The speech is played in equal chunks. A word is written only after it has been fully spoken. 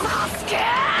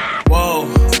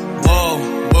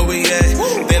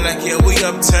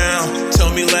uptown, tell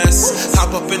me less.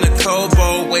 Hop up in the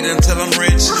Kobo, wait until I'm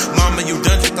rich. Mama, you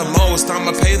done get the most,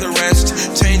 I'ma pay the rest.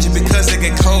 Change it because they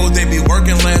get cold, they be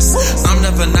working less. I'm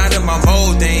never not in my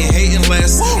mode, they ain't hating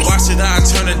less. Why should I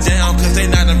turn it down, cause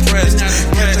they not impressed?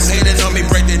 Cats hating on me,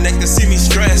 break their neck to see me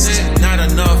stressed. Not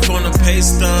enough on the pay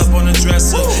stub, on the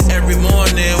dresser. Every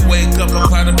morning, wake up,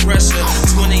 apply the pressure.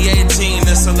 2018,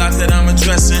 there's a lot that I'm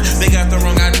addressing. They got the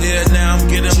wrong idea, now I'm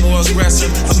getting more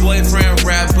aggressive. A boyfriend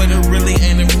rap, but it really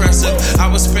ain't impressive. I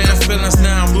was sparing feelings,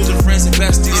 now I'm losing friends and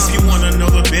besties. If you wanna know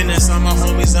the business, I'm my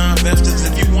homies, I'm investors.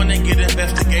 If you wanna get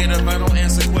investigative, I don't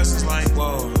answer questions like,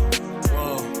 whoa,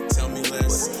 tell me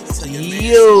less.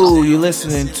 Yo, you're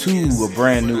listening to a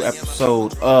brand new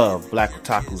episode of Black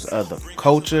Otaku's Other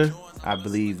Culture. I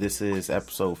believe this is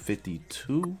episode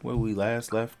 52, where we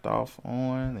last left off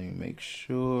on. Let me make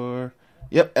sure.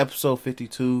 Yep, episode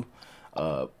 52.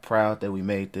 Proud that we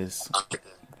made this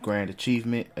grand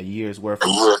achievement, a year's worth of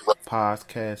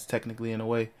podcast, technically in a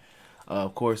way.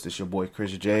 Of course, this your boy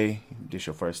Chris J. This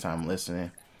your first time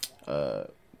listening.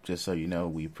 Just so you know,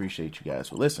 we appreciate you guys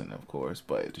for listening, of course.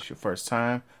 But if it's your first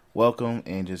time, welcome,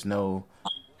 and just know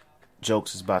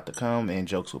jokes is about to come and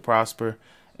jokes will prosper,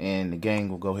 and the gang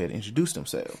will go ahead and introduce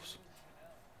themselves.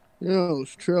 Yo,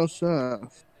 it's Trail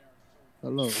South.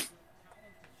 Hello.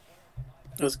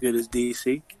 What's good, it's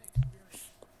DC.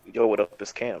 Yo, what up,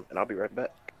 it's Cam, and I'll be right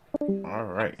back. All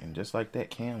right, and just like that,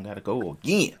 Cam gotta go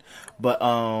again. But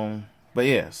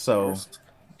yeah, so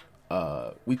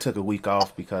we took a week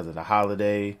off because of the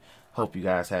holiday. Hope you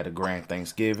guys had a grand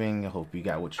Thanksgiving. I hope you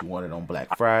got what you wanted on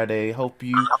Black Friday. Hope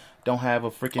you don't have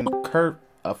a freaking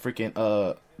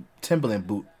Timberland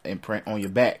boot imprint on your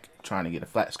back trying to get a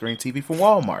flat screen TV from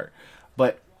Walmart.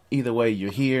 But either way,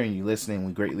 you're here and you're listening.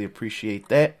 We greatly appreciate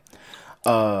that.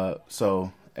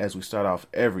 So as we start off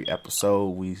every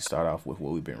episode, we start off with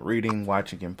what we've been reading,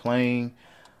 watching, and playing.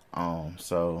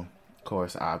 So of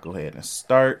course, I'll go ahead and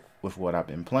start with what I've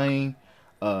been playing.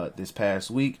 This past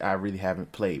week, I really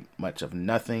haven't played much of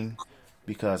nothing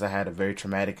because I had a very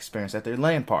traumatic experience at their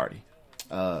LAN party.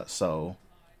 So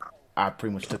I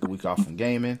pretty much took a week off from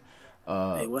gaming.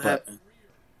 Hey, what happened?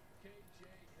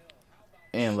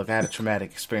 And look, I had a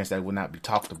traumatic experience that would not be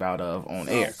talked about on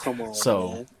air. Come on,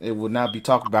 so man. It would not be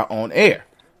talked about on air.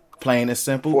 Plain and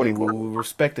simple, and we will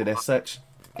respect it as such.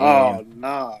 Oh,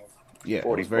 no. Yeah, it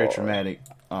was very traumatic.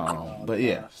 But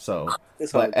yeah, so.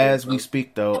 It's But as we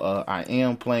speak, though, I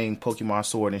am playing Pokemon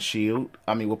Sword and Shield.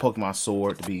 I mean, Pokemon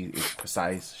Sword, to be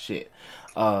precise. Shit.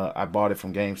 I bought it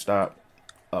from GameStop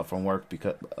from work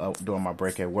because during my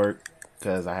break at work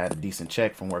because I had a decent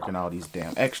check from working all these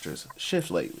damn extras shifts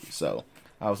lately. So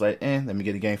I was like, let me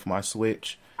get a game for my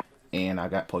Switch, and I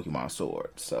got Pokemon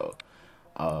Sword. So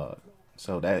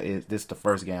this is the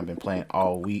first game I've been playing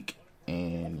all week,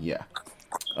 and yeah.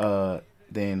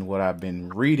 Then what I've been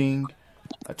reading.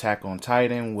 Attack on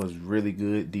Titan was really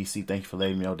good. DC, thank you for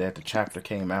letting me know that the chapter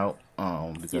came out.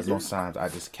 Because most times I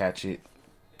just catch it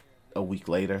a week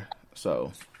later.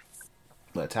 So,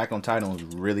 but Attack on Titan was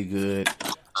really good.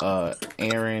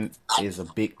 Eren is a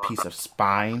big piece of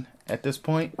spine at this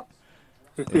point.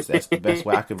 That's the best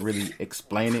way I could really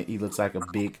explain it. He looks like a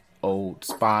big old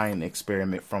spine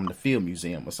experiment from the Field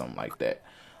Museum or something like that.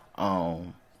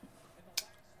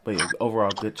 But yeah,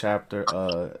 overall good chapter.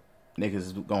 Niggas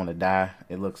is going to die,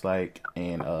 it looks like,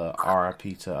 and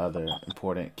RIP to other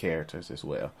important characters as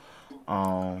well.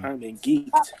 I've been geeked.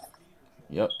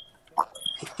 Yep.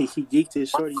 He geeked his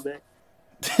shorty back.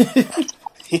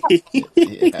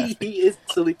 Yeah. He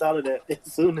instantly thought of that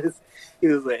as soon as he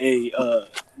was like, "Hey,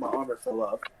 my armor fell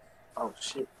off." Oh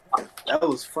shit, that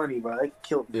was funny, bro. That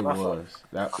killed me. It was.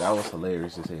 That was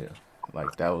hilarious as hell.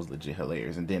 Like, that was legit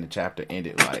hilarious. And then the chapter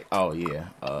ended like, oh yeah,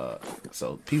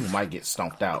 so people might get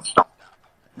stomped out.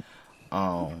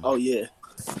 Oh yeah.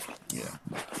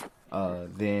 Yeah.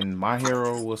 Then My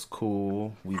Hero was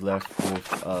cool. We left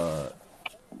with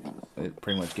it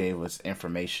pretty much gave us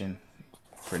information,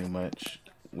 pretty much,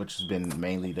 which has been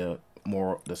mainly the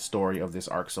story of this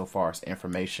arc so far is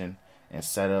information and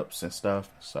setups and stuff.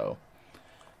 So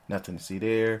nothing to see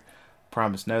there.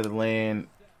 Promised Neverland.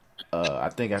 I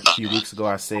think a few weeks ago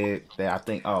I said that I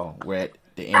think we're at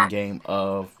the end game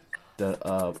of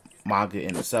the manga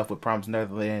in itself with Promised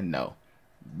Neverland. No.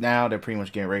 Now they're pretty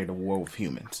much getting ready to war with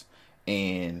humans.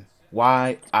 And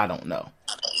why? I don't know.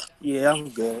 Yeah, I'm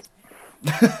good.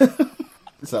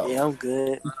 So yeah, I'm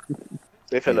good.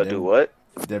 They finna do what?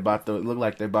 They're about to look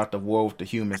like they're about to war with the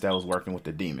humans that was working with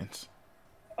the demons.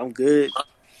 I'm good.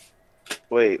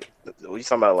 Wait, are you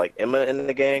talking about like Emma and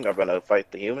the gang are gonna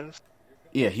fight the humans?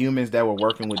 Yeah, humans that were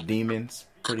working with demons,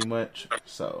 pretty much.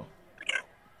 So,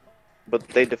 but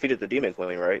they defeated the Demon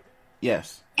Queen, right?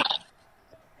 Yes.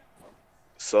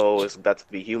 So it's about to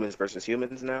be humans versus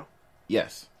humans now.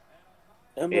 Yes.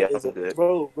 Emma Yeah, is I'm good.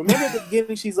 bro. Remember at the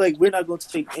beginning, she's like, "We're not going to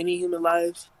take any human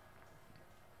lives,"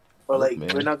 or Look, like,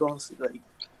 man. "We're not going to like."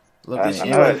 Look, I-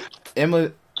 man, I-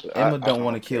 Emma I don't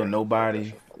want to kill care.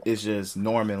 nobody. It's just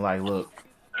Norman. Like, look,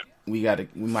 we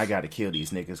might gotta kill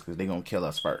these niggas because they gonna kill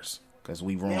us first because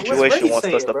we ruined. Man, your what's life.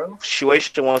 Ray saying, bro?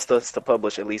 Shueisha wants us to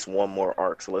publish at least one more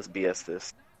arc. So let's BS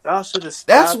this. Y'all should have.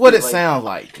 That's what it like, sounds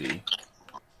like, G.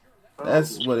 bro.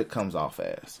 That's what it comes off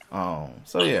as.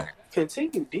 So yeah.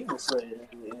 Continue Demon Slayer.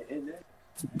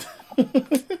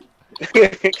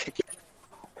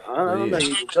 I'm not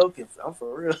even joking. I'm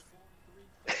for real.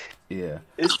 Yeah.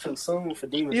 It's too soon for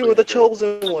Demon Slayer. You were the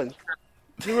chosen one.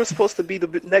 You were supposed to be the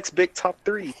next big top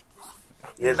 3.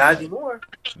 Yeah, not anymore.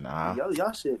 Nah.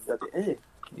 Y'all shit at the end.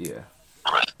 Yeah.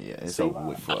 Yeah. It's over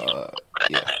with for.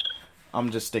 Yeah.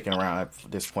 I'm just sticking around at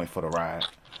this point for the ride.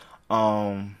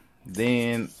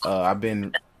 Then I've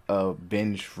been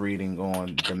binge reading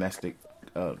on Domestic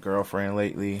Girlfriend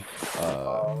lately.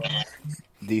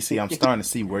 DC, I'm starting to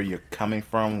see where you're coming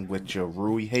from with your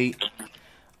Rui hate.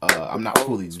 I'm not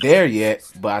fully there yet,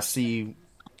 but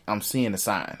I'm seeing the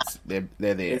signs. They're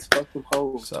there. It's fucking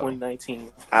Pose So.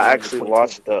 2019. I actually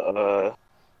watched a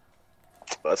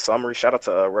summary. Shout out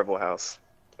to Rebel House.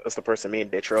 That's the person me and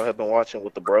Detroit have been watching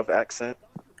with the bruv accent.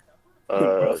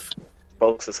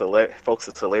 Folks is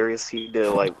hilarious. He did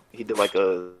like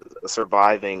a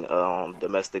surviving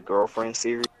domestic girlfriend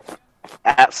series.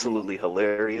 Absolutely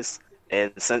hilarious.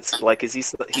 And since like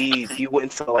he went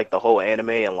into like the whole anime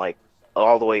and like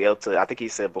all the way up to, I think he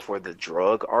said before the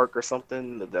drug arc or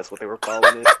something. That's what they were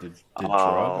calling it. the drug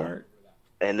art.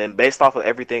 And then based off of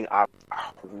everything I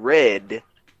read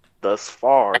thus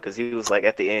far, because he was like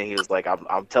at the end, he was like,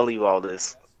 I'm telling you all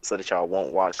this so that y'all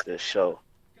won't watch this show.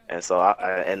 And so I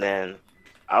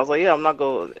was like, yeah,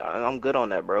 I'm good on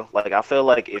that, bro. Like, I feel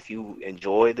like if you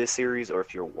enjoy this series or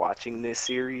if you're watching this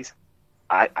series,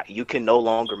 you can no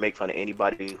longer make fun of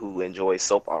anybody who enjoys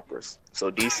soap operas.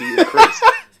 So DC and Chris,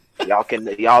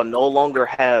 y'all no longer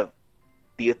have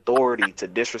the authority to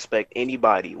disrespect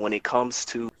anybody when it comes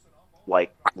to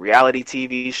like reality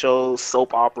TV shows,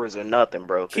 soap operas, or nothing,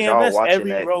 bro. Because y'all watching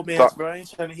every that romance, bro. I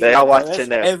ain't trying to hear y'all that, watching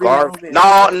that's that garbage. romance.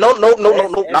 No,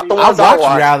 not the I ones watch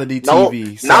watch. reality No,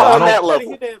 TV. So not I on don't- that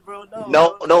level. That, bro.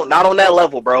 No, not on that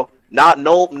level, bro. Not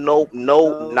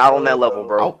on that level,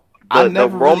 bro. I The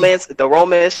never really- the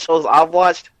romance shows I've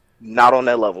watched, not on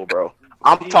that level, bro.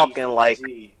 I'm talking like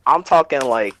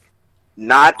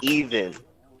not even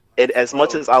as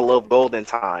much as I love Golden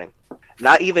Time,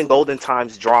 not even Golden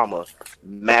Time's drama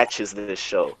matches this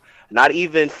show. Not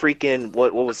even freaking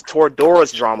what was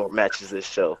Toradora's drama matches this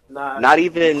show. Not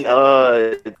even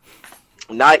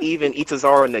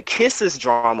Itazura and the Kisses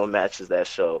drama matches that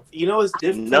show. You know what's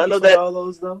different? None of that. All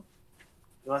those though.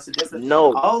 You know what's the difference?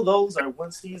 No. All those are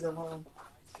one season long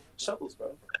shows,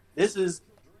 bro. This is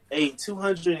a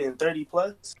 230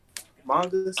 plus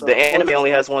manga. So The anime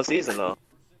only has one season though.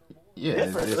 Yeah,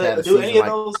 different. it's had a Do season any of like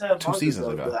those have 2 mangas, seasons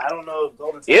though? ago. I don't know if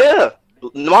Golden Time. Yeah,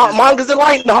 mangas and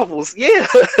light novels. Yeah.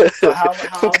 So how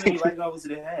many light novels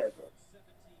did it have,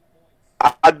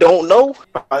 bro? I don't know.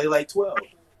 Probably like 12,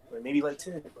 or maybe like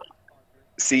 10. Bro.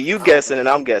 See, you guessing and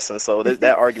I'm guessing, so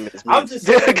that argument is. I'm just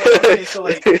saying. Okay, so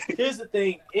like, here's the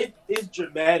thing. It's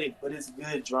dramatic, but it's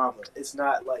good drama. It's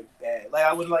not like bad. Like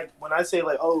I would like when I say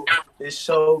like, oh, this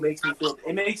show makes me feel.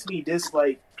 It makes me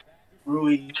dislike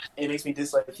Rui. It makes me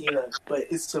dislike Tina, but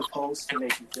it's supposed to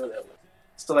make you feel that way.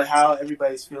 So like how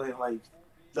everybody's feeling like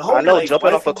the whole. I know like,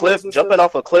 jumping off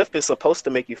a cliff is supposed to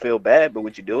make you feel bad, but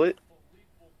would you do it?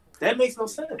 That makes no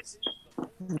sense.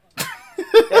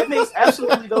 That makes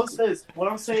absolutely no sense.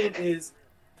 What I'm saying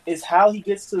is how he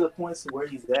gets to the points where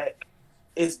he's at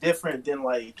is different than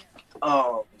like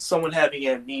someone having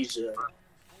amnesia.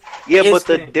 Yeah, but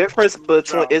the Instant difference between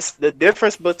drama. it's the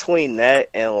difference between that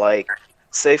and like,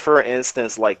 say for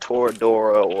instance, like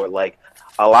Toradora or like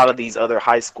a lot of these other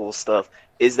high school stuff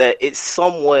is that it's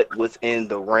somewhat within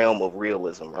the realm of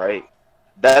realism, right?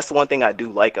 That's the one thing I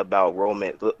do like about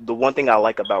romance. The one thing I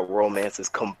like about romance is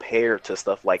compared to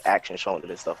stuff like action shonen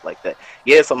and stuff like that.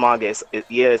 Yeah, it's a manga,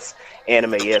 it's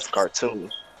anime, yes,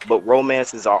 cartoon, but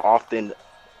romances are often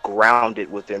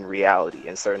grounded within reality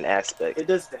in certain aspects. It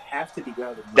doesn't have to be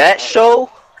grounded. That show,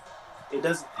 It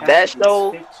doesn't have that to be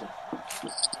show- fiction.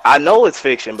 I know it's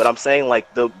fiction, but I'm saying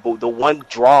like the one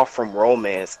draw from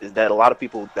romance is that a lot of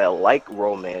people that like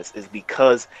romance is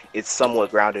because it's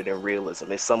somewhat grounded in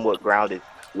realism. It's somewhat grounded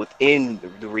within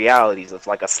the realities of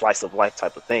like a slice of life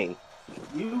type of thing.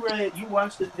 You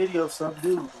watched the video of some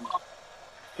dude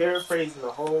paraphrasing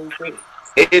the whole thing.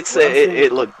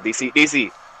 Look,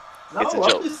 DC. No, It's a I'm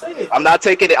joke. just saying. I'm not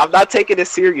taking it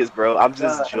serious, bro. I'm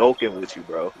just joking with you,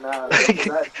 bro. Nah,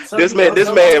 this man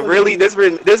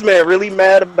really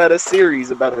mad about a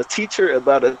series about a teacher and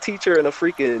a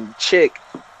freaking chick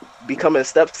becoming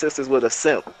stepsisters with a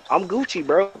simp. I'm Gucci,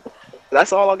 bro.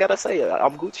 That's all I gotta say.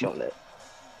 I'm Gucci on that.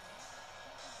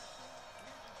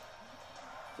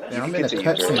 Yeah, I'm in the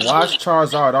cutscene. Why is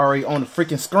Charizard already on the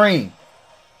freaking screen?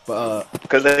 But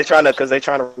because they're trying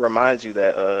to remind you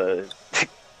that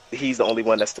he's the only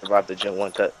one that survived the Gen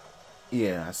 1 cut.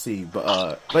 Yeah, I see.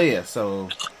 But yeah, so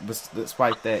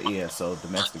despite that, yeah, so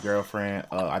Domestic Girlfriend,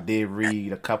 I did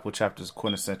read a couple chapters of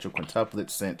Quintessential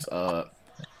Quintuplets since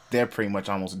they're pretty much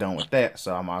almost done with that,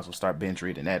 so I might as well start binge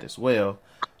reading that as well.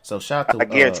 So shout out to I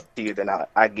guarantee you they're not.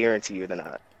 I guarantee you they're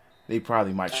not. They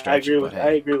probably might stretch it, but hey.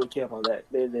 I agree with Kim on that.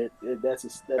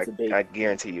 That's a bait. I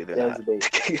guarantee you they're not.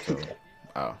 So,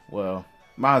 oh, well,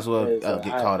 might as well get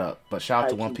caught up. But shout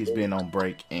out to One Piece being on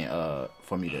break and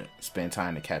for me to spend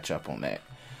time to catch up on that.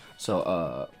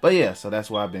 So, but yeah, so that's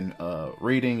why I've been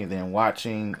reading and then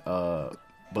watching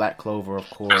Black Clover, of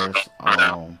course,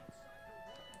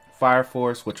 Fire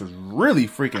Force, which was really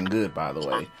freaking good, by the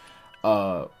way.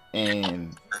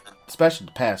 And especially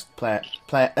the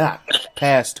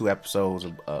past two episodes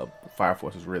of Fire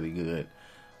Force is really good.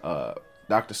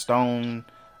 Dr. Stone,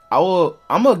 I'm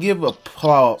gonna give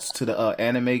applause to the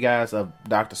anime guys of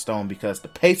Dr. Stone because the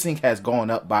pacing has gone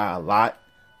up by a lot.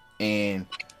 And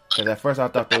because at first I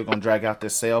thought they were gonna drag out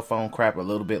this cell phone crap a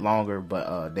little bit longer,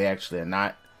 but they actually are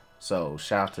not. So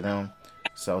shout out to them.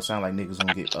 So it sounds like niggas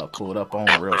gonna get pulled up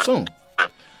on real soon.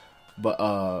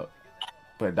 But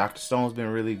Dr. Stone's been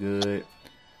really good.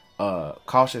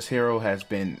 Cautious Hero has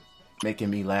been making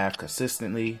me laugh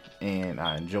consistently, and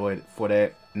I enjoyed it for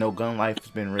that. No Gun Life has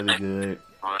been really good.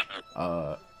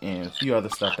 And a few other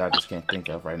stuff that I just can't think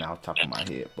of right now off the top of my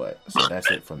head. But so that's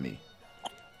it for me.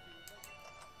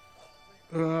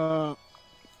 For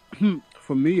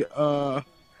me,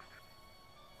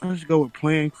 let's go with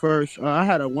playing first. I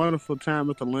had a wonderful time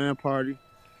at the LAN party.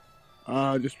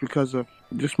 Just because of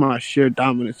just my sheer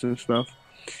dominance and stuff.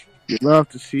 You love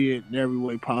to see it in every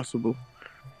way possible.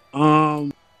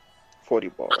 40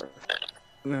 ball.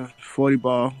 Yeah, 40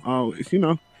 ball. Always, you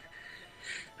know.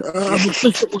 I'm just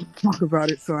to talk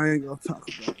about it, so I ain't gonna talk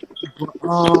about it. But,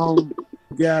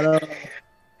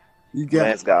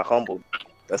 Lance got humbled.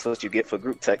 That's what you get for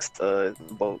group text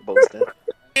boasting.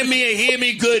 Hear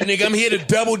me good, nigga. I'm here to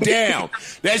double down.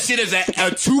 That shit is a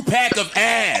 2-pack of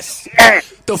ass.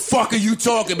 The fuck are you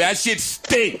talking about? That shit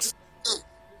stinks.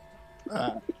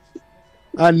 I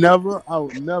would never,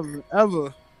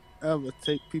 ever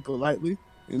take people lightly.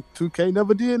 And 2K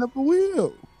never did, never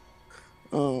will.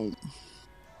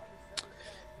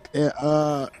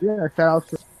 Shout out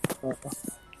to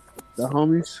the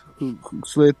homies who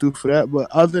slid through for that. But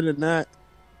other than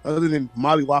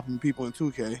mollywopping people in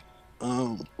 2K,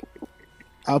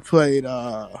 I played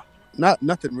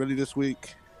nothing really this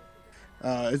week.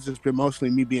 It's just been mostly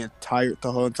me being tired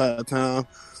the whole entire time.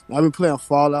 I've been playing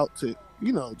Fallout to,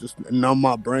 just numb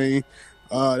my brain.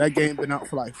 That game been out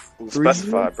for like 3 years.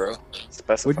 Bro.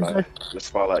 Specify. Which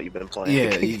Fallout you've been playing.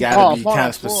 Yeah, you gotta be kind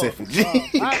of specific.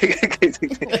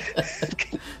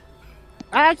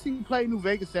 I actually played New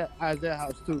Vegas at Isaiah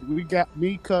House too. We got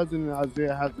me, cousin, and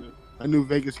Isaiah has a New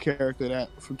Vegas character that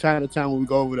from time to time when we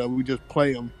go over there, we just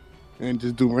play them and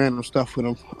just do random stuff with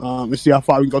them. And see how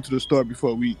far we can go to the store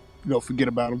before we, forget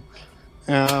about them.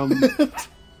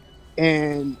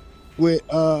 And with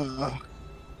the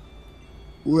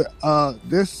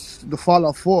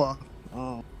Fallout 4,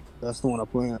 that's the one I'm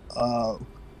playing.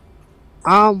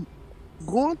 I'm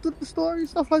going through the story and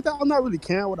stuff like that. I'm not really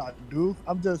caring what I do.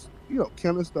 I'm just,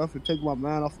 killing stuff and taking my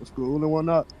mind off of school and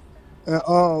whatnot.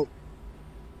 And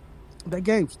that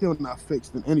game's still not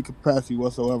fixed in any capacity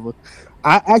whatsoever.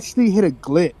 I actually hit a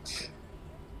glitch.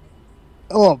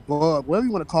 Or a bug, whatever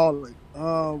you want to call it.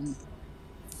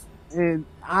 And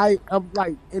I'm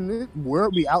like, and it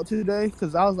worried me out today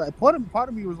because I was like, part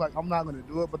of me was like, I'm not going to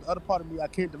do it, but the other part of me, I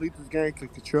can't delete this game because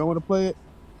Control want to play it,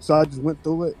 so I just went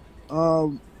through it.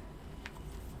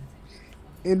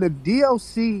 In the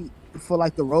DLC for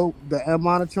like the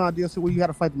Monotron DLC where you had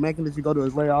to fight the mechanist, you go to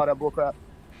his lair, all that bullcrap.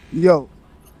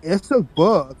 It's a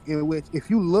bug in which if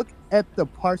you look at the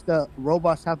parts that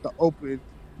robots have to open,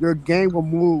 your game will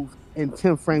move in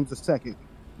 10 frames a second.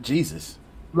 Jesus.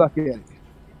 Look at it.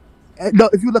 No,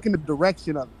 if you look in the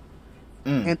direction of it.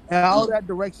 And all that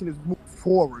direction is moved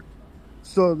forward.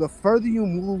 So the further you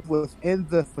move within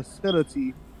the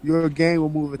facility, your game will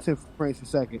move at 10 frames per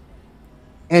second.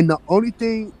 And the only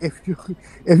thing, if you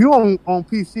on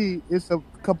PC, it's a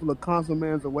couple of console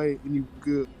mans away and you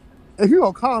good. If you're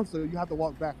on console, you have to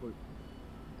walk backwards.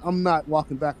 I'm not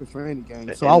walking backwards for any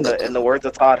game. So In the words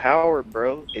of Todd Howard,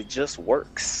 bro, it just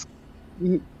works.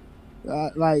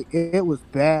 Like it was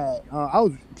bad. I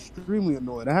was extremely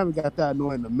annoyed. I haven't got that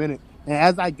annoyed in a minute. And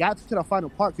as I got to the final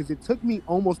part, because it took me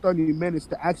almost 30 minutes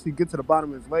to actually get to the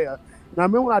bottom of this layer. And I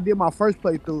remember when I did my first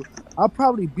playthrough, I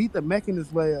probably beat the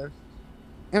Mechanist layer.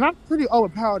 And I'm pretty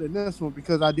overpowered in this one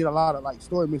because I did a lot of like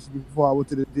story missions before I went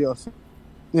to the DLC.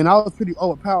 And I was pretty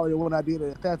overpowered when I did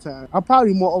it at that time. I'm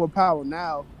probably more overpowered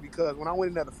now because when I went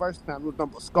in there the first time, it was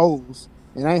number skulls.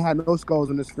 And I ain't had no skulls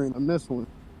on the screen on this one.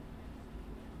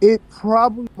 It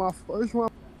probably, my first one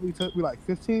probably took me like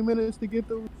 15 minutes to get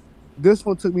through. This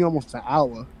one took me almost an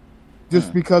hour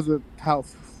just because of how,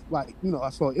 like, you know,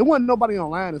 I saw it wasn't nobody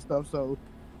online and stuff. So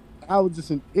I was just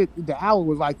the hour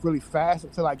was like really fast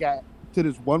until I got to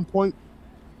this one point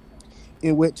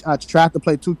in which I tried to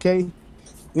play 2K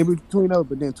in between those,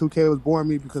 but then 2K was boring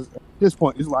me because at this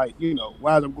point it's like, you know,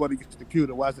 why is I'm going against the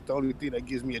computer? Why is it the only thing that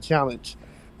gives me a challenge?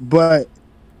 But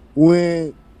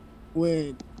when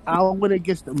I went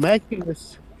against the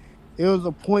Mechanist, it was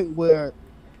a point where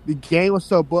the game was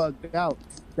so bugged out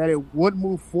that it wouldn't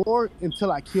move forward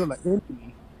until I killed an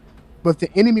enemy. But the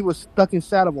enemy was stuck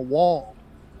inside of a wall.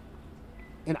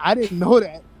 And I didn't know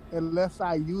that unless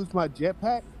I used my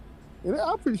jetpack. And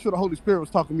I'm pretty sure the Holy Spirit was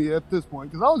talking to me at this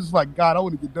point because I was just like, God, I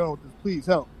want to get done with this. Please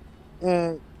help.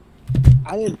 And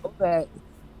I didn't know that.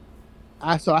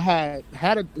 So I had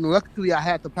it. Luckily, I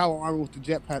had the power armor with the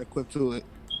jetpack equipped to it.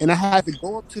 And I had to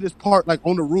go up to this part, like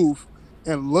on the roof,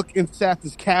 and look inside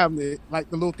this cabinet, like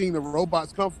the little thing the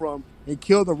robots come from, and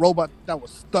kill the robot that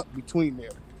was stuck between there.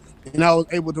 And I was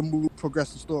able to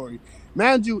progress the story.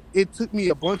 Mind you, it took me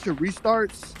a bunch of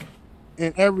restarts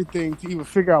and everything to even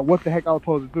figure out what the heck I was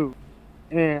supposed to do.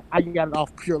 And I got it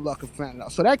off pure luck of finding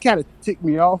out. So that kind of ticked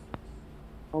me off.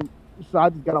 So I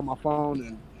just got on my phone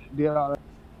and did all that.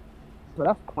 So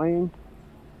that's playing.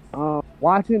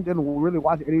 Watching, didn't really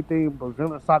watch anything but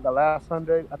Vinland Saga last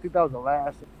Sunday. I think that was the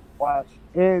last watch.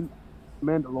 And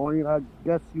Mandalorian, I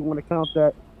guess you want to count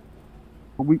that.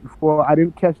 A week before, I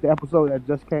didn't catch the episode that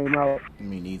just came out.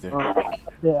 Me neither.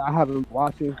 Yeah, I haven't been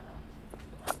watching.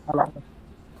 I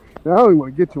don't even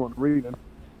want to get you on the reading.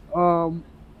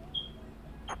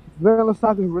 Vinland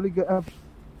Saga is a really good episode.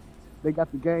 They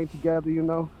got the gang together, you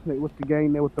know. They with the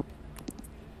gang there with the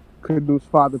Caduceus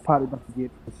father probably about to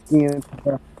get the skin.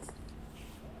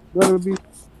 It'll be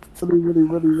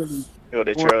really. Yo,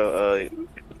 get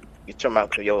your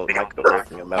mouth, your mic away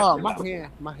from your mouth. Oh, my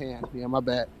hand. Yeah, my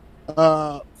bad.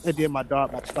 And then my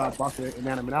dog got to start barking an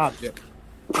inanimate object.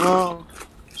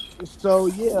 So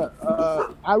yeah,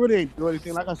 I really ain't do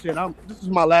anything. Like I said, this is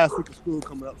my last week of school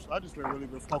coming up, so I just really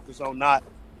been focused on not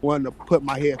wanting to put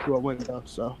my head through a window.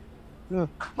 So, yeah.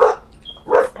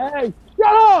 Hey,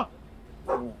 shut up!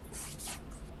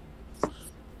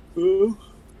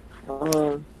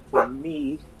 For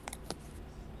me,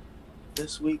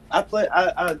 this week I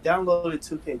downloaded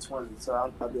 2K20,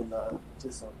 so I've been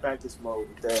just on practice mode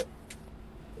with that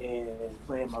and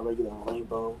playing my regular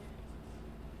Rainbow.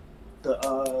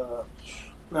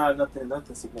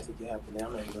 Nothing significant happened there.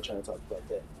 I'm not even gonna try to talk about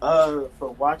that. For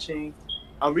watching,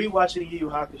 I'm rewatching Yu Yu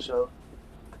Hakusho,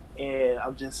 and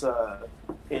I'm just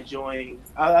enjoying.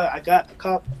 I got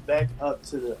caught back up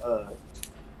to the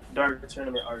Dark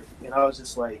Tournament arc, and I was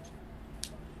just like,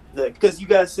 because you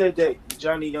guys said that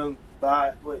Johnny Young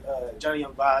Bosch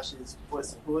is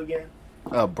who again?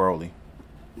 Broly.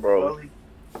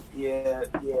 Yeah,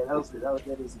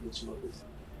 that is a good choice.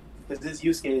 Because this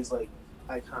Yusuke is like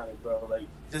iconic, bro. Like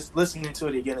just listening to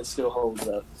it again, it still holds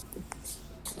up.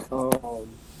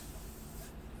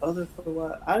 Other for a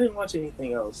while, I didn't watch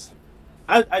anything else.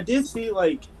 I did see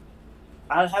like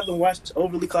I haven't watched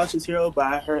Overly Cautious Hero, but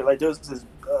I heard like there was this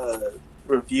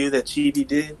review that Chibi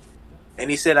did, and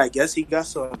he said I guess he got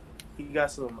some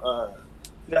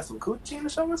coochie in the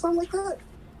show or something like that.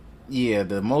 Yeah,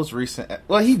 the most recent.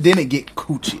 Well, he didn't get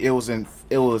coochie.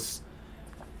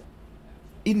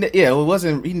 He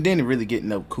didn't really get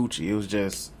no coochie. It was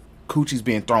just coochies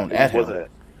being thrown at him. It?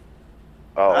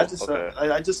 Oh, I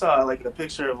just saw like a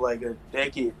picture of like a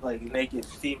naked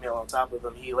female on top of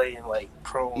him. He laying like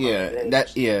prone.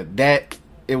 Yeah, that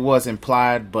it was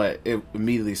implied, but it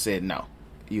immediately said no.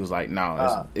 He was like,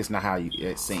 no, it's not how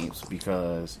it seems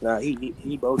because. Nah,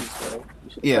 he bogus, bro.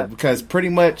 Yeah, because pretty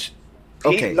much.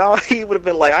 Okay. He would have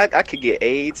been like, I could get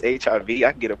AIDS, HIV,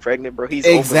 I could get her pregnant, bro. He's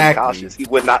exactly overly cautious. He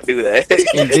would not do that.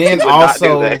 And then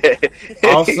also,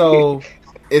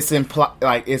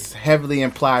 it's heavily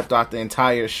implied throughout the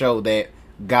entire show that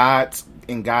God's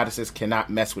and goddesses cannot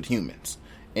mess with humans,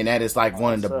 and that is like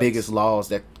one of the biggest laws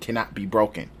that cannot be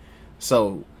broken.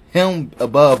 So him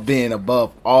being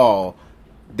above all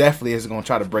definitely is going to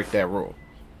try to break that rule.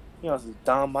 You know, this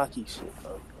Don Maki shit,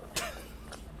 bro.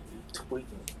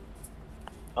 Tweaking.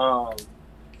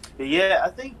 But yeah, I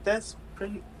think that's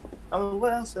pretty.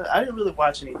 What else? I didn't really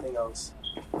watch anything else.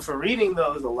 For reading,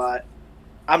 though, is a lot.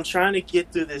 I'm trying to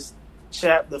get through this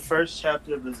the first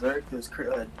chapter of Berserk, because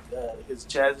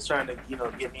Chaz is trying to,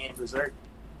 get me in Berserk.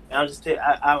 And I'm just,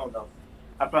 I don't know.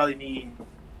 I probably need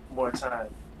more time.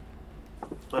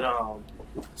 But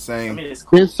same. I mean, it's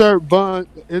cool. Insert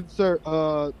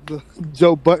the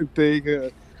Joe Button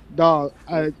thing. Dog,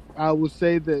 I would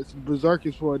say that Berserk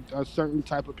is for a certain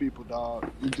type of people, dog.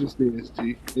 It just is,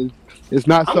 G. It's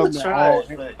not something that all.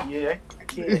 But yeah, I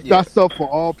can't. It's not something for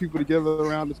all people to gather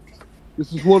around.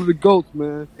 This is one of the goats,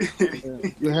 man.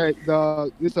 Hey,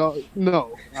 dog. It's all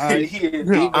no.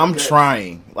 I'm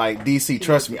trying. Like DC,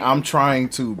 trust me, I'm trying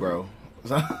too, bro.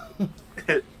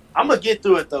 I'm gonna get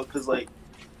through it though, cause I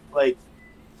don't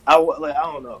know. I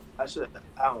don't know.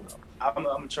 I'm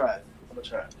gonna try it.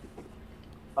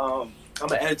 I'm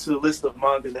gonna add to the list of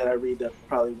manga that I read that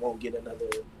probably won't get another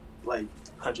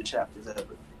 100 chapters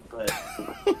ever. But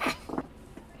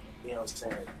you know what I'm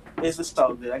saying? It's just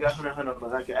all good. I got 100,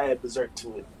 but I can add Berserk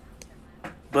to it.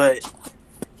 But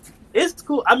it's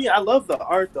cool. I mean, I love the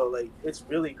art though. It's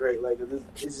really great.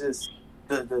 It's just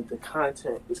the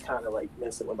content is kind of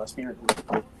messing with my spirit.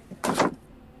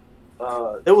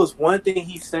 There was one thing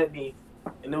he sent me,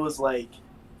 and it was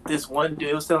this one dude.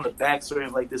 It was telling the backstory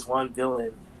of this one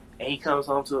villain, and he comes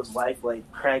home to his wife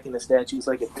cracking the statue. It's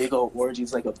like a big old orgy.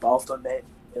 It's like a Baphomet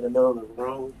in the middle of the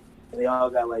room, and they all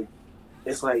got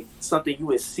it's something you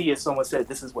would see if someone said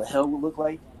this is what hell would look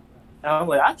like. And I'm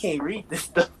I can't read this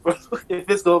stuff, bro, if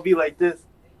it's gonna be like this,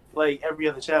 every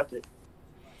other chapter.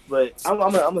 But I'm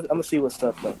gonna see what's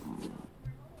up though.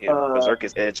 Yeah, Berserk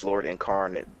is Edgelord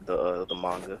incarnate, the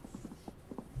manga.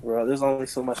 Bro, there's only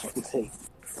so much I can take.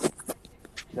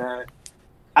 Nah,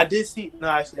 I did see. No,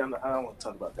 actually, I don't want to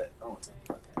talk about that.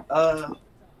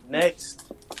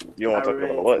 Next. You don't want to talk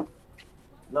about what?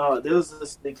 No, there was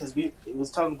this thing because it was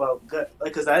talking about Guts.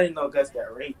 Because I didn't know Guts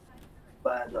got raped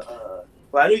by the.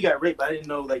 Well, I knew he got raped, but I didn't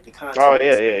know the context. Oh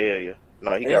yeah.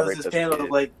 No, he got raped. This panel of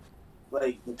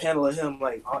the panel of him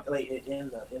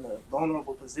in a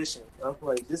vulnerable position. I'm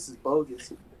this is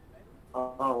bogus.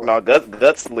 No,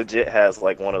 Guts legit has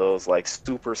one of those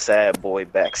super sad boy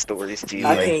backstories. G,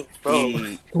 I can't,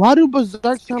 bro. Why do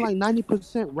Berserk sound like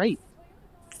 90% rape?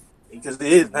 Because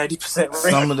it is 90%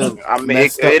 rape. Some of the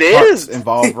it is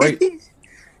involve rape.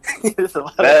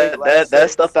 that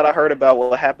stuff that I heard about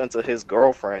what happened to his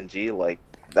girlfriend. G,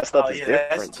 that stuff is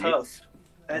different.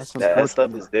 That's tough. That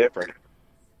stuff is different.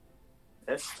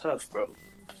 That's tough, bro.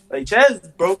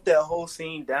 Chaz broke that whole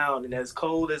scene down, and as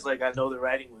cold as I know the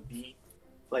writing would be,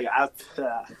 I'm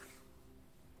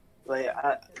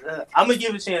gonna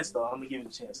give it a chance though.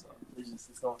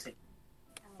 It's gonna take.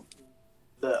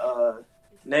 The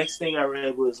next thing I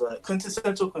read was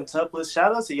Quintessential Quintuplets.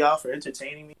 Shout out to y'all for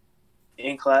entertaining me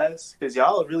in class, because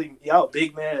y'all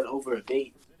big mad over a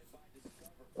date.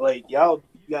 Y'all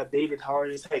got baited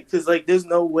hard as heck, because there's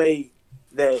no way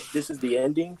that this is the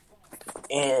ending,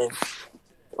 and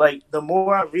the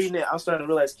more I'm reading it, I'm starting to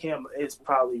realize Cam is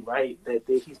probably right that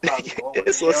he's probably going with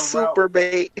it's the harem a super route.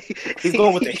 bait. He's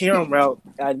going with the harem route.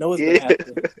 I know it's gonna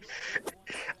happen.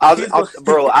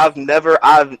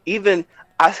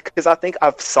 Because I think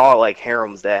I've saw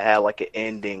harems that had an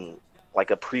ending,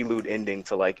 a prelude ending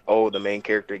to the main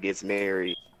character gets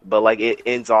married, but it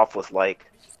ends off with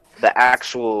the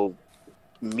actual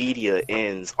media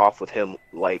ends off with him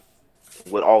with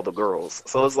all the girls.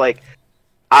 So it's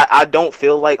I don't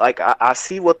feel I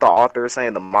see what the author is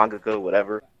saying, the mangaka,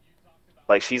 whatever.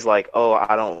 She's oh,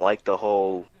 I don't like the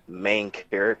whole main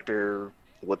character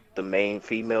with the main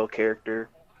female character.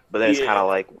 But then it's kind of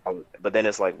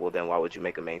well, then why would you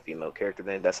make a main female character?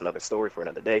 Then that's another story for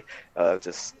another day.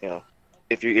 Just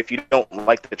if you don't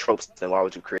like the tropes, then why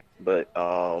would you create? But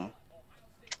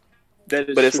that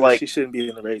is it's true. She shouldn't be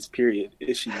in the race. Period.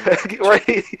 Is she?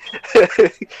 Right.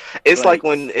 It's like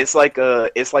when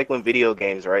video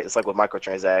games, right? It's like with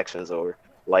microtransactions or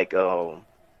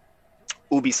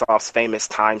Ubisoft's famous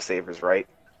time savers, right?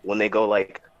 When they go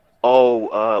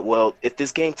well, if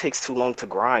this game takes too long to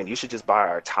grind, you should just buy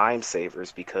our time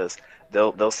savers because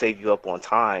they'll save you up on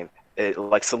time.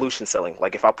 Solution selling.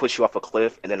 If I push you off a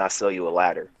cliff and then I sell you a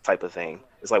ladder type of thing.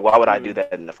 It's why would I do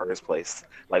that in the first place?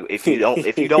 If you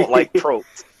don't like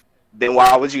tropes, then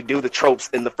why would you do the tropes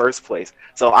in the first place?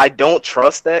 So I don't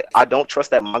trust that. I don't trust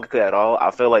that manga at all.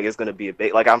 I feel it's going to be a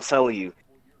big, I'm telling you,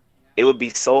 it would be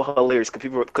so hilarious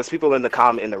because people in the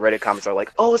Reddit comments are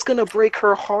like, "Oh, it's gonna break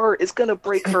her heart. It's gonna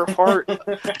break her heart."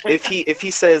 if he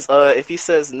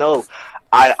says no,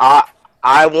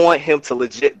 I want him to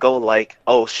legit go like,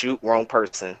 "Oh shoot, wrong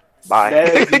person. Bye."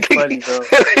 That'd be funny, bro.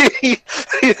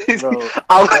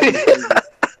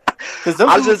 Because them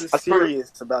dudes are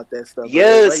serious about that stuff.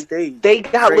 Yes, like, they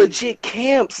got crazy. legit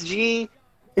camps, G.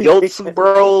 Yotsu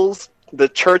Bros, the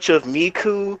Church of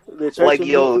Miku.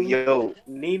 Yo.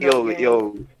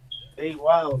 They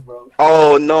wild, bro.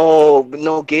 Oh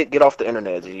no, get off the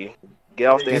internet, G. Get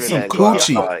off the internet.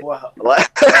 Coochie.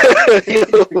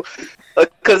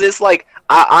 Because it's like,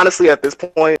 I honestly at this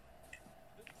point,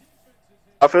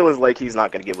 I feel as like he's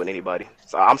not gonna get with anybody.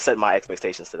 So I'm setting my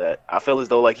expectations to that. I feel as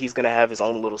though like he's gonna have his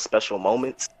own little special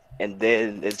moments, and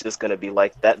then it's just gonna be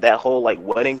like that whole like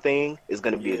wedding thing is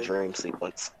gonna be a dream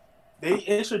sequence. They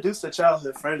introduced a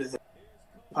childhood friend to him,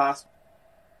 possibly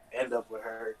end up with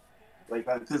her, like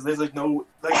because there's like no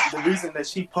like the reason that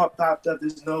she popped up.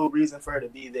 There's no reason for her to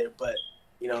be there, but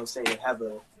you know what I'm saying, have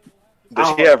a.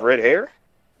 Does she have red hair?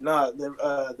 No,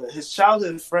 his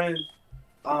childhood friend,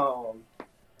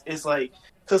 is like.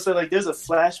 Because so, like, there's a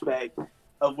flashback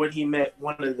of when he met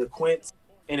one of the Quints,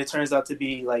 and it turns out to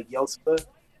be like Yotsuba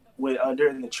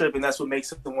during the trip, and that's what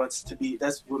makes him want to be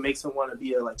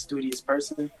a like studious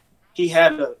person. He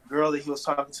had a girl that he was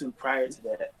talking to prior to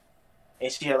that,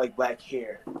 and she had like black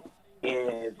hair,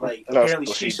 and like apparently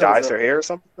she dyes her hair or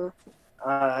something.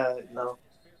 No,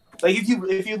 like if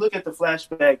you look at the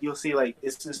flashback, you'll see like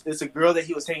it's a girl that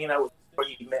he was hanging out with before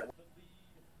he met,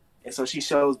 and so she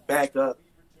shows back up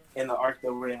in the arc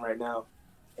that we're in right now,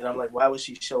 and I'm like, why would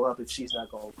she show up if she's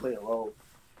not going to play a role?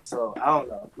 So I don't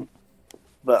know,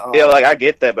 but yeah, like I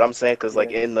get that, but I'm saying because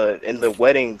like in the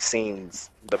wedding scenes,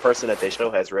 the person that they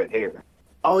show has red hair.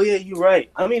 Oh yeah, you're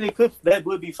right. I mean, that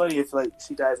would be funny if like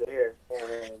she dyes her hair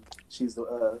and she's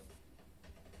the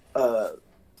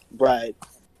bride,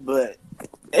 but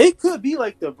it could be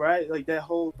like the bride, like that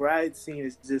whole bride scene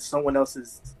is just someone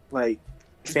else's like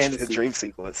fantasy dream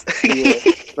sequence. Yeah,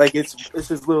 like it's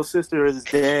his little sister or his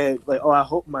dad. Like, oh, I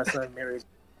hope my son marries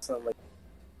something like.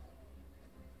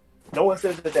 No one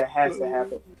says that has to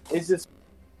happen. It's just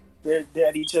they're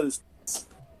at each other's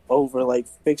over like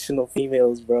fictional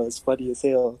females, bro. It's funny as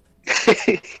hell.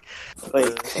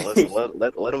 Like,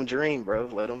 let them dream, bro.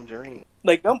 Let them dream.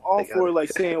 Like I'm all for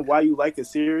like saying why you like a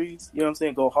series. You know what I'm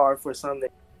saying? Go hard for something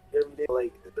every day,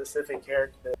 like a specific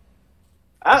character.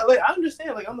 I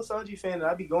understand. Like I'm a Sanji fan, and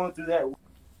I be going through that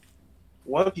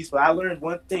One Piece. But I learned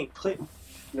one thing: put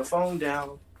your phone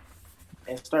down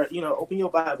and start. Open your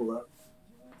Bible up.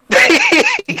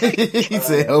 He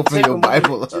said, "Open your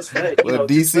Bible up." Well,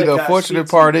 DC, the unfortunate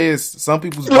part is some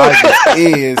people's Bible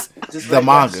is the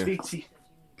manga.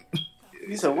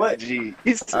 You said what? Gee.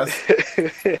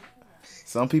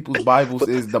 Some people's Bibles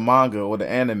is the manga or the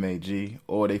anime, G,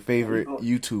 or their favorite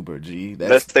YouTuber, G.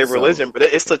 That's their religion, but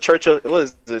it's the Church of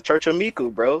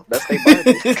Miku, bro. That's their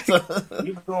Bible.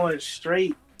 You going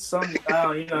straight?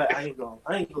 I ain't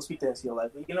gonna speak that into your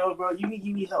life. But bro, you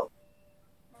need help.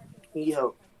 You need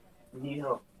help.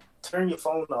 Turn your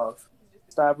phone off.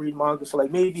 Stop reading manga for like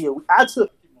maybe a week. I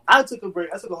took a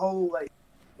break. I took a whole like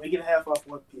week and a half off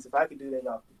One Piece. If I could do that,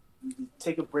 y'all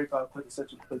take a break off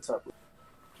Quintessential Quick Up.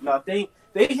 Y'all think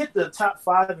they hit the top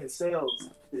 5 in sales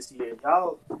this year?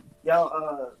 Y'all,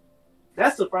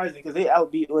 that's surprising because they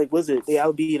outbeat They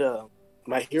outbeat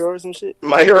My Hero or some shit.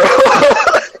 My Hero.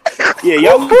 Yeah,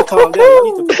 y'all need to calm down. Y'all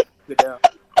need to put it down.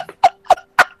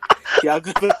 Y'all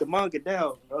could put the manga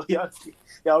down, bro.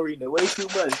 Y'all reading it way too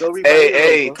much. Go read.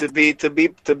 Hey,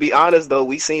 to be honest though,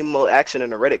 we seen more action in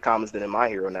the Reddit comments than in My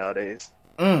Hero nowadays.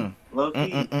 Low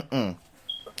key.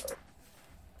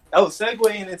 Oh,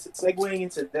 segueing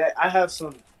into that, I have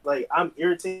some I'm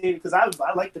irritated because I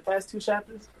like the past 2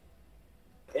 chapters.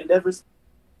 Endeavors,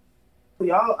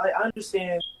 y'all. I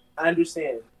understand.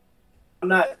 I'm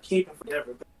not keeping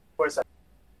forever, but of course,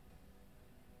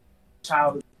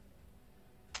 child.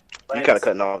 You kind of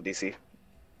cutting off, DC.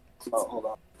 Oh, hold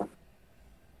on.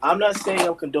 I'm not saying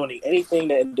I'm condoning anything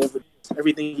that Endeavor does.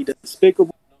 Everything he does is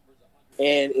despicable.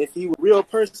 And if he were a real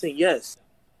person, yes,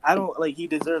 I don't he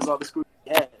deserves all the screw he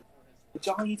has. But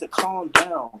y'all need to calm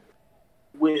down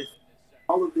with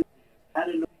all of this. I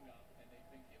don't know.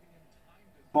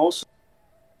 Most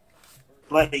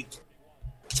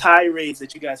tirades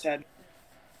that you guys had.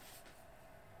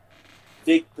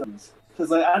 Victims.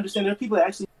 Because I understand there are people that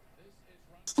actually.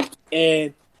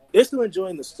 And they're still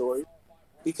enjoying the story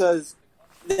because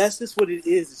that's just what it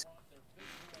is.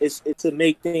 It's to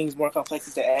make things more complex,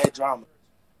 it's to add drama.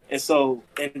 And so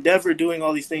Endeavor doing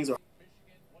all these things,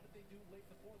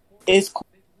 it's cool.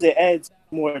 It adds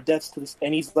more depth to this,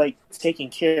 and he's like taking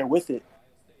care with it.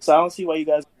 So I don't see why you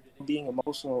guys are being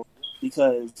emotional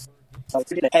because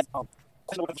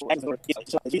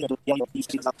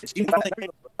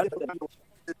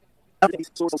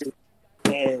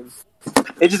and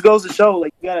it just goes to show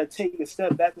like you gotta take a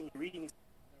step back when you're reading,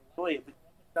 enjoy it, but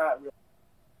not really.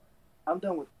 I'm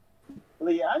done with it.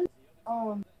 But yeah,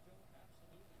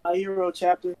 my hero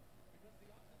chapter.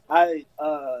 I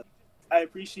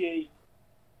appreciate.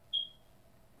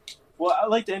 Well, I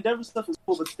like the Endeavor stuff is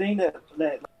cool, but the thing that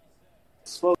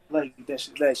spoke like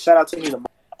that shout out to me the most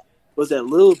was that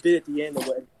little bit at the end of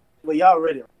what. Well, y'all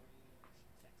read it.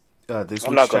 I'm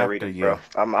not gonna read it, bro.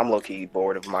 I'm low key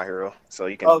bored of My Hero, so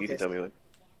you can tell me what.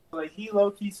 Like he low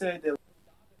key said that,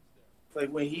 like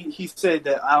when he said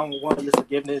that I don't want your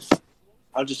forgiveness,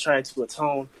 I'm just trying to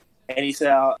atone, and he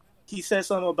said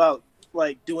something about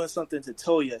like doing something to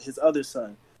Toya, his other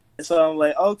son, and so I'm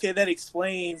like, okay, that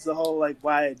explains the whole like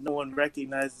why no one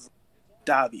recognizes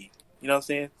Dabi. You know what I'm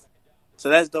saying? So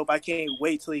that's dope. I can't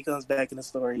wait till he comes back in the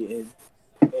story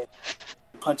and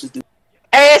punches the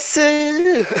ass.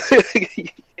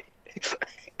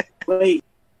 Wait,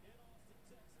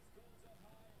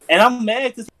 and I'm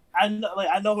mad because I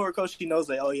know Horikoshi knows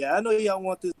like, oh yeah, I know y'all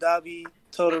want this Dabi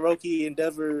Todoroki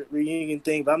Endeavor reunion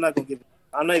thing, but I'm not even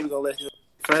gonna let him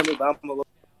confirm it. But I'm gonna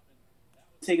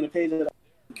taking a page of that,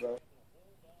 bro.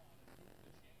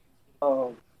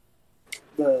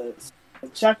 The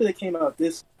chapter that came out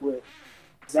this with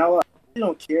Zawa, I really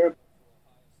don't care.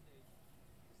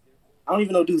 I don't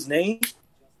even know dude's name.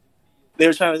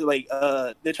 They're trying to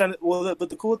well, but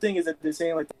the cool thing is that they're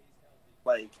saying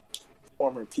like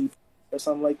former people or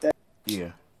something like that.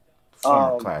 Yeah.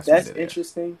 That's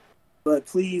interesting. But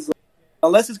please,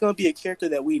 unless it's going to be a character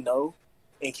that we know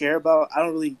and care about, I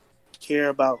don't really care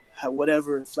about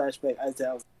whatever flashback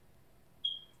Isaiah was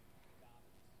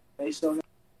based on.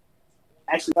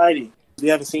 Actually fighting. We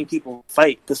haven't seen people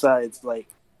fight besides like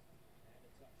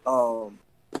I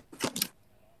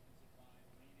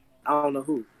don't know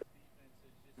who.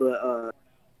 But oh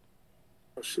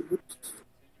shit.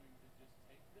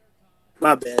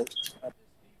 My bad.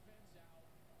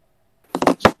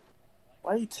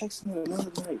 Why are you texting me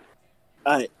another night?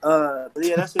 Alright, but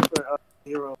yeah, that's it for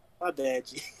Hero. My bad,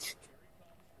 G.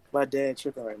 My dad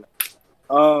tripping right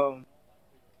now.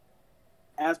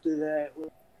 After that,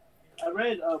 I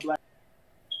read Black,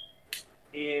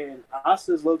 and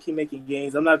Asta's low key making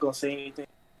gains. I'm not gonna say anything.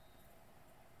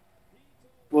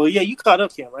 Well, yeah, you caught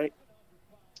up, Cam, right?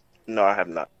 No, I have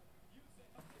not.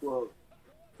 Well,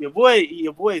 your boy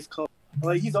is cold.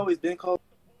 Well, he's always been cold.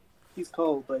 He's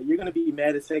cold, but you're gonna be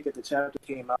mad as heck if the chapter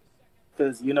came out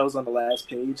because you know it's on the last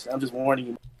page. I'm just warning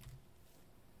you.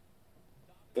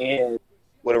 And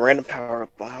with a random power up,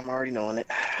 I'm already knowing it.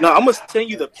 No, I'm gonna send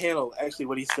you the panel. Actually,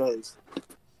 what he says.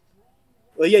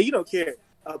 Well, yeah, you don't care.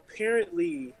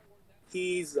 Apparently,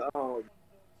 he's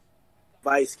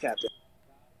vice captain.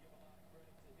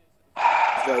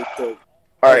 Like the.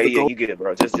 All right, yeah, you get it,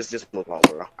 bro. Just move on,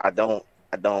 bro. I don't.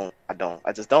 I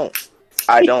just don't.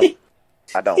 I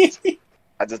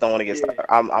just don't want to get started.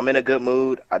 I'm in a good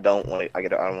mood. I don't want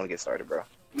to get started, bro.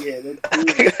 Yeah,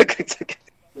 the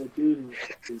dude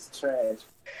is trash.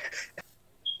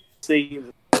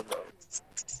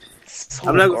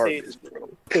 I'm not gonna say it, bro,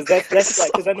 because that's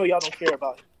like because I know y'all don't care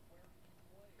about him.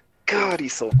 God,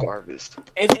 he's so garbage.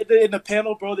 And in the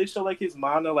panel, bro, they show like his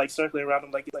mana like circling around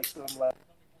him like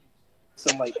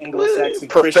some Anglo-Saxon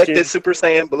perfected Christian. Super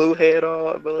Saiyan blue head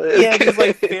on. Yeah, just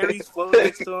like fairies floating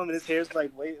next to him, and his hair's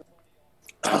like, wait,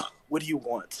 what do you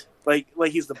want? Like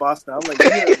he's the boss now. I'm like,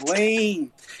 you're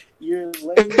lame. You're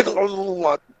lame. Oh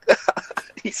my god,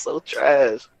 he's so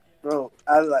trash, bro.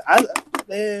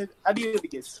 Man, I needed to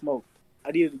get smoked.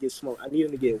 I need him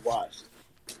to get washed.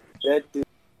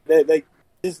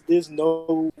 There's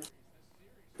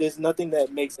nothing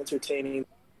that makes entertaining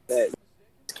that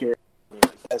character.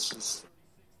 That's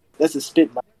a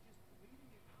spit my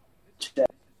chat.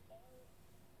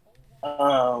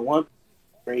 One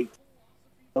break.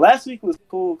 The last week was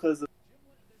cool because of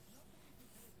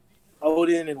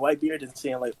Odin and Whitebeard and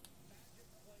seeing like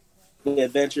the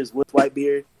adventures with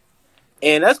Whitebeard,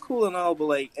 and that's cool and all. But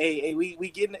like, hey, we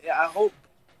getting. I hope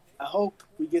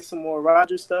we get some more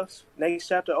Roger stuff next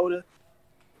chapter, Oda.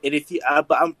 And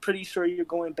but I'm pretty sure you're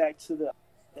going back to the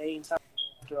main time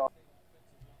after all.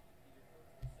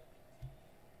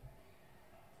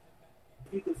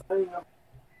 You can find at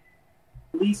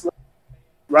least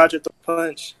Roger the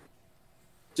punch,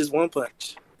 just one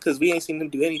punch, because we ain't seen him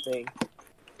do anything.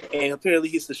 And apparently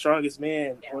he's the strongest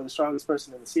man or the strongest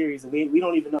person in the series, and we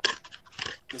don't even know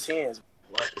his hands.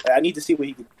 I need to see what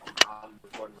he can do.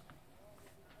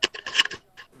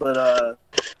 But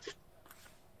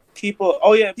people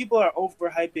are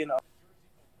overhyping.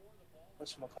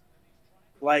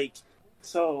 Like,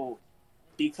 so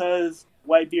because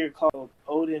Whitebeard called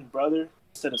Odin brother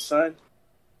instead of son.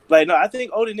 Like, no, I think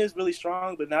Odin is really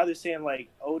strong, but now they're saying like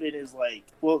Odin is like,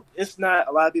 well, it's not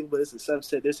a lot of people, but it's a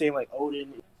subset. They're saying like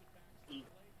Odin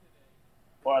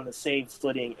are on the same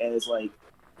footing as like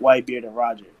Whitebeard and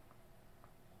Roger.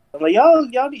 I'm like, y'all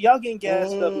getting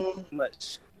gassed up too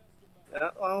much. I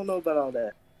don't know about all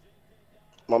that.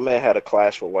 My man had a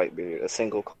clash with Whitebeard, a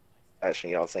single clash,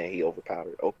 and y'all saying he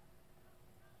overpowered. Oh,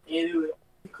 Anyway,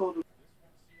 cool.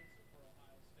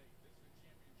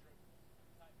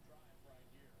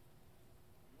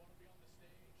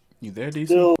 You there, DC?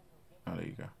 Still, Oh, there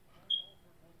you go.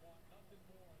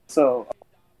 so,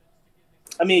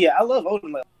 I mean, yeah, I love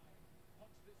Odin. Like,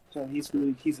 he's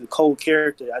a cold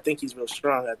character. I think he's real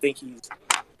strong. I think he's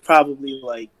probably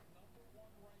like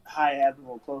high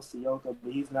admiral, close to Yoka,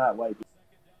 but he's not white.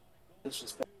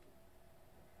 Disrespect.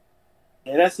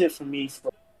 Yeah, that's it for me.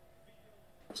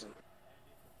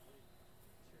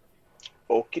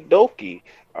 okie dokie.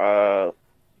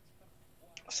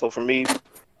 So for me,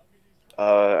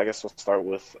 I guess we'll start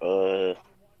with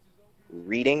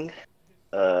reading.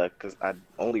 Because I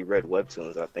only read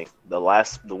webtoons. I think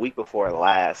the week before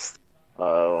last.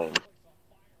 What's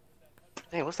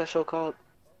that show called?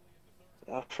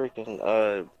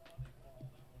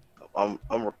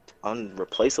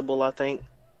 Unreplaceable. I think.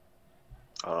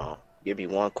 Give me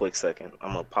one quick second.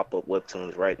 I'm gonna pop up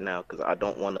webtoons right now because I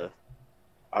don't want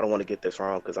to get this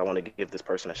wrong because I want to give this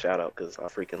person a shout out because I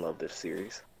freaking love this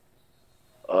series.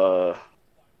 Okay,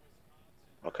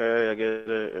 I get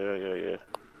it. Yeah.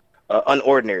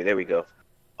 Unordinary. There we go.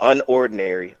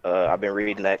 Unordinary. I've been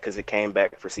reading that because it came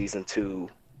back for season 2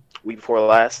 week before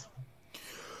last.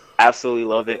 Absolutely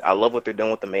love it. I love what they're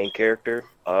doing with the main character.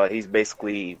 He's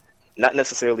basically not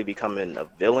necessarily becoming a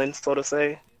villain, so to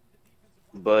say,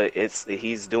 but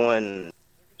he's doing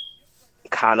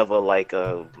kind of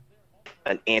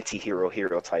an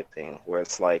anti-hero type thing where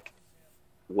it's like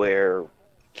where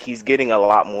he's getting a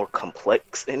lot more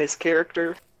complex in his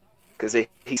character. Because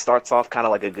he starts off kind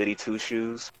of like a goody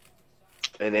two-shoes,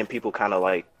 and then people kind of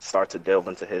like start to delve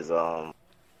into his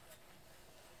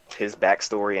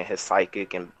backstory and his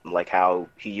psychic and like how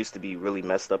he used to be really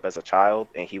messed up as a child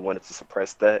and he wanted to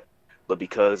suppress that, but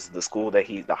because the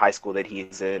high school that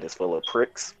he's in is full of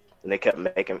pricks, and they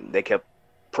kept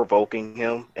provoking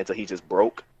him until he just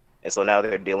broke, and so now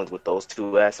they're dealing with those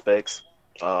two aspects,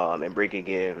 and bringing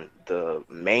in the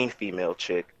main female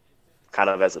chick kind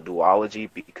of as a duology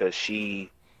because she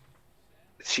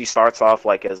starts off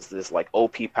like as this like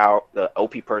OP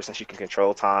person. She can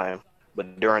control time,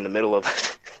 but during the middle of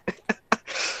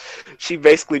she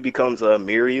basically becomes a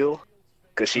Muriel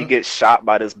because she gets shot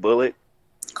by this bullet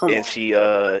and she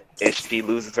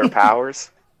loses her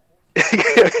powers.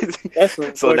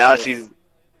 So now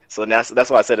that's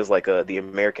why I said it's like the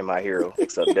American My Hero,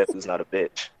 except Death's not a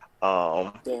bitch.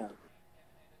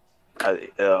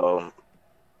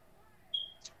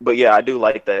 But yeah, I do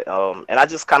like that, and I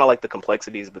just kind of like the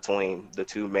complexities between the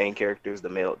two main characters. The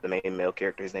main male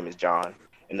character, his name is John,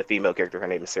 and the female character, her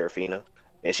name is Serafina.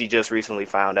 And she just recently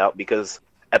found out because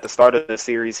at the start of the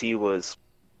series, he was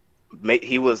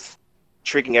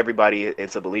tricking everybody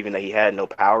into believing that he had no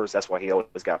powers. That's why he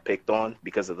always got picked on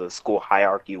because of the school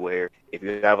hierarchy, where if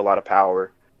you have a lot of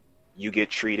power, you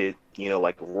get treated,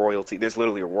 like royalty. There's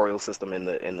literally a royal system in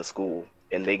the school,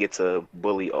 and they get to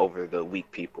bully over the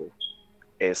weak people.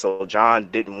 And so John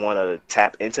didn't want to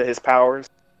tap into his powers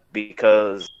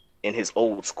because in his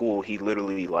old school, he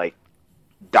literally like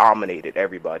dominated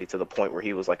everybody to the point where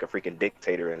he was like a freaking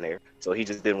dictator in there. So he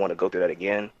just didn't want to go through that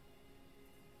again.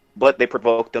 But they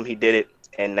provoked him. He did it.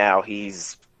 And now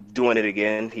he's doing it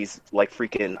again. He's like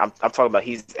freaking, I'm talking about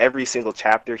every single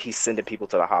chapter, he's sending people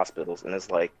to the hospitals. And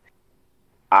it's like,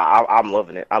 I'm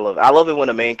loving it. I love it when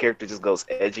the main character just goes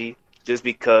edgy just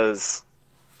because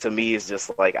to me it's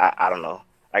just like, I don't know.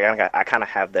 I kind of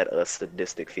have that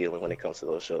sadistic feeling when it comes to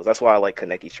those shows. That's why I like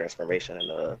Kaneki's transformation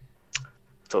and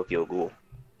Tokyo Ghoul.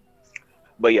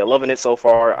 But yeah, loving it so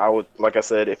far. I would, like I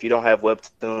said, if you don't have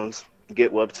webtoons,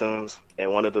 get webtoons.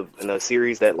 And in a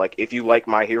series that like, if you like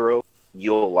My Hero,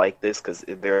 you'll like this because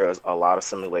there's a lot of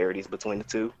similarities between the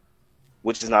two,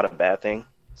 which is not a bad thing.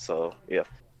 So yeah,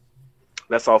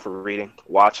 that's all for reading.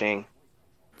 Watching,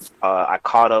 I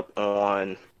caught up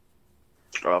on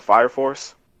Fire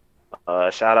Force.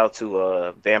 Shout out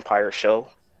to Vampire Show,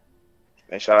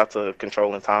 and shout out to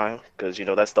Controlling Time because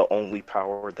that's the only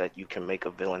power that you can make a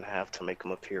villain have to make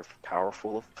him appear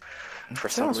powerful for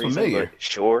some reason. Familiar. But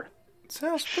sure,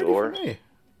 Sounds sure. familiar.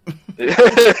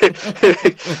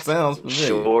 Sounds familiar.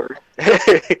 Sure.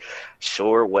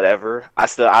 Sure, whatever.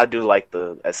 I do like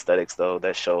the aesthetics though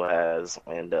that show has,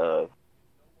 and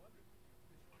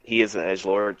he is an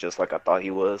edgelord just like I thought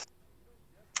he was.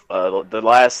 I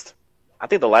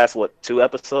think the last what 2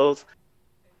 episodes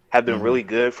have been really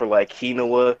good for like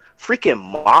Hinawa. Freaking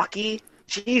Maki,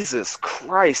 Jesus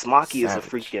Christ, Maki is a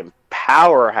freaking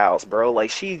powerhouse, bro.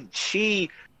 Like she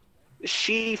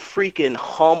freaking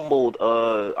humbled.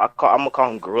 I'm gonna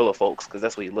call him Gorilla Folks because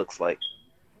that's what he looks like.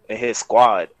 And his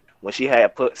squad when she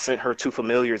had sent her 2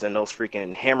 familiars in those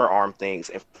freaking hammer arm things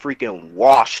and freaking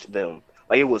washed them.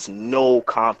 Like it was no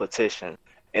competition.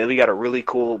 And we got a really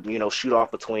cool, shoot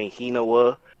off between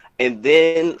Hinawa. And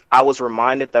then I was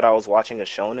reminded that I was watching a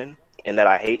shonen and that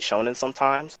I hate shonen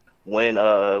sometimes when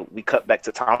we cut back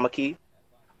to Tamaki,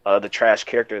 the trash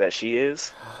character that she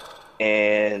is.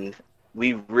 And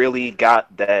we really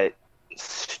got that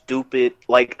stupid,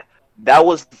 like that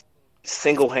was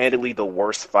single-handedly the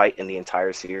worst fight in the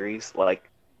entire series. Like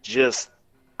just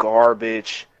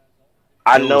garbage.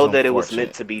 I know that it was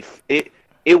meant to be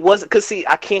it wasn't, because see,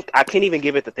 I can't even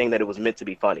give it the thing that it was meant to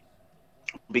be funny,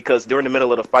 because during the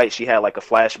middle of the fight she had like a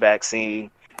flashback scene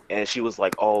and she was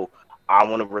like, oh, I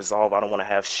want to resolve, I don't want to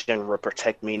have Shinra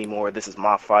protect me anymore, this is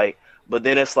my fight. But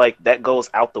then it's like that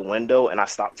goes out the window and I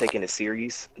stopped taking it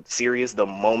serious the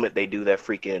moment they do that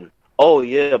freaking, oh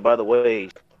yeah, by the way,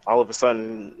 all of a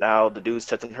sudden now the dude's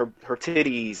touching her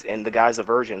titties and the guy's a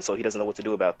virgin, so he doesn't know what to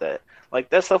do about that.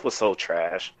 Like that stuff was so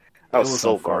trash. That was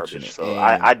so garbage. So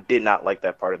I did not like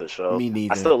that part of the show. Me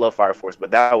neither. I still love Fire Force,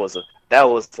 but that was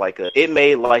like it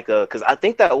made like a, because I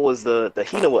think that was the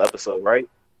Hinawa episode, right?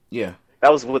 Yeah.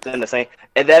 That was within the same,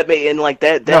 and that made, and like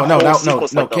that. No,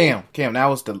 like Cam. That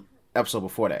was the episode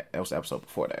before that. That was the episode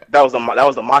before that. That was the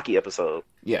Maki episode.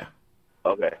 Yeah.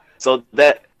 Okay. So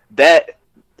that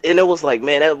and it was like,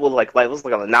 man, that was like it was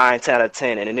like a 9, 10 out of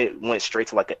 10, and then it went straight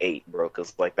to like an 8, bro,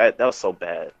 because like that was so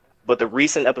bad. But the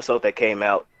recent episode that came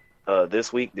out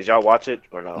this week, did y'all watch it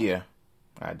or no? Yeah,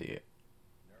 I did.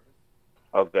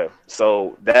 Okay,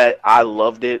 so that I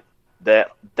loved it.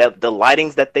 That the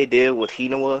lightings that they did with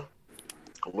Hinawa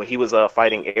when he was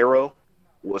fighting Arrow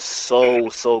was so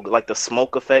good. Like the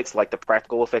smoke effects, like the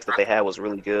practical effects that they had was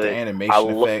really good. The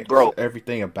animation effects, bro,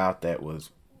 everything about that was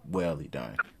well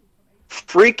done.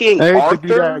 Freaking I hate Arthur, to be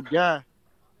that guy,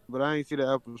 but I ain't see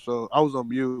the episode. I was on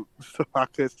mute, so I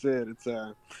couldn't say it at the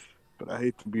time. But I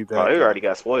hate to be that. Oh, you guy. already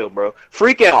got spoiled, bro.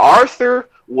 Freaking Arthur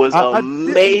was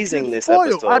amazing this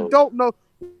episode. I don't know.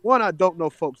 One, I don't know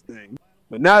folks' names.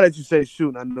 But now that you say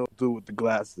shooting, I know dude with the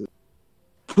glasses.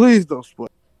 Please don't spoil.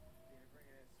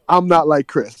 I'm not like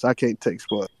Chris. I can't take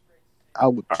spoil. I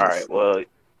would. All right. Well,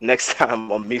 next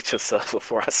time I'll mute yourself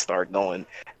before I start going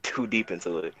too deep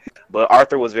into it. But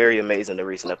Arthur was very amazing the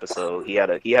recent episode. He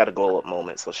had a glow up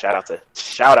moment. So shout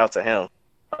out to him.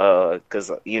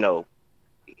 Because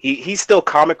he's still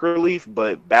comic relief,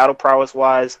 but battle prowess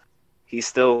wise, he's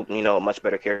still a much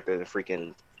better character than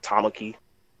freaking Tamaki.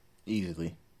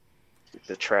 Easily.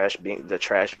 The trash bin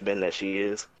that she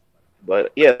is.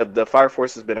 But yeah, the Fire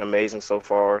Force has been amazing so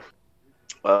far.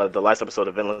 The last episode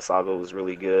of Vinland Saga was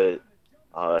really good.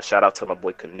 Shout out to my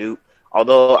boy Canute.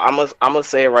 Although I'm gonna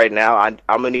say it right now, I'm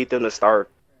gonna need them to start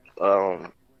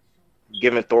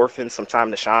giving Thorfinn some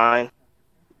time to shine,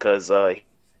 because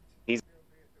he's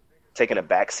taking a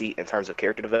backseat in terms of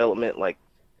character development, like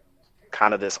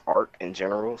kind of this arc in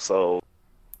general. So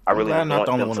I really want not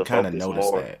the only them one to to kind of focus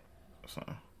notice more. that. So.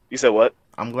 You said what?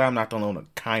 I'm glad I'm not the only one to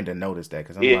kind of notice that,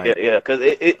 because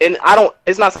because and I don't.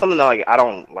 It's not something that like I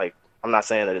don't like. I'm not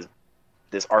saying that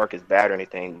this arc is bad or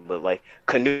anything, but like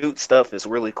Canute stuff is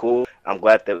really cool. I'm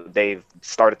glad that they've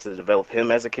started to develop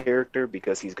him as a character,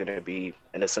 because he's going to be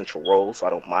an essential role. So I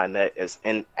don't mind that. As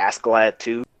in Askeladd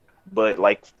too, but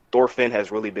like Thorfinn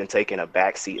has really been taking a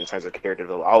backseat in terms of character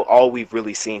development. All we've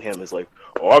really seen him is like,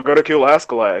 oh, I gotta kill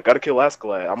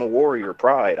Askeladd. I'm a warrior,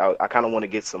 pride. I kind of want to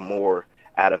get some more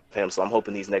out of him. So I'm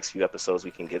hoping these next few episodes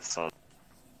we can get some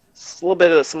little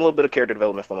bit of character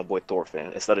development from my boy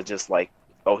Thorfinn, instead of just like,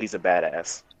 oh, he's a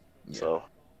badass. Yeah. So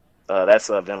that's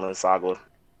Vinland Saga.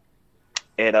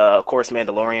 And of course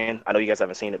Mandalorian. I know you guys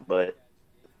haven't seen it, but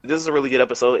this is a really good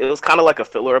episode. It was kind of like a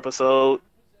filler episode.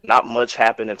 Not much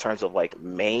happened in terms of like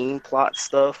main plot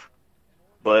stuff,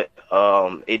 but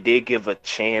it did give a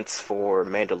chance for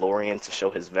Mandalorian to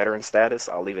show his veteran status.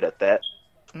 I'll leave it at that.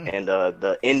 And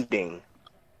the ending,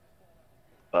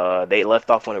 they left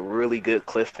off on a really good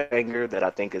cliffhanger that I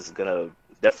think is gonna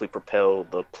definitely propel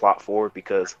the plot forward,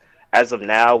 because as of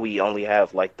now we only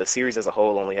have, like, the series as a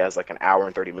whole only has like an hour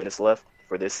and 30 minutes left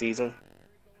for this season.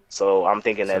 So I'm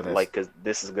thinking So that that's like, cause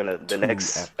this is the 2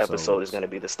 next episode is gonna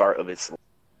be the start of its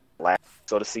last,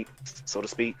 so to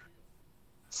speak.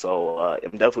 So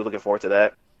I'm definitely looking forward to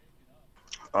that.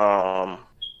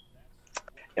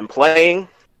 And playing,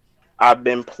 I've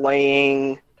been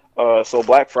playing. So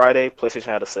Black Friday, PlayStation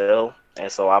had a sale, and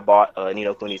so I bought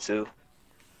Nino Kuni 2,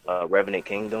 Revenant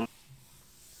Kingdom.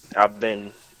 I've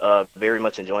been very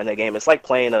much enjoying that game. It's like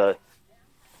playing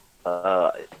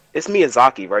it's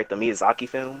Miyazaki, right? The Miyazaki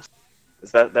films.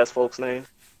 Is that's folks' name,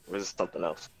 or is it something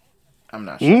else? I'm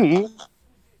not sure. Mm-hmm.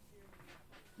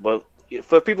 But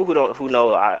for people who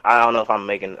know, I don't know if I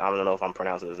don't know if I'm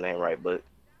pronouncing his name right, but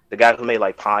the guy who made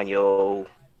like Ponyo,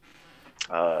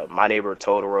 My Neighbor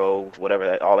Totoro,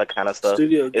 whatever, all that kind of stuff.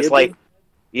 Studio It's Ghibli? like,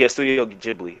 yeah, Studio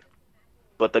Ghibli.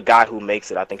 But the guy who makes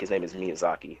it, I think his name is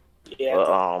Miyazaki. Yeah.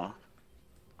 But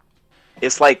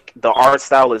it's like the art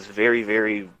style is very,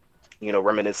 very,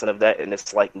 reminiscent of that, and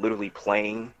it's like literally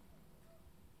playing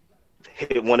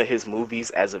one of his movies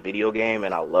as a video game,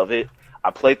 and I love it. I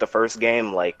played the first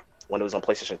game like when it was on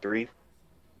PlayStation 3,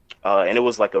 and it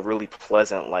was like a really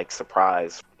pleasant like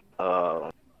surprise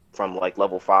from like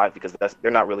level 5, because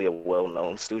they're not really a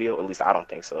well-known studio, at least I don't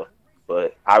think so.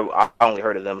 But I only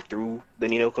heard of them through the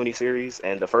Ni no Kuni series,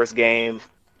 and the first game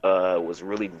was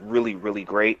really, really, really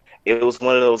great. It was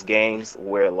one of those games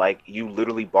where like you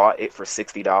literally bought it for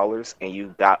 $60 and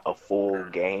you got a full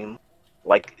game.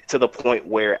 Like to the point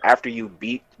where after you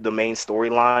beat the main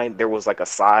storyline, there was like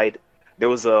there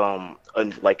was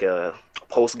like a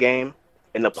post game,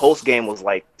 and the post game was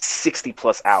like 60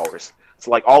 plus hours.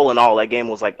 So like all in all, that game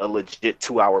was like a legit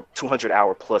 200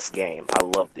 hour plus game. I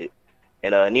loved it.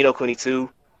 And Ni no Kuni 2,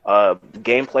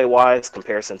 gameplay wise,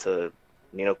 comparison to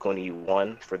Ni no Kuni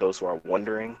 1, for those who are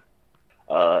wondering,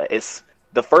 it's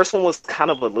the first one was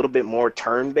kind of a little bit more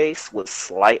turn based with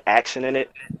slight action in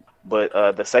it. But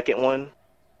the second one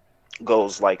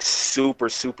goes like super,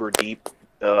 super deep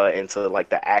into like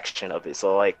the action of it.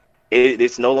 So like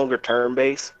it's no longer turn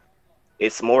based.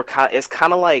 It's more it's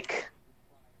kind of like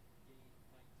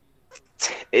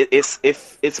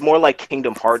it's more like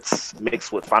Kingdom Hearts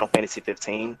mixed with Final Fantasy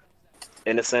 15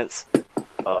 in a sense.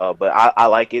 But I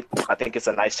like it. I think it's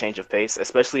a nice change of pace,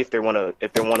 especially if they want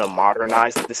to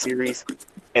modernize the series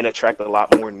and attract a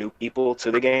lot more new people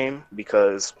to the game,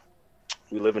 because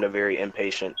we live in a very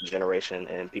impatient generation,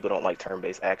 and people don't like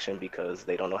turn-based action because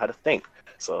they don't know how to think.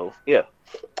 So, yeah.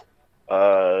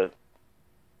 I'd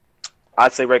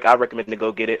say, Rick, I recommend to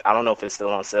go get it. I don't know if it's still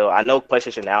on sale. I know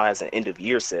PlayStation Now has an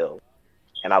end-of-year sale,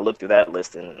 and I looked through that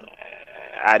list, and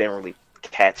I didn't really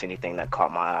catch anything that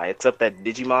caught my eye, except that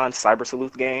Digimon Cyber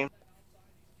Sleuth game.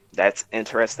 That's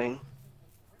interesting.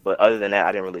 But other than that,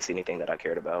 I didn't really see anything that I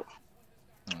cared about.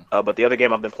 But the other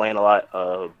game I've been playing a lot,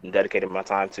 and dedicating my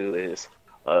time to, is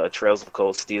Trails of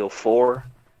Cold Steel 4.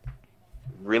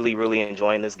 Really, really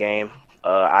enjoying this game.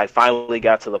 I finally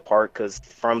got to the part, because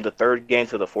from the third game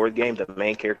to the fourth game, the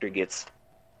main character gets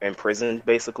imprisoned,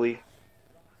 basically.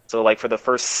 So, like, for the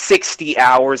first 60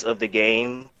 hours of the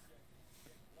game,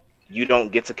 you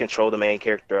don't get to control the main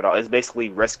character at all. It's basically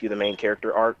rescue the main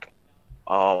character arc.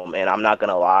 And I'm not going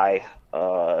to lie,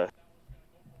 a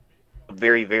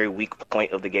very, very weak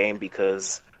point of the game,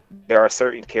 because there are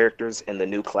certain characters in the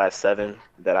new Class 7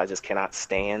 that I just cannot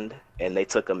stand, and they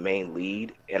took a main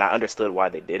lead, and I understood why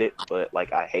they did it, but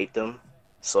like I hate them,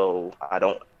 so I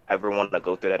don't ever want to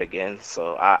go through that again.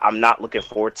 So I'm not looking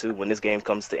forward to, when this game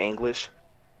comes to English,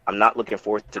 I'm not looking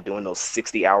forward to doing those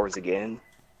 60 hours again,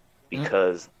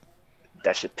 because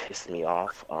that should piss me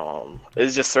off.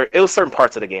 It was certain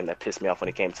parts of the game that pissed me off when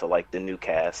it came to like the new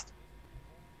cast.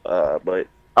 But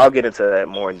I'll get into that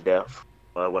more in depth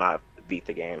when I beat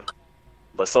the game.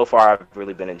 But so far, I've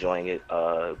really been enjoying it.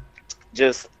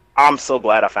 I'm so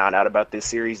glad I found out about this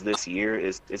series this year.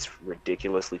 It's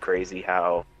ridiculously crazy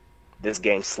how this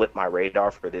game slipped my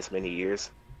radar for this many years.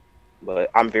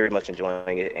 But I'm very much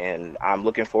enjoying it, and I'm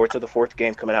looking forward to the fourth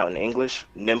game coming out in English.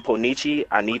 Nimponichi,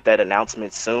 I need that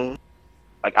announcement soon.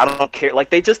 Like, I don't care. Like,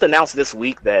 they just announced this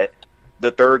week that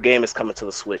the third game is coming to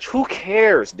the Switch. Who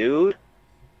cares, dude?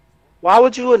 Why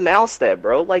would you announce that,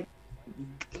 bro? Like,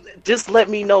 just let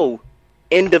me know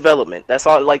in development. That's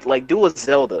all. Like do a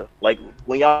Zelda. Like,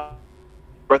 when y'all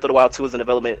Breath of the Wild 2 is in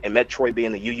development, and Metroid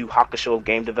being the Yu Yu Hakusho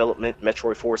game development,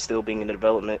 Metroid 4 still being in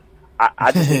development.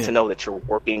 I just need to know that you're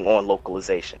working on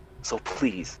localization. So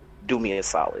please do me a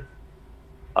solid.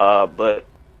 But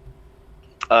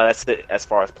that's it as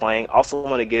far as playing. Also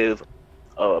want to give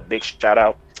a big shout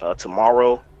out.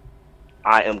 Tomorrow,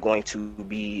 I am going to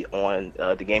be on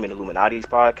the Gaming Illuminati's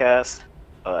podcast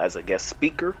as a guest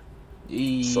speaker.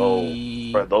 So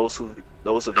for those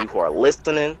of you who are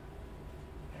listening,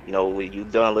 when you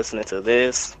done listening to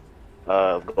this,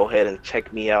 go ahead and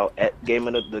check me out at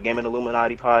the Gaming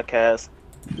Illuminati podcast,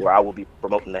 where I will be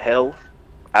promoting the hell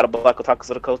out of Black Otakus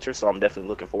of the Culture. So I'm definitely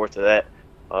looking forward to that.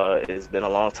 It's been a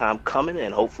long time coming,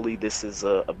 and hopefully this is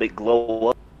a big glow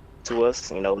up to us,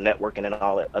 networking and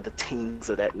all that other things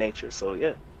of that nature. So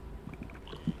yeah.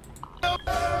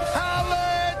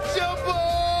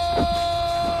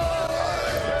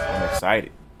 I'm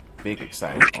excited. Big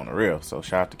excited on the real. So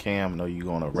shout out to Cam. I know you're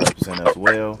going to represent us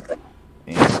well,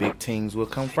 and big things will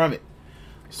come from it.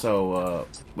 So,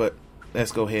 but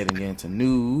let's go ahead and get into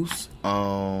news.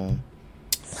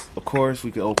 Of course,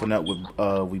 we could open up with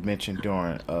we mentioned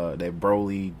during that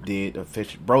Broly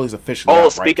Broly's officially. Oh,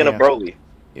 out, speaking right, of Broly,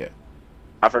 yeah,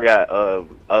 I forgot.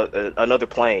 Another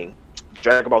playing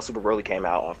Dragon Ball Super Broly came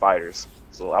out on Fighters,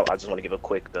 so I just want to give a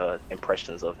quick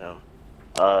impressions of him.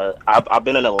 I've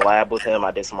been in a lab with him.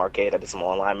 I did some arcade. I did some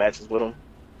online matches with him.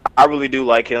 I really do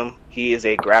like him. He is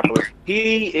a grappler.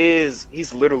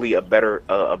 He's literally a better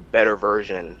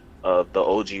version of the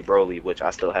OG Broly, which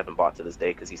I still haven't bought to this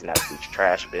day because he's an absolute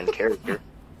trash bin character.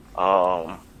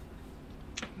 But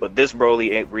this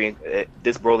Broly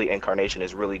incarnation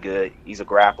is really good. He's a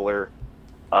grappler.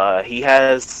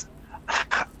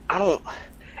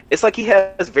 It's like he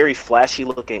has very flashy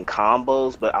looking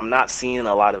combos, but I'm not seeing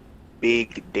a lot of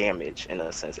big damage in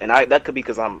a sense. And that could be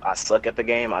because I suck at the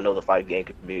game. I know the fight game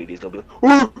community is gonna be like,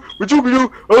 what you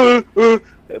do?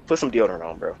 Put some deodorant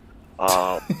on, bro.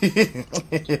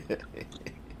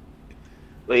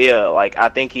 But yeah, like I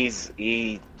think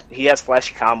he has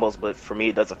flashy combos, but for me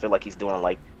it doesn't feel like he's doing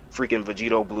like freaking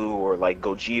Vegito Blue or like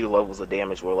Gogeta levels of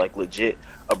damage, where like legit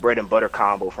a bread and butter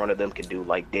combo in front of them can do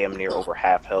like damn near over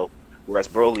half health, whereas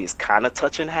Broly is kind of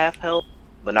touching half health,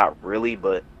 but not really.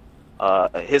 But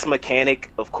his mechanic,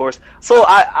 of course. So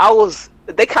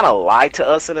they kind of lied to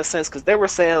us in a sense, because they were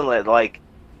saying that like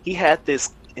he had this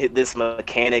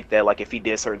mechanic that like if he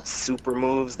did certain super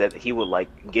moves that he would like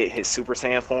get his Super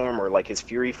Saiyan form or like his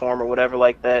Fury form or whatever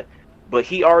like that. But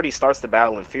he already starts the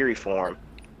battle in Fury form.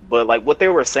 But like what they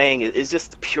were saying is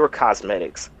just pure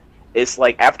cosmetics. It's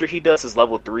like after he does his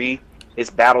level 3, his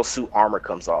battle suit armor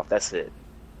comes off. That's it.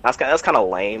 That's kind of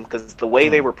lame, because the way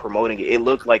they were promoting it, it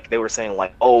looked like they were saying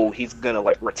like, oh, he's gonna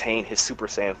like retain his Super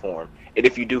Saiyan form, and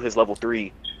if you do his level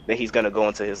 3, then he's gonna go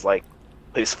into his like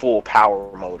his full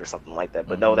power mode or something like that.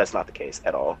 But no, that's not the case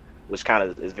at all, which kind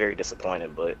of is very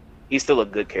disappointing. But he's still a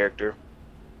good character.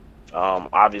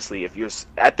 Obviously, if you're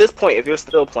at this point, if you're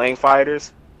still playing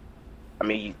fighters, I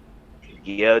mean,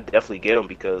 yeah, definitely get him,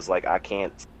 because like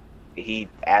he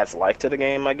adds life to the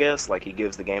game, I guess. Like he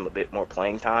gives the game a bit more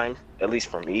playing time, at least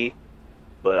for me.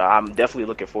 But I'm definitely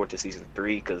looking forward to season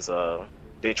 3, because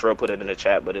Big Tro put it in the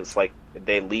chat, but it's like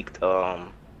they leaked,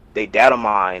 they data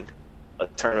mined a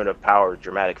Tournament of Power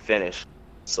dramatic finish.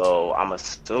 So I'm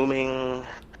assuming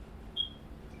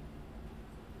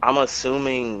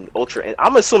Ultra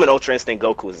Instinct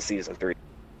Goku is in season 3,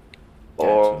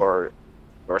 or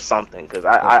something, because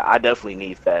I definitely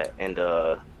need that. And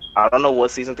I don't know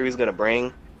what season 3 is gonna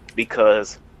bring,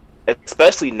 because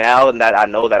especially now that I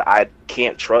know that I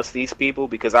can't trust these people,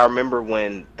 because I remember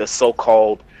when the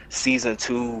so-called season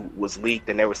 2 was leaked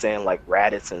and they were saying like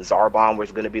Raditz and Zarbon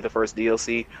was gonna be the first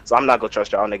DLC. So I'm not gonna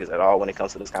trust y'all niggas at all when it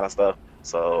comes to this kind of stuff.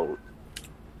 So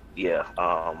yeah,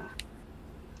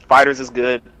 Fighters is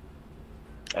good,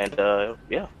 and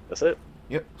yeah, that's it.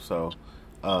 Yep. So,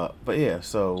 but yeah,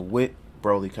 so with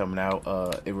Broly coming out,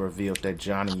 it revealed that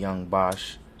Johnny Young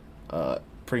Bosch,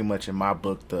 pretty much in my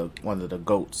book, one of the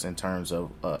GOATs in terms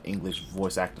of English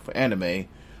voice actor for anime,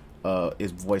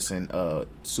 is voicing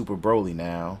Super Broly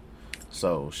now.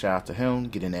 So shout out to him,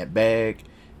 getting that bag,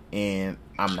 and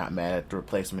I'm not mad at the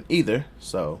replacement either.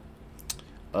 So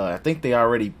I think they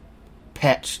already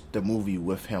patched the movie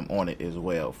with him on it as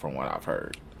well, from what I've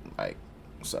heard. Like,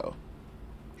 so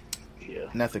yeah,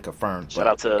 nothing confirmed. Shout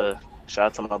out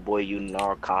to my boy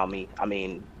Kami. I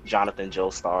mean Jonathan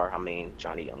Joestar. I mean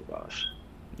Johnny Young Bosch.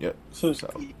 Yep. So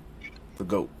the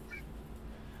GOAT.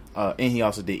 And he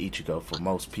also did Ichigo, for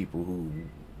most people who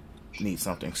need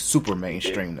something super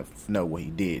mainstream to know what he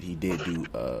did. He did do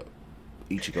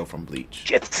Ichigo from Bleach.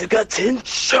 Getsuga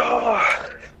Tensho!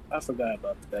 I forgot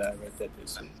about that. I read that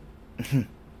this week.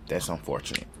 That's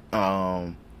unfortunate.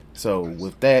 So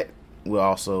with that, we'll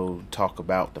also talk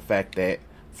about the fact that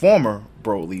former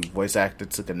Broly voice actor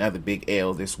took another big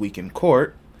L this week in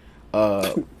court.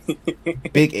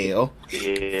 Big L,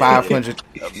 500.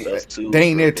 They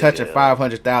ain't near touching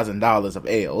 $500,000 of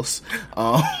L's.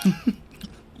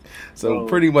 So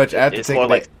pretty much after it's taking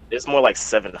more like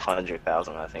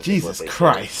 700,000, I think. Jesus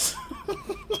Christ.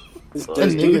 So That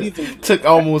nigga took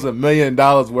almost $1 million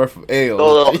worth of L.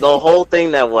 So the whole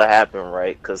thing that will happen,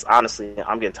 right? Because honestly,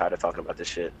 I'm getting tired of talking about this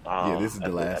shit. Yeah, this is the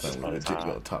last time we're legit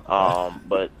gonna talk about it.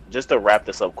 But just to wrap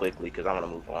this up quickly, because I'm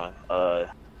gonna move on.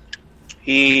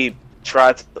 He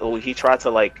tried to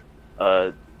like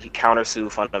he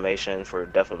countersue Funimation for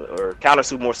or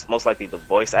countersue most likely the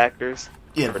voice actors.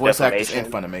 Yeah, for voice actors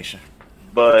defamation. and Funimation.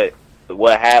 But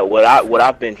what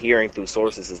I've been hearing through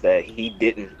sources is that he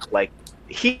didn't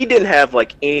have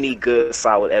like any good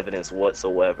solid evidence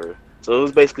whatsoever. So it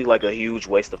was basically like a huge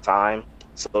waste of time.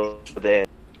 So then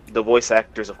the voice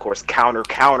actors, of course,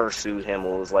 countersued him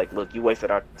and was like, "Look, you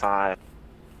wasted our time.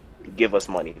 Give us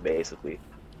money," basically.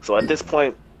 So at this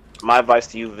point, my advice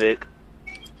to you, Vic,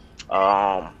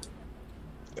 start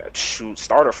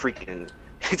a freaking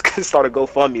start a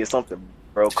GoFundMe or something,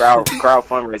 bro. Crowd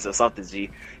fundraiser or something,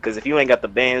 G. Because if you ain't got the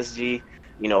bands, G,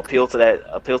 you know, appeal to that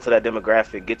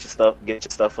demographic. Get your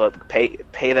stuff up.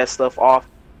 Pay that stuff off.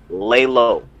 Lay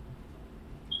low.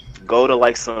 Go to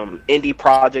like some indie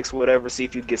projects, or whatever. See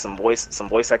if you get some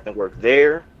voice acting work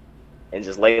there, and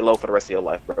just lay low for the rest of your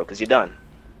life, bro. Because you're done.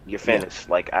 You're finished.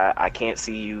 Yeah. Like I can't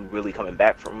see you really coming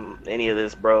back from any of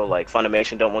this, bro. Like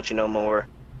Funimation don't want you no more.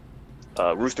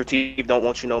 Rooster Teeth don't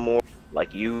want you no more.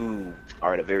 Like you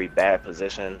are in a very bad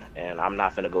position, and I'm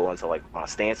not gonna go into like my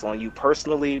stance on you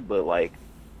personally, but like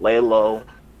lay low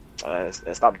and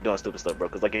stop doing stupid stuff, bro.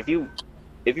 Because like if you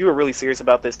were really serious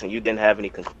about this and you didn't have any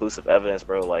conclusive evidence,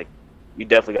 bro, like you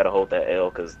definitely gotta hold that L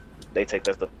because they take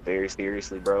that stuff very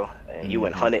seriously, bro. And you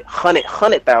went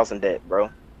 100,000 debt,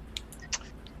 bro.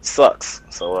 Sucks.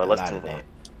 So let's move on.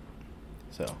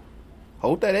 So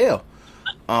hold that L.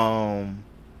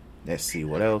 Let's see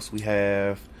what else we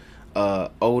have.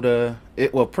 Oda.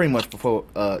 Pretty much before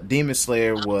Demon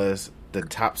Slayer was the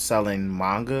top selling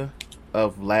manga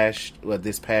of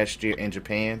this past year in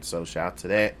Japan. So shout out to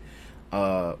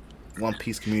that. One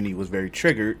Piece community was very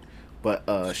triggered, but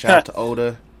shout out to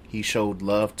Oda. He showed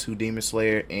love to Demon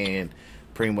Slayer and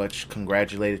pretty much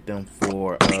congratulated them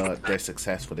for their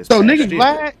success for this. So niggas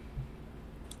lied?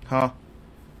 Huh?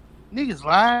 Niggas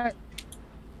lied?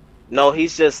 No,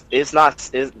 that's not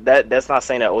saying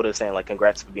that Oda's saying like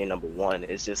congrats for being number one.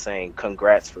 It's just saying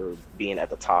congrats for being at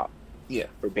the top. Yeah.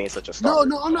 For being such a star.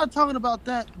 No, I'm not talking about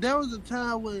that. There was a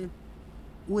time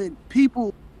when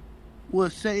people were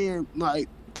saying like,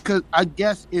 because I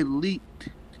guess it leaked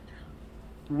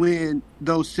when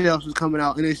those sales was coming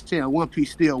out and they said One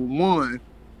Piece still won.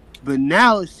 But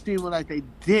now it's seeming like they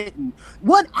didn't.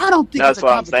 What I don't think that's it's a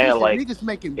what I'm saying. Like niggas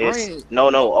making bread.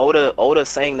 No. Oda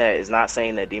saying that is not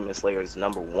saying that Demon Slayer is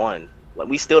number one. Like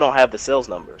we still don't have the sales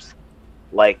numbers.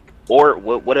 Like or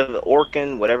whatever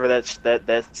Orkin, whatever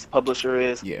that publisher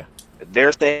is. Yeah,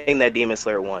 they're saying that Demon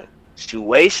Slayer won.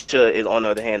 Shueisha is on the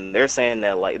other hand. They're saying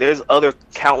that like there's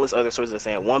countless other sources that are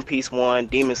saying One Piece won,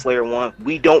 Demon Slayer won.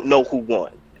 We don't know who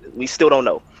won. We still don't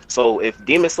know. So if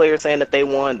Demon Slayer is saying that they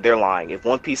won, they're lying. If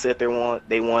One Piece said they won,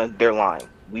 they're lying.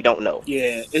 We don't know.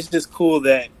 Yeah, it's just cool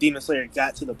that Demon Slayer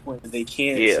got to the point that they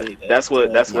can say that. That's what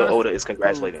Oda is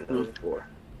congratulating them for.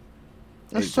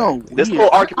 That's so weird. This whole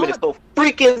argument is so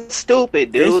freaking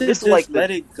stupid, dude. This is like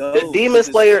the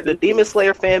Demon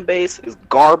Slayer fan base is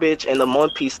garbage, and the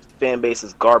One Piece fan base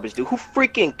is garbage, dude. Who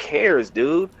freaking cares,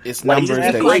 dude? It's numbers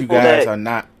that you guys are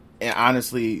not. And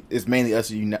honestly, it's mainly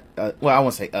us. Well, I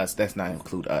won't say us. That's not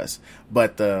include us,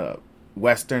 but the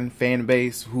Western fan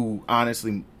base, who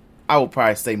honestly, I would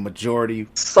probably say majority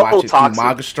watch it through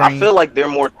manga stream. I feel like they're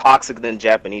more toxic than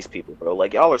Japanese people, bro.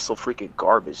 Like y'all are so freaking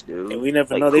garbage, dude. And we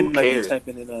never know. They might be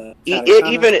typing in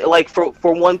even like for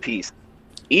One Piece,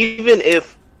 even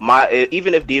if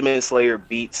Demon Slayer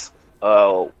beats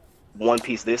One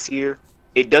Piece this year,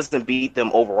 it doesn't beat them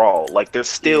overall. Like they're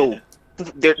still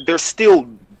they're still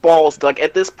balls. Like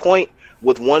at this point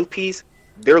with One Piece,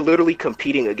 they're literally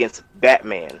competing against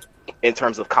Batman in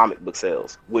terms of comic book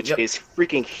sales, which is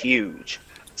freaking huge.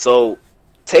 So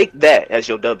take that as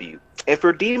your W. And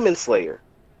for Demon Slayer,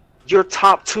 you're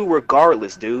top 2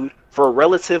 regardless, dude. For a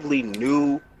relatively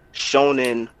new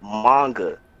shonen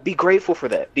manga, be grateful for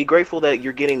that. Be grateful that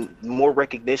you're getting more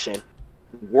recognition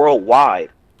worldwide,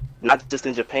 not just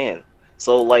in Japan.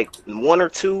 So like 1 or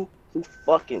 2. Who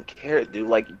fucking cares, dude?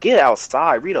 Like, get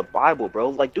outside, read a Bible,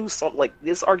 bro. Like, do something. Like,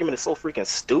 this argument is so freaking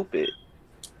stupid.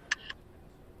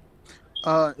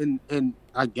 And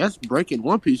I guess breaking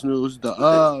One Piece news,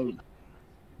 the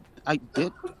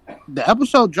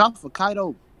episode dropped for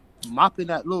Kaido mopping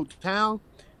that little town,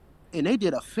 and they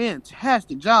did a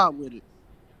fantastic job with it.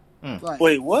 Like,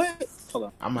 wait, what? Hold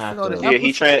on. I'm gonna have to. Yeah,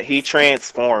 he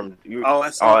transformed.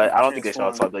 I don't think they showed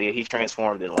us, but yeah, he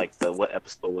transformed in like what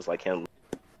episode was like him.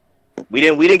 We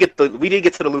didn't get to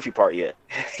the Luffy part yet.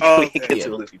 Oh, We didn't get to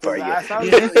the Luffy part yet.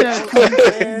 It said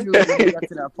continue when we got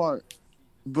to that part.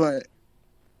 But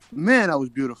man, that was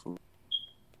beautiful.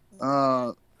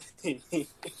 That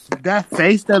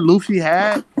face that Luffy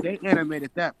had, they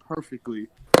animated that perfectly.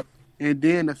 And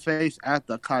then the face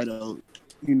after Kaido,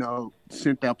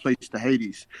 sent that place to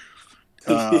Hades,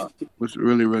 was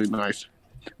really, really nice.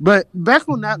 But back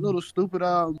on that little stupid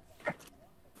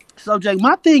subject,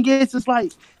 my thing is, it's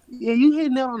like, yeah, you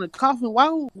hitting that on the coffin. Why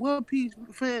don't One Piece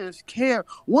fans care?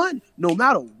 One, no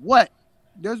matter what,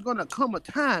 there's gonna come a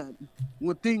time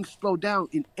when things slow down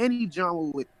in any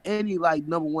genre with any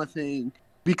number one thing,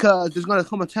 because there's gonna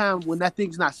come a time when that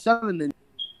thing's not selling anymore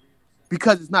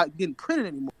because it's not getting printed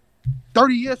anymore.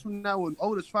 30 years from now, when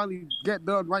Otis finally get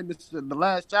done writing the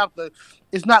last chapter,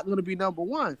 it's not gonna be number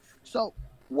one. So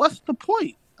what's the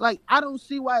point? I don't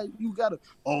see why you gotta.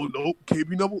 Oh no, can't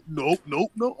be number. Nope.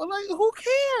 Who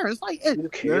cares?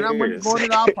 You're not money going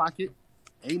in our pocket.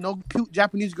 Ain't no cute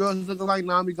Japanese girls looking like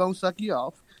Nami gonna suck you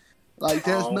off.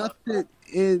 There's nothing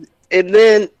in. And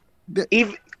then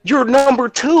even you're number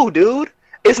 2, dude.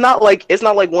 It's not like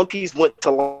One Piece went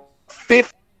to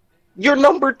 5th. You're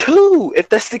number 2. If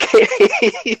that's the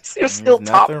case, you're still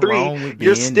top 3.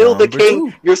 You're still the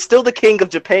king. 2. You're still the king of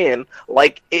Japan.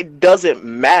 It doesn't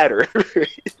matter.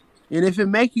 And if it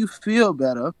make you feel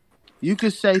better, you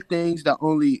can say things that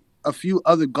only a few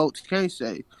other goats can't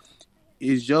say.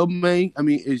 Is your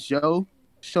shonen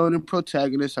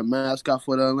protagonist a mascot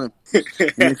for the Olympics?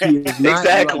 And if he is not,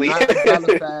 Exactly. you are not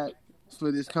qualified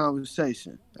for this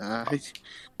conversation. All right?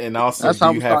 And also, That's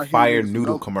how you we have start fire hearing this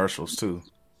noodle note. commercials too.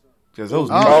 Because those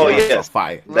Oh, noodles yeah. are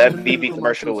fire. That Ramen BB noodle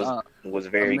commercial commercials was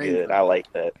very amazing. good. I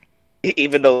like that.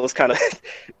 Even though it's kind of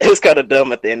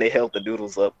dumb at the end. They held the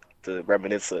noodles up to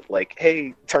reminisce it.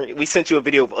 Hey, we sent you a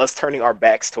video of us turning our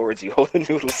backs towards you. Hold the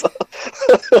noodles up.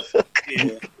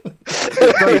 Yeah.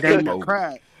 Damn near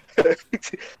cried.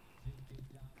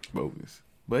 Bogus.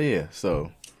 But yeah,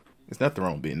 so there's nothing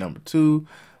wrong with being number 2.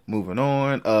 Moving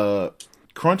on.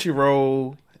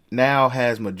 Crunchyroll now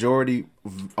has majority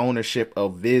ownership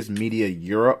of Viz Media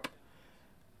Europe.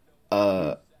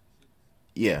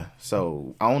 Yeah,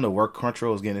 so I don't know where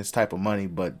Crunchyroll is getting this type of money,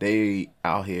 but they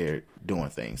out here doing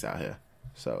things out here.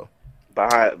 So,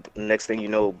 Next thing you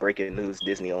know, breaking news: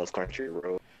 Disney owns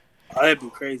Crunchyroll. Oh, that'd be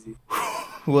crazy.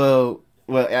 well,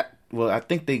 I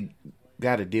think they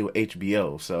got a deal with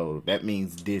HBO, so that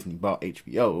means Disney bought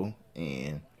HBO,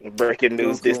 and Breaking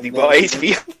news: Goku Disney and bought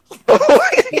Disney. HBO.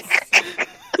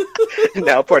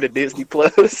 Now part of Disney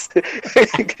Plus.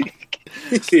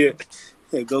 Yeah,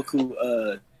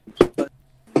 Goku.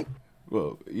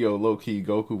 well, low key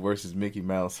Goku versus Mickey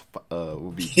Mouse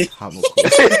will be comical.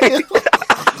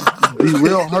 Be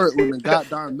real hurt when the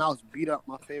goddamn mouse beat up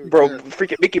my favorite Bro, character.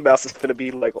 freaking Mickey Mouse is gonna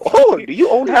be like, "Oh, do you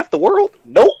own half the world?"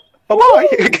 Nope.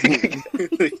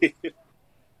 Bye-bye.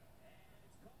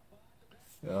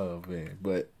 Oh man,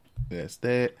 but that's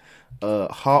that.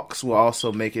 Hawks will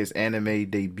also make his anime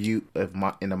debut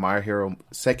in the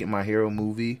second My Hero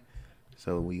movie.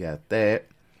 So we got that.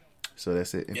 So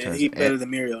that's it. Yeah, he's better than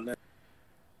Muriel now.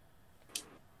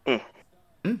 Yeah.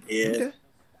 Okay.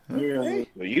 Muriel, Hey.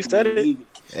 Well, you said it.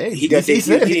 Hey, he got he he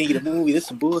said didn't it. get a movie. This is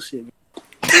some bullshit. Man.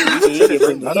 He didn't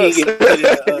get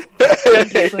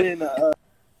put in the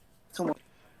come on.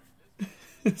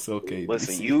 It's okay.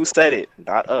 Listen, you said it,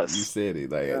 not You us. said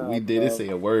it. Like Nah, we didn't bro. say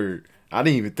a word. I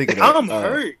didn't even think of that. I'm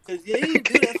hurt because you didn't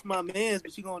do that for my mans,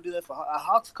 but you gonna do that for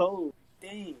Hawk's cold.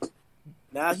 Dang.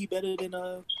 Now he better than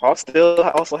Hawk still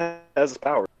also has his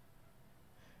power.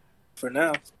 for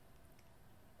now.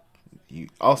 You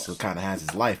also kind of has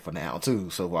his life for now too.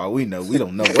 So while we know, we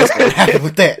don't know what's going to happen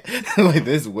with that. Like,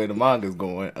 this is where the manga's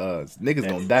going. Niggas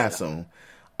gonna die soon.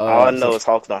 All I know is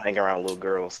Hawks don't hang around little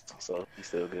girls, so he's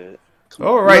still good.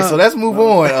 All right, so let's move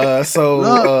on.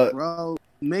 Look, bro,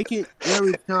 making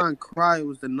Eric-chan cry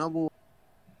was the number one.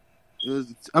 It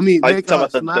was. I mean, Are you make talking her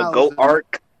about the smile GOAT was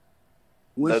arc?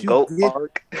 Once The you GOAT get,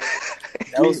 arc?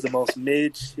 That was the most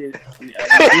mid shit.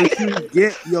 once you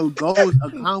get your goals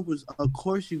accomplished, of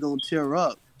course you're gonna tear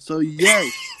up. So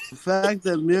yes, the fact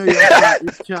that Miriam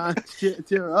is trying to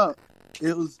tear up,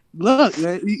 it was. Look,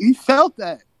 man, he felt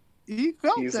that. He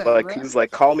felt He's that. like, man. he was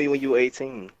like, call me when you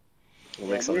 18. We'll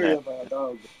make something Muriel, happen. my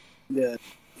dog. Yeah,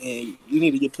 and you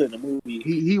need to get put in a movie.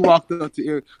 He walked up to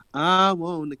Eric. I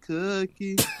want the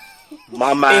cookie.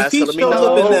 My mind's If he telling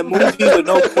shows me up in that no. movie with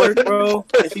no quirk, bro.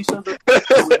 If he shows up with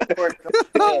no quirk,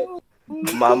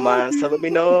 My mind's telling me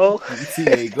no. he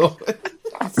ain't going.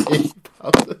 No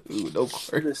I'm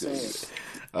quirk. just saying.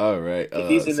 All right. If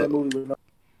he's in that movie with no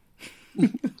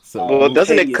So Well,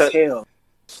 doesn't it petty cut? as hell.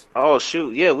 Oh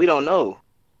shoot, yeah, we don't know.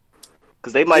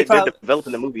 Because they're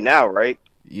developing the movie now, right?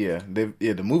 Yeah,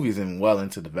 the movie's well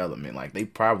into development. Like they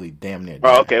probably damn near.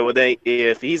 Oh, okay. Well, then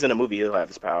if he's in the movie, he'll have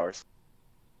his powers.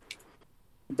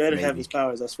 Better have his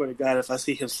powers. I swear to God, if I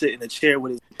see him sit in a chair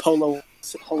with his polo,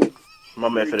 my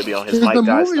man finna be on his The mic,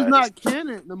 guys. movie's not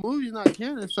canon. The movie's not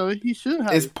canon, so he should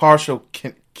have. It's partial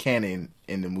canon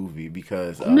in the movie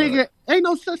because nigga, ain't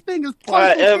no such thing as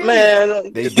partial canon.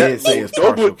 Man, they did say it's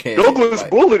partial canon. Douglas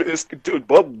Bullet is dude.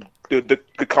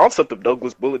 The concept of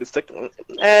Douglas Bullet is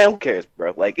who cares,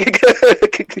 bro? Like, hey,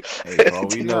 bro,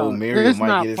 we know Miriam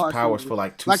might get his powers for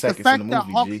like 2 seconds in the movie. The fact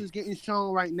that Hawks is getting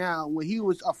shown right now when he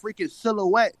was a freaking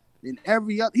silhouette in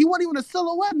every other, he wasn't even a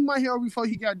silhouette in My Hero before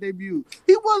he got debuted.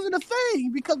 He wasn't a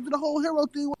thing because the whole hero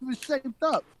thing was shaped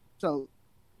up. So,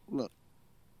 look,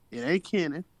 it ain't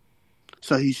canon.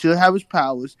 So he should have his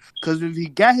powers. Because if he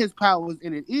got his powers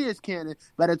and it is canon,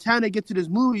 by the time they get to this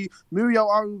movie, Mirio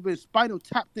already been spinal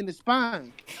tapped in the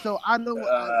spine. So I know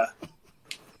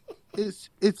it's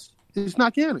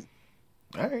not canon.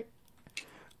 All right.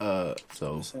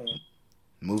 So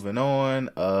moving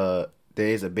on. There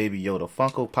is a Baby Yoda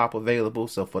Funko Pop available.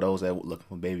 So for those that were looking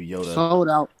for Baby Yoda, sold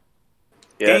out.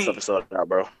 Yeah, that's something sold out,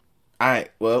 bro. All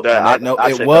right. Well, I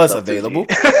it was available.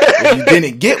 If you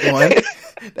didn't get one,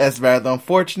 that's rather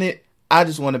unfortunate. I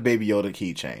just want a Baby Yoda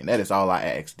keychain. That is all I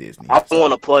asked Disney. I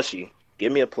want a plushie.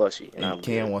 Give me a plushie. And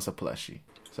Ken wants a plushie.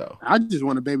 So I just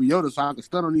want a Baby Yoda so I can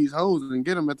stun on these hoes and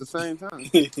get them at the same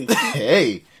time.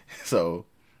 Hey, so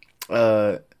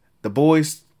the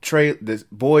Boys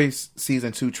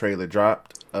season 2 trailer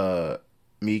dropped.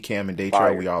 Me, Cam, and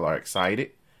Daytro, we all are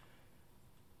excited.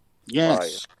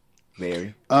 Yes.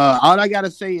 Very. All I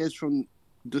gotta say is from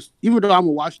this, even though I'm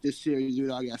gonna watch this series, even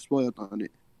though I got spoiled on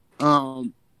it.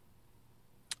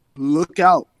 Look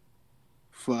out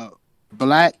for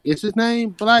Black. Is his name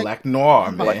Black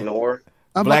Noir, man. Black Noir.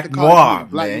 Black Noir,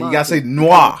 man. You gotta say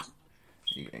Noir.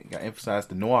 You gotta emphasize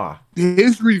the Noir.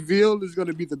 His reveal is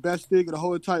gonna be the best thing of the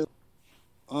whole entire.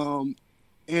 And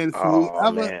for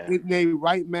whoever they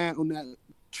right man on that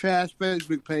trash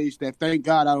Facebook page that thank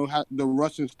God I don't have the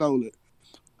Russian stole it.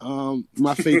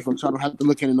 My Facebook, so I don't have to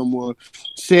look at it no more.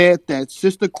 Said that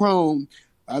Sister Chrome,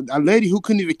 a lady who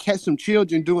couldn't even catch some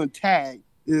children doing tag,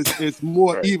 is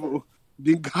more evil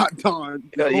than God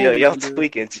darn. Y'all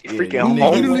tweaking, freaking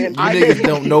Homelander. You niggas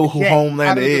don't know who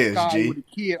Homelander is, G. With a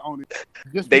kid on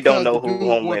it, they don't know who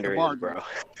Homelander is, bro.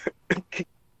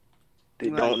 They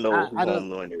don't know who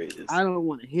Homelander is. I don't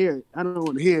want to hear it.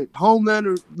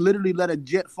 Homelander literally let a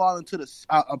jet fall into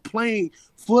a plane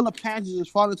full of passengers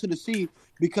fall into the sea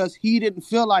because he didn't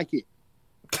feel like it.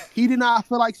 He did not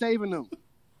feel like saving them.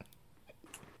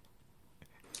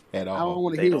 At all. I don't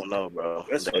want to hear it. They don't know, bro.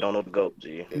 They don't know the GOAT,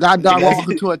 G. That dog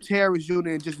walked into a terrorist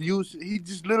unit and he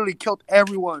just literally killed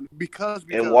everyone because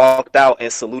and walked out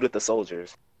and saluted the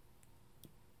soldiers.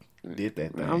 Did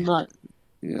that thing. I'm not.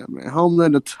 Yeah, man.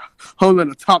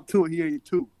 Homelander top 2 and he ain't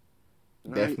 2.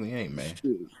 Definitely ain't, man.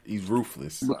 He's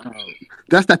ruthless.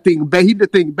 That's that thing. He the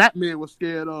thing Batman was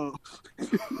scared of.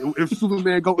 If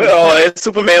Superman go. If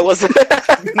Superman wasn't.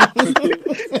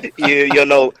 you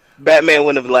know, Batman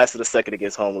wouldn't have lasted a second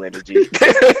against Homelander, G.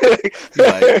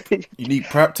 Like, you need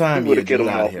prep time. You get him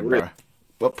out of here, bro.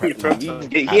 What prep time?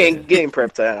 He ain't getting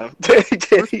prep time. What's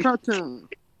prep time?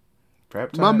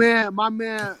 Prep time. My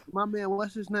man.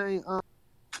 What's his name?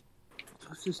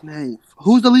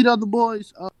 Who's the leader of the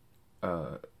boys?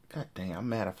 God dang, I'm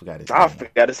mad. I forgot his name. I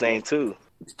forgot his name too.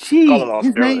 Call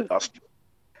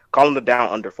him the Down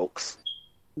Under folks.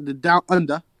 The Down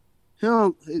Under.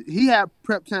 He had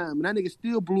prep time, and that nigga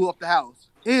still blew up the house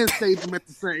and saved him at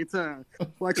the same time.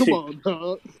 Like, come on,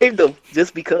 dog. Saved him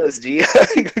just because, G.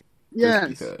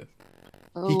 Yes.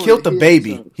 He killed the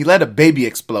baby. He let a baby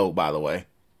explode. By the way.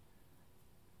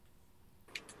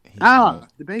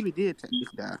 The baby did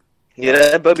technically die. Yeah,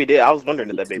 that baby did. I was wondering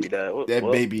if that baby died. That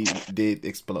baby did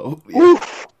explode. Yeah.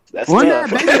 That's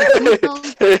tough.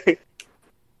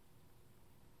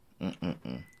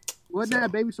 Wasn't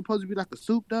that baby supposed to be like a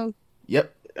soup, though?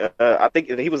 Yep. I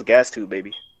think he was a gas tube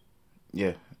baby.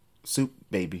 Yeah. Soup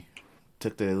baby.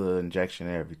 Took the little injection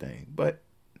and everything. But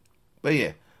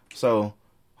yeah. So,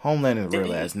 Homelander is a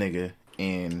real ass nigga.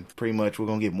 And pretty much we're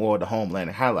going to get more of the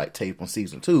Homelander highlight tape on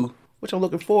season 2, which I'm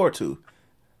looking forward to.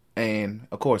 And,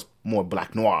 of course, more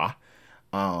Black Noir.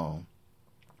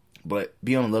 But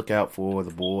be on the lookout for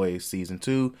The Boys Season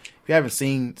 2. If you haven't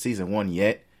seen Season 1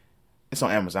 yet, it's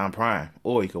on Amazon Prime.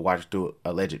 Or you can watch it through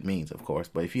alleged means, of course.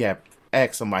 But if you have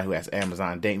asked somebody who has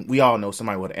Amazon, we all know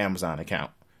somebody with an Amazon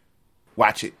account.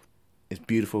 Watch it. It's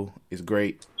beautiful. It's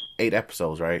great. 8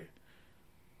 episodes, right?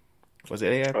 Was it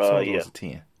 8 episodes or was it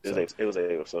 10? It was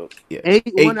 8 episodes. Yeah, 8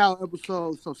 1-hour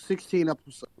episodes, so 16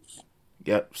 episodes.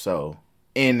 Yep. So,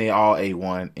 and they all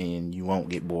A1, and you won't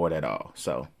get bored at all.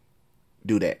 So,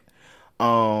 do that.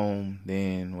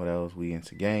 Then what else? We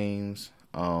into games.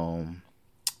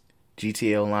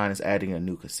 GTA Online is adding a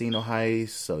new casino heist.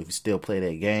 So if you still play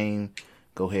that game,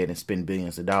 go ahead and spend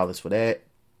billions of dollars for that.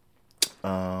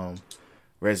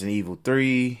 Resident Evil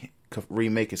 3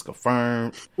 remake is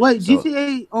confirmed. Wait, so,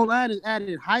 GTA Online is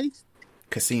adding heist?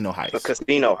 Casino heist. A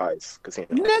casino heist. Casino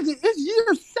heist. Nigga, it's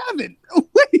year 7.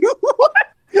 Wait, what?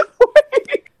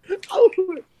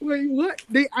 Wait, what?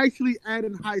 They actually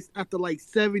added heist after like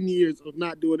 7 years of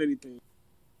not doing anything.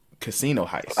 Casino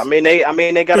heist. I mean,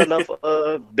 they got enough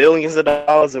billions of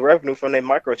dollars of revenue from their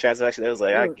microtransactions. It was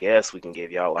like, I guess we can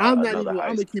give y'all another heist. I'm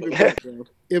gonna keep it real, bro.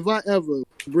 If I ever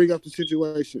bring up the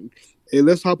situation, hey,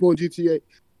 let's hop on GTA,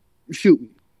 shoot me.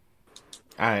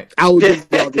 All right. I will just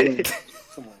be out the way.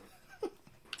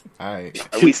 All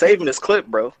right. We saving this clip,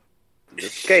 bro.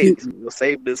 This case, we'll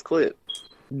save this clip.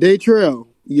 Daytrail,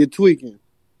 you're tweaking.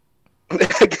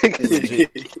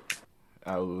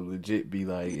 I would legit be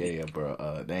like, yeah, bro,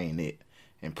 that ain't it.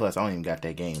 And plus, I don't even got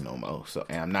that game no more. So,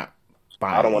 and I'm not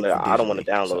buying. I don't want to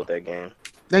download that game.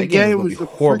 That game was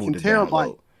horrible to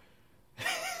download.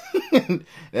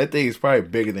 That thing is probably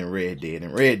bigger than Red Dead,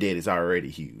 and Red Dead is already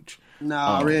huge.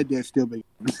 Nah, Red Dead's still big.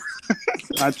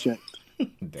 I checked.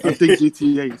 I think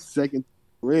GTA is second.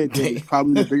 Red Dead is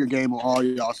probably the bigger game on all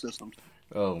y'all systems.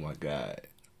 Oh my god.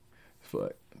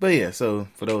 But yeah, so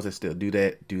for those that still do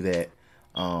that.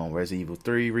 Resident Evil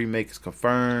 3 remake is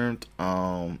confirmed.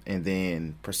 And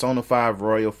then Persona 5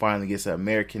 Royal finally gets an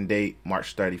American date,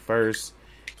 March 31st.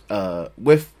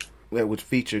 Which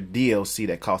featured DLC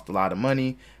that cost a lot of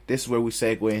money. This is where we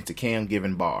segue into Cam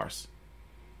giving bars.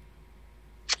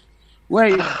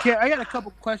 Wait, Cam, I got a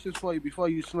couple questions for you before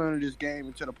you slander this game,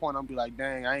 and to the point I'm be like,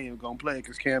 dang, I ain't even gonna play it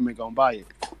because Cam ain't gonna buy it.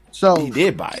 So he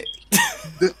did buy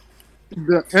it.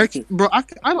 Bro, I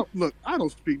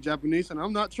don't speak Japanese, and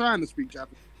I'm not trying to speak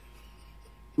Japanese.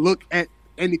 Look at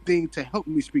anything to help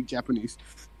me speak Japanese.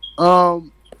 So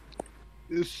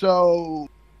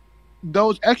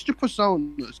those extra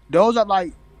personas, those are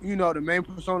like, you know, the main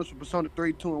personas for Persona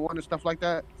 3, 2, and 1 and stuff like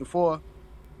that. The 4.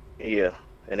 Yeah,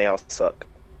 and they all suck.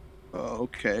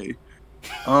 Okay.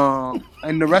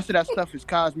 And the rest of that stuff is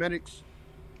cosmetics.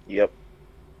 Yep.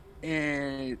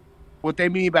 And what they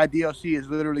mean by DLC is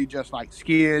literally just like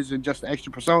skins and just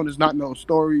extra personas, not no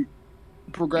story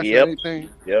progression or anything.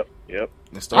 Yep.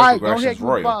 The story progression is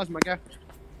royal. Pause, my guy.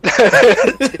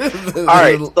 All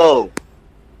right, so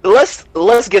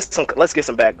let's get some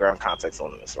background context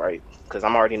on this, right? Because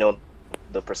I'm already know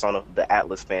the Persona, the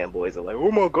Atlas fanboys are like,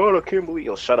 oh my god, I can't believe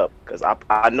you'll shut up, because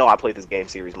I know I played this game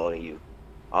series more than you.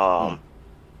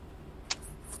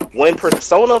 When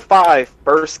Persona 5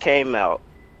 first came out,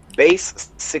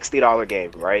 base $60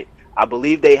 game, right? I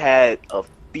believe they had a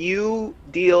few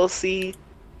DLC.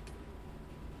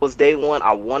 Was day one?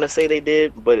 I want to say they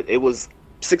did, but it was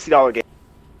 $60 game.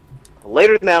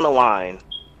 Later down the line,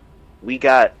 we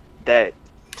got that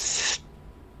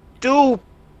stupid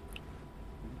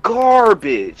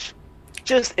garbage,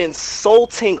 just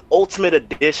insulting Ultimate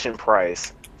Edition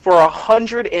price for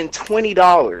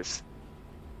 $120.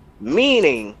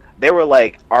 Meaning they were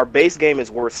like, our base game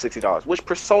is worth $60, which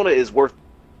Persona is worth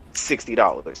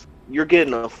 $60. You're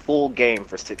getting a full game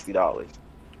for $60.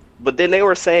 But then they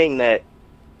were saying that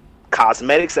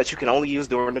cosmetics that you can only use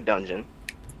during the dungeon,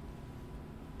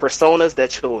 personas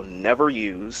that you'll never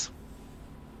use,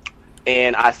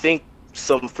 and I think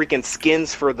some freaking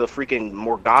skins for the freaking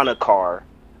Morgana car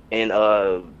in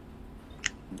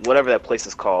whatever that place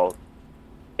is called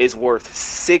is worth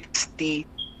 $60.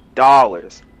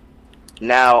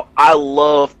 Now, I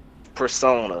love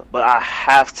Persona, but I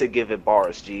have to give it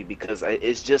bars, G, because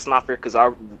it's just not fair. Because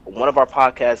one of our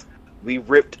podcasts, we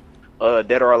ripped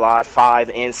Dead or Alive 5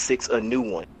 and 6 a new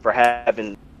one for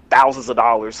having thousands of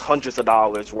dollars, hundreds of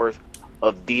dollars worth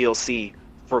of DLC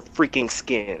for freaking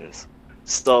skins.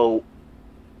 So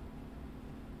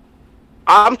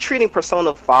I'm treating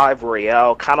Persona 5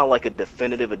 Royale kind of like a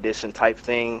definitive edition type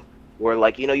thing, where,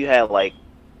 like, you know, you had like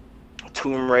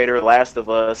Tomb Raider, Last of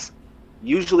Us,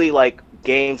 usually like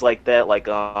games like that, like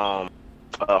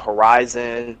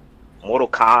Horizon, Mortal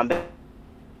Kombat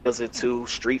does it too,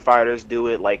 Street Fighters do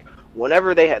it. Like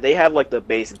whenever they have like the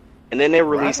base, and then they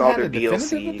release all their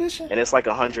DLC, and it's like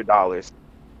 $100.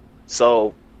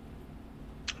 So,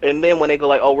 and then when they go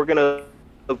like, oh, we're gonna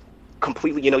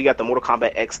completely, you know, you got the Mortal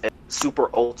Kombat X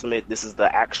Super Ultimate. This is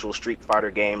the actual Street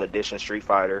Fighter game edition, Street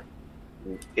Fighter,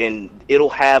 and it'll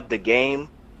have the game,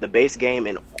 the base game,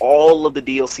 and all of the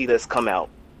DLC that's come out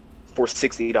for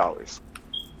 $60.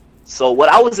 So what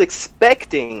I was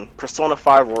expecting Persona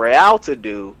 5 Royale to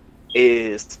do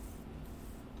is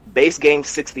base game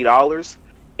 $60,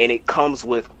 and it comes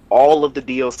with all of the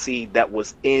DLC that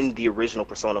was in the original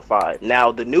Persona 5.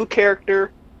 Now, the new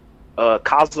character,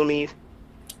 Kazumi,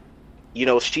 you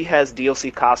know, she has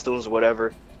DLC costumes or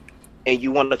whatever, and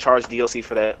you want to charge DLC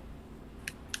for that,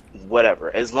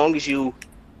 whatever. As long as you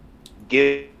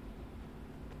give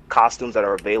costumes that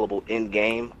are available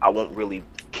in-game, I won't really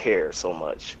care so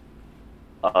much.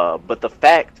 But the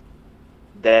fact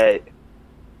that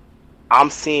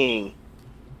I'm seeing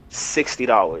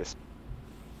 $60,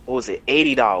 what was it,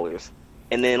 $80,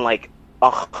 and then like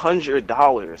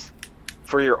 $100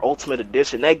 for your Ultimate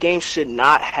Edition. That game should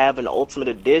not have an Ultimate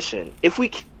Edition. If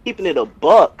we keeping it a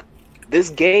buck,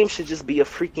 this game should just be a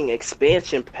freaking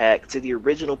expansion pack to the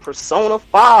original Persona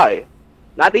 5.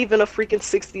 Not even a freaking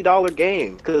 $60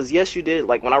 game. Because yes, you did,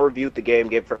 like when I reviewed the game,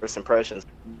 gave first impressions,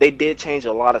 they did change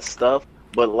a lot of stuff,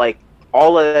 but like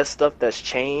all of that stuff that's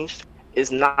changed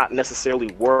is not necessarily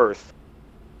worth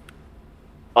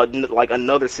like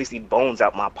another 60 bones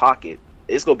out my pocket.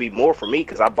 It's gonna be more for me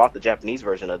because I bought the Japanese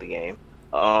version of the game.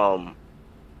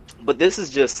 But this is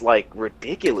just like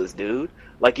ridiculous, dude.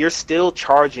 Like you're still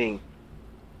charging,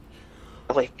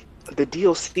 like the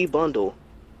DLC bundle,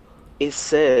 it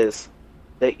says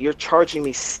that you're charging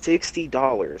me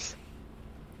 $60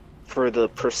 for the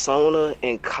Persona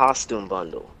and costume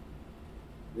bundle.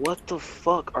 What the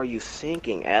fuck are you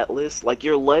thinking, Atlas? Like,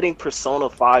 you're letting Persona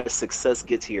 5's success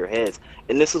get to your heads.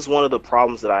 And this is one of the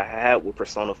problems that I had with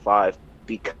Persona 5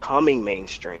 becoming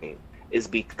mainstream, is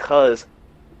because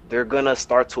they're gonna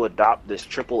start to adopt this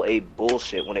AAA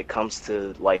bullshit when it comes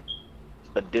to, like,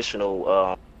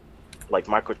 additional, like,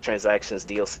 microtransactions,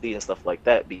 DLC, and stuff like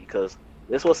that, because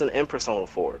this wasn't in Persona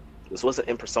 4. This wasn't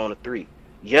in Persona 3.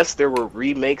 Yes, there were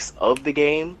remakes of the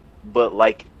game, but,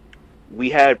 like, we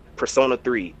had Persona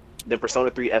 3, then Persona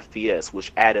 3 FPS,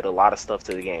 which added a lot of stuff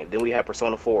to the game. Then we had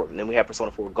Persona 4, and then we had Persona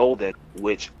 4 Golden,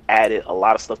 which added a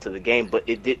lot of stuff to the game, but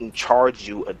it didn't charge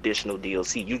you additional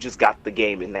DLC. You just got the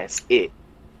game, and that's it.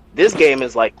 This game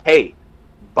is like, hey,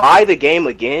 buy the game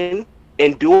again,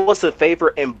 and do us a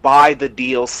favor and buy the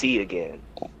DLC again.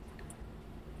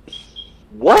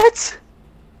 What?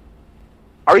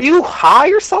 Are you high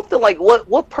or something? Like,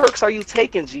 what perks are you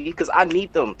taking, G? Because I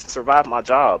need them to survive my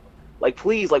job. Like,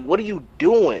 please, like, what are you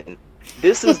doing?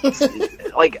 This is,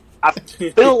 like, I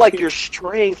feel like you're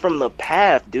straying from the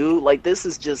path, dude. Like, this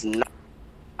is just not,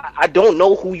 I don't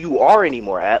know who you are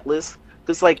anymore, Atlas.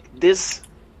 Because, like, this,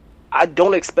 I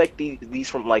don't expect these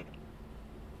from, like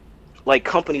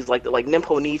companies like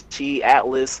Nipponichi,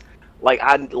 Atlas.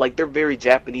 Like, they're very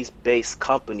Japanese-based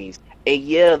companies. And,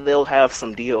 yeah, they'll have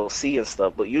some DLC and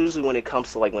stuff, but usually when it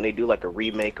comes to, like, when they do, like, a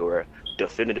remake or a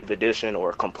definitive edition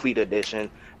or a complete edition,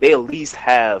 they at least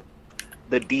have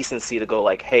the decency to go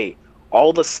like, hey,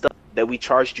 all the stuff that we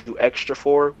charged you extra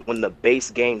for when the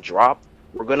base game dropped,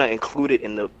 we're gonna include it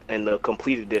in the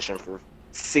complete edition for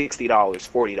 $60,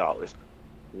 $40,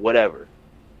 whatever.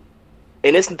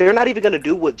 And they're not even gonna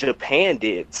do what Japan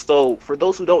did. So for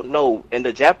those who don't know, in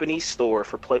the Japanese store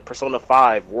for Persona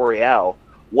 5 Royale,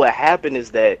 what happened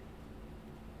is that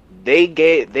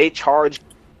they charged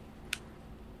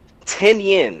 10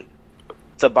 yen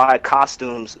to buy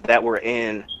costumes that were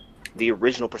in the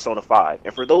original Persona 5.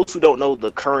 And for those who don't know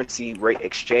the currency rate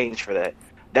exchange for that,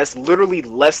 that's literally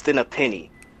less than a penny.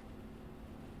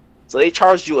 So they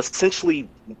charged you essentially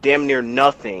damn near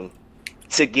nothing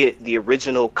to get the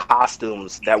original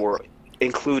costumes that were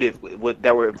included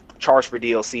that were charged for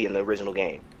DLC in the original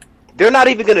game. They're not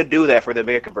even going to do that for the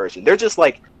American version. They're just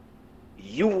like,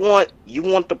 you want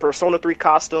the Persona 3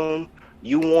 costume,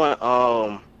 you want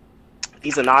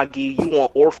Izanagi, you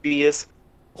want Orpheus,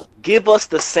 give us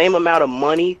the same amount of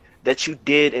money that you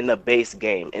did in the base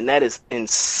game. And that is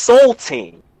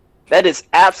insulting. That is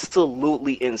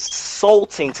absolutely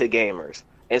insulting to gamers.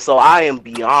 And so I am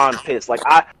beyond pissed. Like,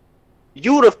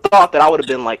 you would have thought that I would have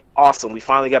been like, awesome, we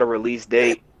finally got a release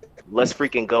date. Let's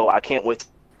freaking go. I can't wait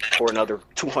for another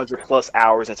 200 plus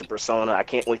hours into Persona. I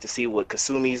can't wait to see what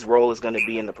Kasumi's role is going to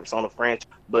be in the Persona franchise.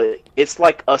 But it's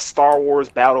like a Star Wars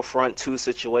Battlefront 2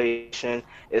 situation.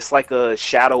 It's like a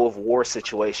Shadow of War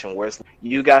situation where it's,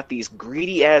 you got these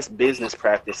greedy ass business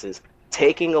practices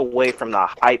taking away from the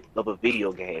hype of a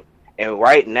video game. And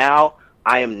right now,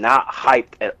 I am not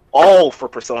hyped at all for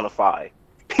Persona 5.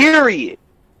 Period.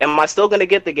 Am I still going to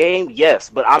get the game? Yes,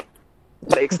 but I'm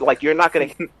like, you're not going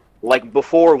to, like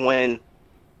before when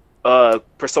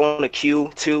Persona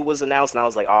Q2 was announced, and I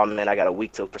was like, oh man, I got a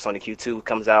week till Persona Q2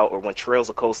 comes out, or when Trails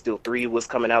of Cold Steel 3 was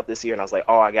coming out this year, and I was like,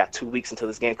 oh, I got 2 weeks until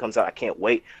this game comes out, I can't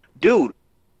wait. Dude,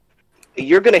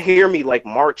 you're gonna hear me like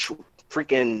March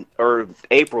freaking or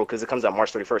April, because it comes out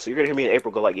March 31st. So you're gonna hear me in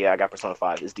April go like, yeah, I got Persona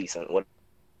 5. It's decent. What?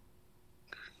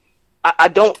 I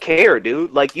don't care,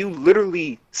 dude. Like, you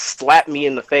literally slapped me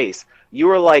in the face. You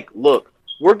were like, look,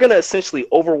 we're gonna essentially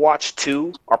Overwatch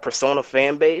 2 our Persona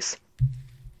fan base.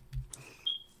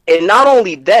 And not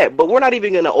only that, but we're not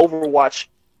even gonna Overwatch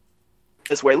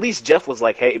this where at least Jeff was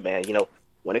like, hey man, you know,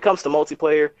 when it comes to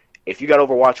multiplayer, if you got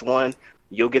Overwatch 1,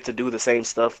 you'll get to do the same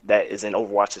stuff that is in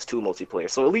Overwatch's 2 multiplayer.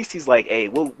 So at least he's like, hey,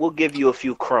 we'll give you a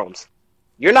few crumbs.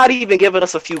 You're not even giving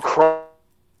us a few crumbs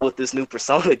with this new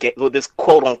Persona game, with this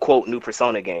quote unquote new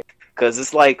Persona game, because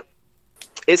it's like,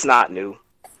 it's not new.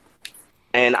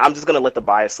 And I'm just gonna let the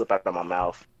bias slip out of my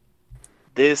mouth.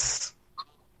 It's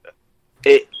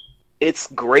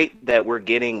great that we're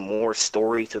getting more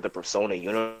story to the Persona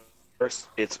universe.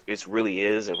 It really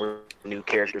is, and we're new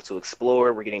characters to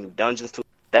explore. We're getting new dungeons to.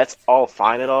 That's all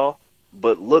fine and all,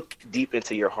 but look deep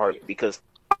into your heart, because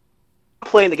I'm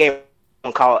playing the game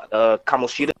on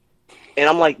Kamoshida, and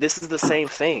I'm like, this is the same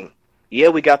thing. Yeah,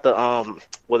 we got the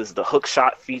the hook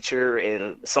shot feature,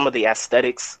 and some of the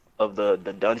aesthetics of the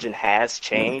dungeon has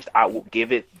changed. I will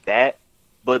give it that,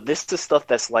 but this is stuff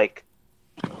that's like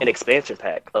an expansion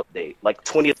pack update, like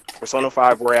 20th Persona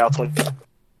 5 Royale 20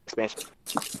 expansion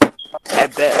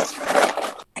at best.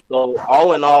 So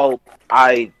all in all,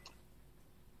 I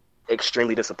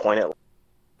extremely disappointed.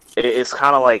 It's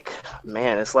kind of like,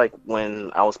 man, it's like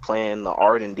when I was playing the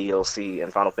Arden DLC in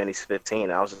Final Fantasy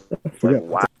 15. I was just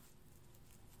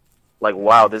like,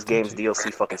 wow, this game's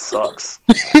DLC fucking sucks.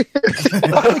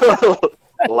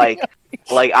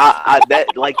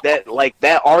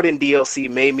 that Arden DLC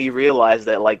made me realize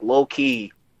that, like, low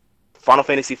key, Final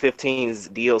Fantasy 15's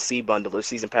DLC bundle or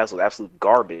season pass was absolute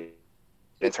garbage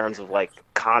in terms of like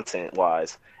content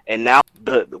wise. And now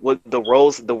the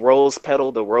rose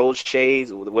petal, the rose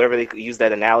shades, whatever they use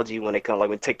that analogy when they come, like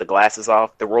when they take the glasses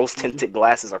off, the rose tinted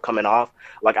glasses are coming off.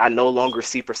 Like, I no longer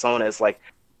see Persona as like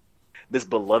this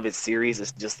beloved series.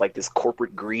 It's just like this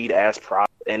corporate greed ass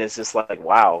product, and it's just like,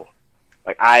 wow.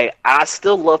 Like, I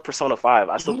still love Persona 5.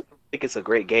 I still think it's a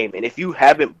great game. And if you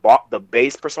haven't bought the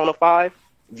base Persona 5,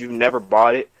 if you've never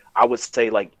bought it, I would say,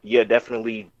 like, yeah,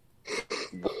 definitely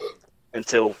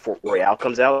until Royale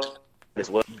comes out. It's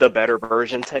the better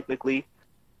version technically,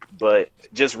 but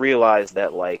just realize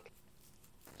that, like,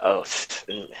 oh,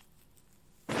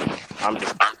 I'm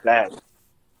just sad.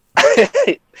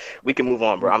 We can move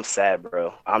on, bro. I'm sad,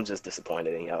 bro. I'm just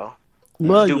disappointed in y'all.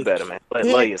 Do better, man.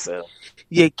 Love yourself.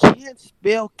 You can't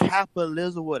spell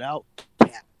capitalism without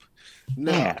cap.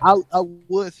 Now, I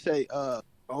would say,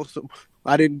 also,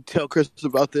 I didn't tell Chris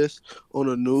about this on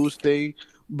a news thing,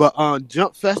 but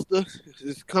Jump Festa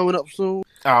is coming up soon.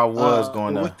 I was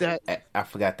going to. With that, I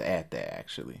forgot to add that,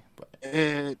 actually.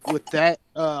 And with that,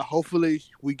 hopefully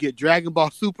we get Dragon Ball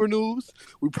Super news.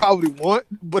 We probably won't,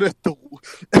 but if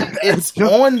it's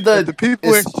on the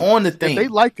people, it's on the thing. If they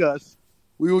like us,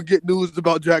 we will get news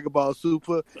about Dragon Ball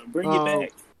Super. Bring it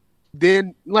back.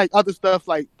 Then, like, other stuff,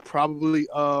 like probably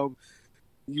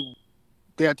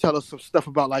they'll tell us some stuff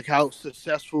about like how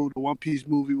successful the One Piece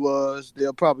movie was.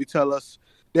 They'll probably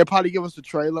give us a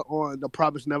trailer on the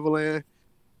Promised Neverland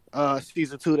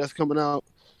season 2 that's coming out,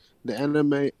 the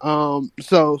anime.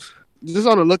 So just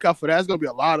on the lookout for that. There's gonna be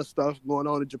a lot of stuff going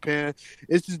on in Japan.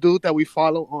 It's this dude that we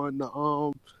follow on the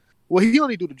well, he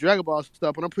only do the Dragon Ball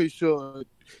stuff, but I'm pretty sure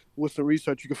with some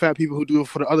research you can find people who do it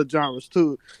for the other genres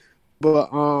too. But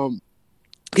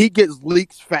he gets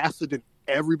leaks faster than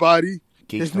everybody.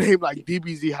 His name like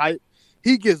DBZ Hype.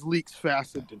 He gets leaks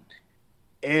faster than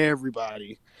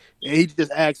everybody, and he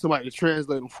just asked somebody to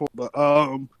translate him for him. But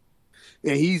and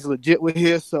he's legit with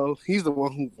his, so he's the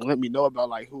one who let me know about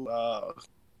like who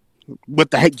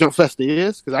what the heck Jump Festa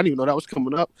is, because I didn't even know that was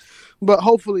coming up. But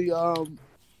hopefully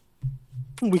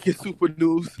we get super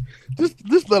news.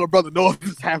 Just let a brother know if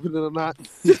it's happening or not.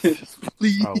 Just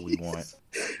please. That's all we want.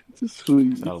 Just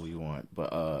please. That's all we want.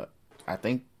 But I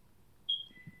think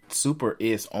Super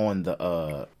is on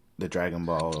the Dragon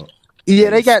Ball.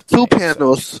 Yeah, they got 2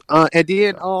 panels. And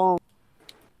then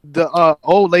the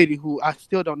old lady who I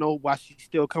still don't know why she's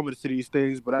still coming to these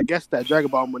things, but I guess that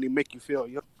Dragon Ball money make you feel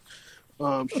young.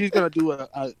 She's gonna do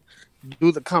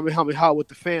the Kamehameha with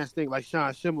the fans thing like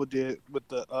Sean Schimmel did with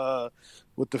the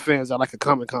fans at like a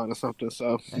Comic-Con or something.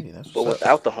 So, hey, but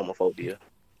without the homophobia.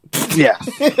 Yeah,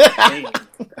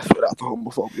 that's without the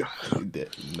homophobia.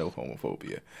 No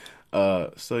homophobia.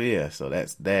 So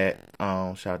that's that.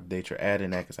 Shout out to Date for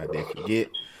adding that because I did forget.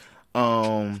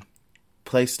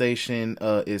 PlayStation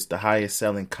is the highest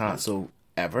selling console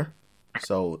ever.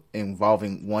 So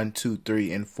involving 1, 2,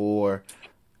 3, and 4.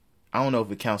 I don't know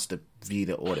if it counts the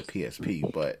Vita or the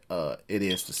PSP, but it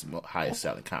is the highest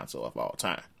selling console of all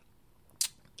time.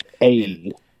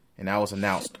 Hey, and that was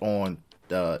announced on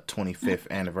the 25th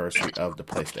anniversary of the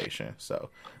PlayStation. So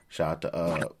shout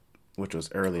out to which was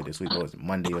earlier this week. It was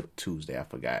Monday or Tuesday, I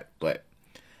forgot. But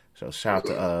so shout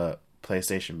out to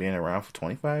PlayStation being around for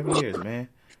 25 years, man.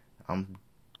 I'm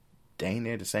dang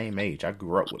near the same age. I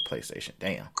grew up with PlayStation.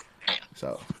 Damn.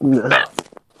 So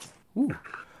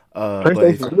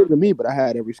PlayStation was new to me, but I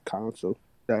had every console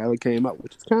that ever came out,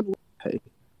 which is kind of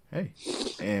hey.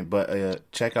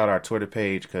 But check out our Twitter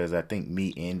page because I think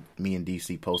me and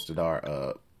DC posted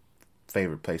our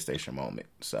favorite PlayStation moment.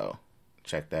 So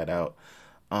check that out.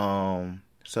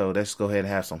 So let's go ahead and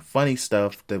have some funny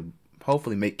stuff to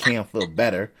hopefully make Cam feel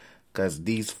better because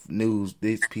these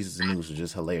pieces of news are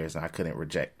just hilarious and I couldn't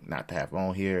reject not to have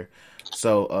on here.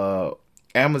 So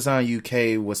Amazon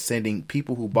UK was sending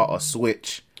people who bought a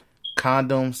Switch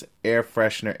condoms, air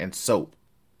freshener, and soap.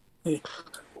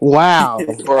 wow,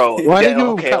 bro. Okay.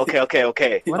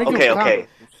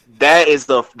 That is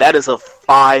a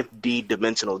 5D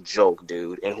dimensional joke,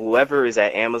 dude. And whoever is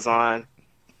at Amazon,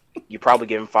 you probably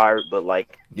getting fired, but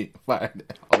like getting fired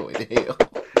all the way to hell.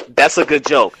 That's a good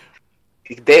joke.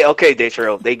 They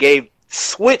gave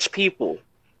Switch people,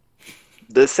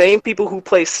 the same people who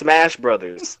play Smash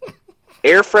Brothers,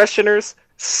 air fresheners,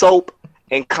 soap,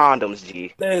 and condoms.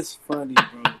 G. That's funny,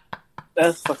 bro.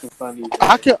 That's fucking funny. Bro.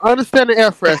 I can understand the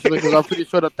air freshener because I'm pretty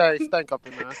sure the thing stank up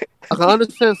in there. I can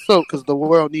understand soap because the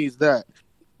world needs that.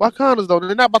 Why condoms though?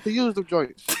 They're not about to use them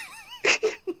joints.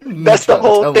 That's the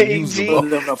whole thing, G. Oh,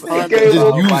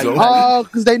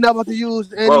 because they not about to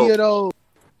use any of those.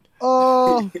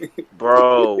 Oh,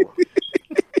 bro.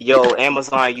 Yo,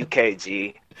 Amazon UK,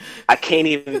 G. I can't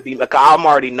even be like I'm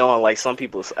already knowing like some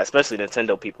people, especially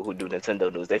Nintendo people who do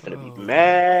Nintendo news, they finna be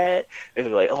mad. They be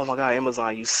like, "Oh my god,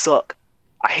 Amazon, you suck.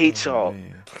 I hate y'all."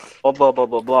 Oh, blah blah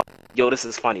blah blah. Yo, this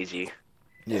is funny, G.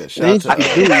 Yeah, shout out to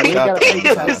the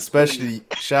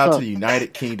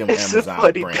United Kingdom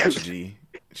Amazon branch, G.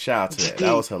 Shout out to that.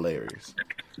 That was hilarious.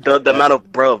 The amount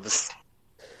of bruvs.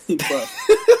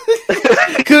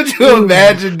 Could you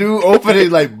imagine, dude, opening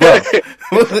like, bro,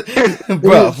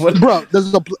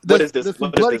 there's some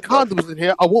bloody condoms in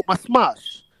here. I want my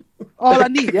smash. All I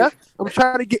need, yeah. I'm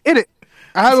trying to get in it.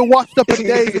 I haven't washed up in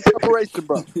days in preparation,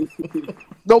 bro.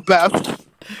 No baths,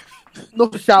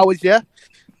 no showers, yeah.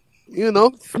 You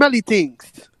know, smelly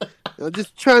things. I'm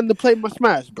just trying to play my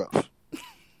smash, bro.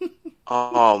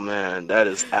 Oh man, that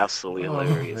is absolutely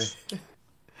hilarious.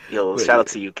 Yo, shout out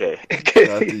to UK. Shout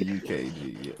out to UK,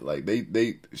 G. Yeah, like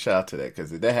they shout out to that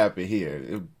because if that happened here,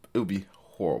 it would be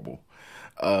horrible.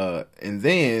 And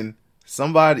then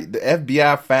the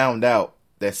FBI found out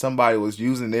that somebody was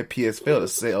using their PS4 to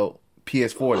sell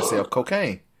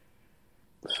cocaine.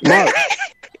 Smart.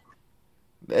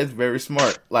 That's very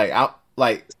smart. If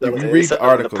you read the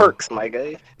article, the perks, my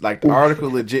guy. Like the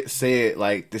article legit said,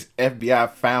 like this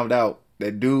FBI found out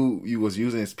that dude you was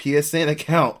using his PSN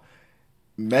account.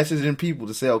 Messaging people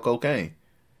to sell cocaine.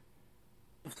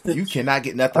 You cannot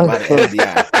get nothing by the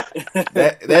FBI.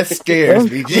 That scares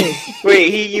me.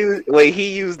 Wait,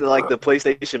 he used like the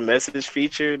PlayStation message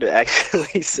feature to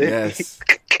actually send. Yes.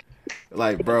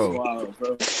 Like, bro.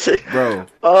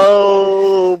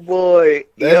 Oh boy,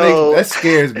 that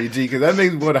scares me, G. Because that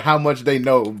makes me wonder how much they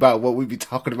know about what we be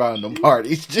talking about in the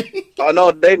parties, G. Oh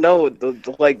no, they know.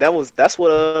 That's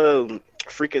what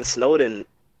freaking Snowden.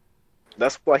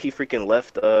 That's why he freaking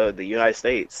left the United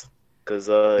States because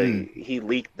he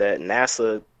leaked that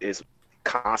NASA is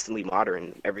constantly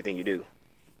monitoring everything you do.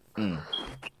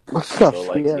 That's so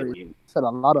scary. Said a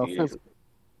lot of offensive.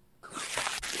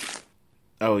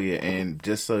 Oh yeah, and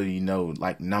just so you know,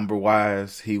 like number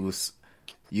wise, he was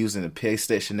using the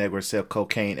PlayStation Network to sell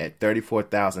cocaine at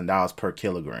 $34,000 per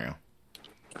kilogram.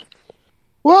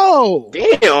 Whoa!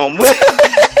 Damn!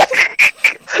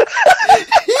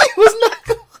 He was not.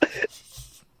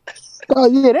 Oh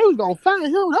yeah, they was gonna find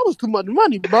him. That was too much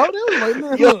money, bro. They was like,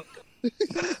 man,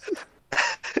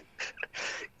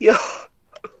 yo,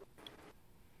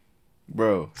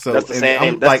 bro. So that's the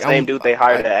same dude they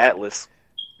hired at Atlas.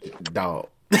 Dog.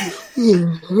 He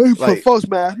put folks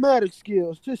mathematics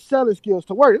skills, just selling skills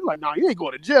to work. They're like, nah, you ain't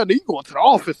going to jail. You going to the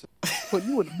office. Put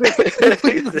you in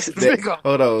the big.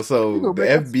 Hold on. So the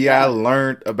FBI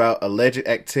learned about alleged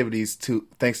activities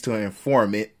thanks to an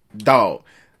informant. Dog.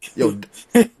 Yo,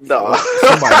 no.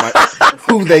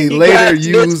 Who they later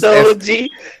used as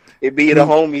G. It be the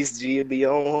homies, G. It be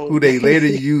your own homies. Who they later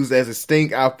used as a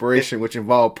sting operation, which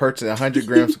involved purchasing 100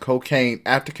 grams of cocaine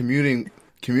after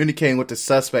communicating with the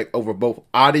suspect over both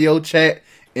audio chat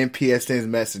in PSN's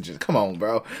messages. Come on,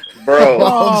 bro.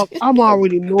 Bro. I'm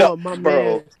already knowing my Bro.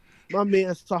 man. My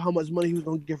man saw how much money he was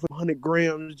gonna get for 100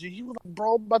 grams. He was like,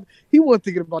 bro, he wasn't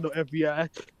thinking about no FBI.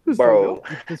 He was Bro. like,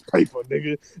 get this paper,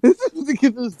 nigga.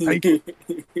 Get this paper.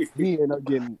 He ended up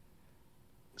getting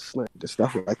slammed and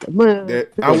stuff like that. Man,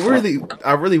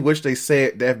 I really wish they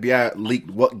said the FBI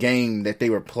leaked what game that they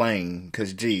were playing,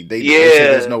 because they said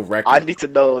there's no record. I need to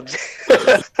know.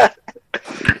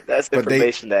 That's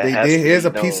information that has to be here's a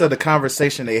known. piece of the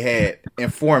conversation they had.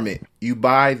 Informant, you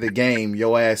buy the game,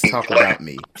 your ass talk about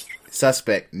me.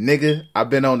 Suspect, nigga, I've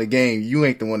been on the game, you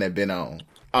ain't the one that been on.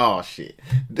 Oh shit.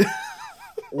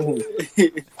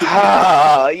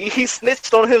 He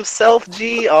snitched on himself,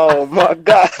 G. Oh my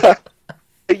god.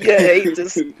 You hate to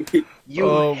see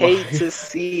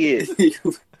it.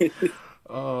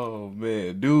 Oh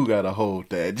man, dude gotta hold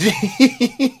that, G.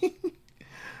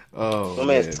 Oh, my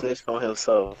man snitched on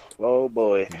himself. Oh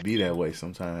boy, it be that way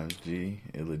sometimes, G.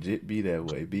 It legit be that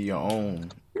way. Be your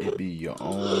own. It be your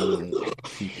own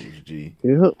people's, G.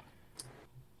 Yeah.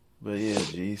 But yeah,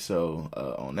 G. So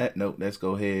on that note, let's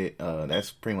go ahead.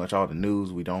 That's pretty much all the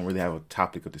news. We don't really have a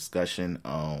topic of discussion.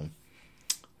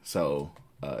 So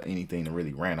anything to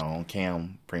really rant on,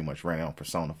 Cam pretty much ran on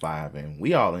Persona 5, and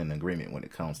we all in agreement when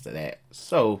it comes to that.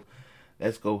 So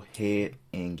let's go ahead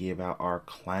and give out our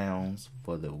clowns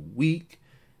for the week.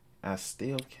 I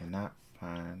still cannot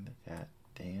find the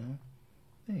goddamn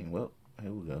thing. Well,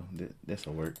 here we go.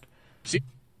 This'll work.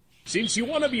 Since you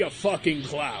want to be a fucking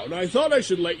clown, I thought I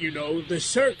should let you know the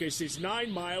circus is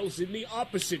 9 miles in the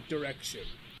opposite direction.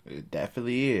 It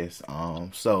definitely is.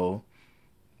 So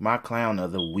my clown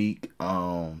of the week.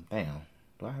 Damn.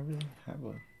 Do I really have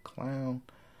a clown?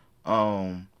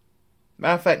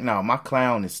 Matter of fact, no. My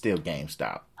clown is still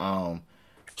GameStop.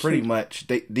 Pretty much.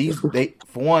 They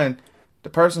for one, the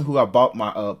person who I bought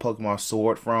my Pokemon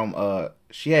sword from,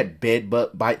 she had bed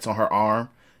bites on her arm,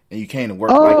 and you came to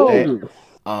work like that.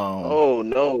 Oh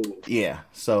no. Yeah.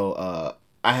 So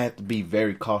I had to be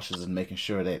very cautious in making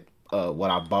sure that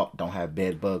what I bought don't have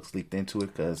bed bugs leaked into it,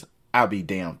 because I'll be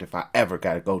damned if I ever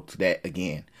got to go to that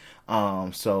again.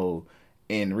 And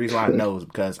the reason why I know is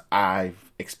because I've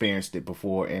experienced it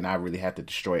before, and I really had to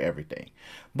destroy everything.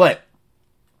 But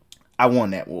I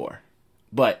won that war.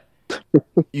 But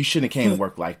you shouldn't have came to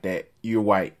work like that. You're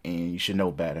white, and you should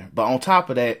know better. But on top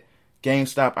of that,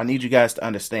 GameStop, I need you guys to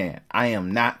understand, I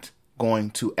am not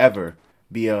going to ever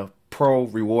be a pro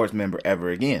rewards member ever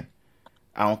again.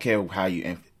 I don't care how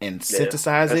you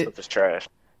synthesize it. It's trash.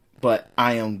 But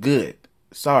I am good.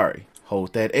 Sorry.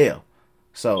 Hold that L.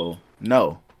 So,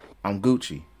 no. I'm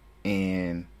Gucci.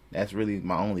 And that's really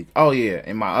my only... Oh, yeah.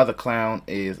 And my other clown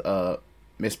is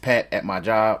Miss Pat at my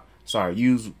job. Sorry.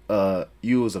 You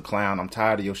was a clown. I'm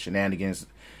tired of your shenanigans.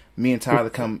 Me and Tyler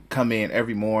come in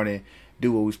every morning,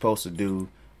 do what we're supposed to do.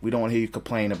 We don't want to hear you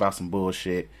complain about some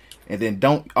bullshit. And then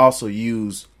don't also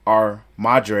use our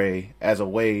Madre as a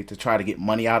way to try to get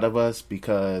money out of us,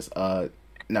 because...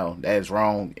 no, that is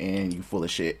wrong, and you full of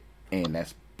shit, and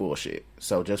that's bullshit.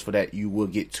 So just for that, you will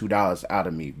get $2 out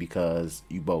of me, because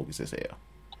you bogus as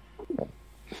hell.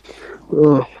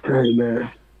 Oh, hey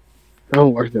man, I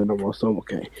don't work there no more, so I'm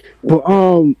okay. But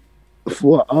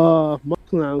for my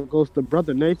clown goes to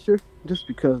Brother Nature, just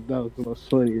because that was the most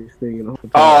funniest thing in the whole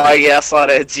time. Oh yeah, I saw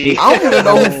that. G. I don't even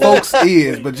know who folks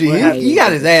is, but G, he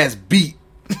got his ass beat.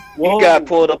 He got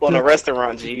pulled up on a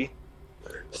restaurant, G.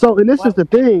 So, and this is the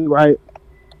thing, right?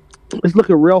 It's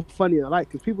looking real funny and I like,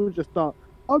 because people just thought,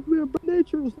 oh man, Brother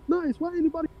Nature is nice. Why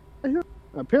anybody here?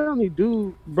 Apparently,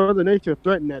 Brother Nature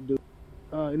threatened that dude.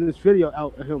 In this video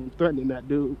out of him threatening that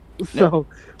dude. So,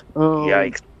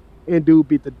 yikes. And dude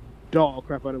beat the dog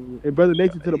crap out of him. And Brother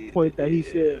Nature to the point that he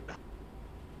said,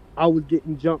 I was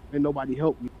getting jumped and nobody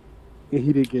helped me. And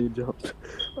he didn't get jumped.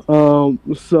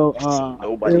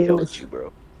 Nobody helped you,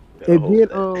 bro. And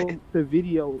then the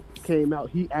video came out.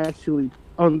 He actually...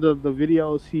 Under the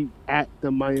videos, he at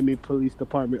the Miami Police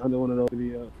Department under one of those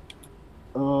videos.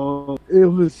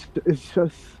 It's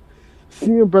just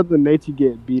seeing Brother Nature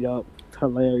get beat up,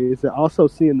 hilarious. And also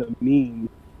seeing the meme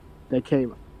that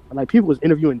came, like people was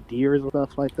interviewing deers and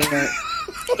stuff like that.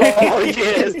 Oh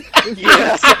yes,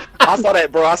 I saw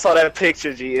that, bro. I saw that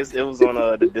picture. G, it was on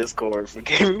the Discord for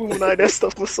Gaming Room Night. That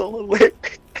stuff was so hilarious.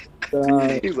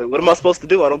 He's like, "What am I supposed to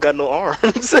do? I don't got no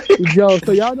arms." Yo,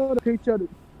 so y'all know the picture.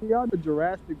 Y'all the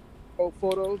Jurassic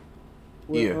photos?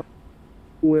 When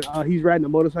he's riding a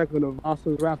motorcycle and the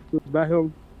Velociraptor by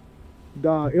him.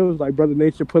 Dog, it was like Brother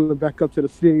Nature pulling back up to the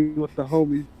scene with the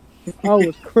homies. I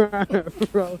was crying,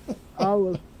 bro. I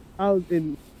was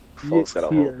in Folks gotta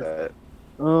hold that.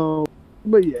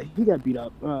 But yeah, he got beat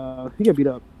up. He got beat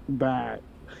up bad.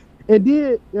 And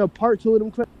then part two of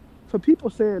them claims, for people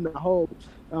saying the whole,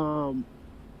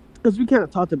 because we kind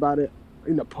of talked about it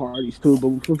in the parties too,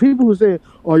 but for people who say,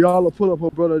 "Oh, y'all will pull up on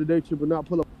brother of the day trip, but not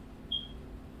pull up,"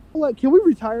 like, can we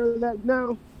retire that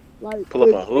now? Like, Pull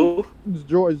up on who? It's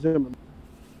George Zimmerman.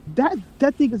 That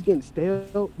thing is getting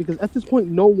stale because at this point,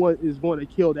 no one is going to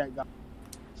kill that guy.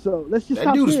 So let's just That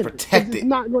stop dude is saying protected. It's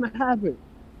not going to happen.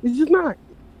 It's just not.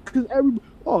 Because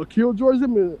kill George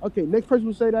Zimmerman. Okay, next person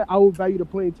will say that, I will value the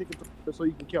plane ticket so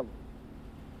you can kill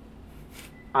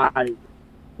him.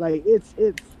 It's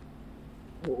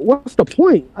what's the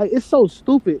point? It's so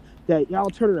stupid that y'all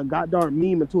turning a goddamn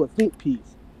meme into a think piece.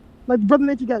 Like, Brother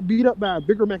Nature got beat up by a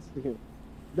bigger Mexican.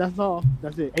 That's all.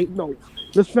 That's it. Ain't no.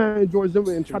 Let's find George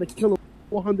Zimmerman and try to kill him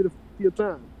 450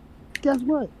 times. Guess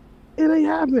what? It ain't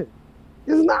happening.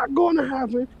 It's not going to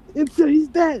happen until he's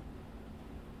dead.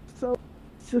 So,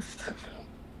 just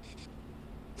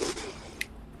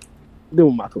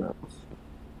doing my clowns.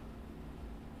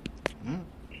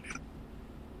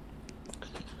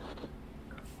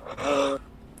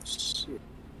 Shit.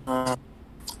 My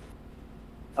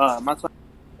clown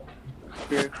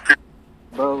here,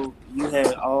 bro. You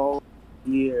had all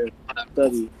year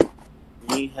study.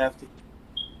 You ain't have to.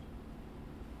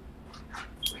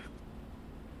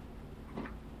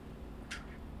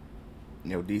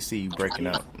 Yo, DC, you breaking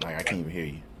up. Like, I can't even hear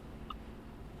you.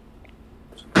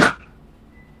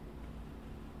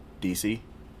 DC?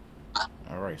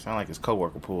 Alright, sound like his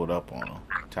coworker pulled up on him.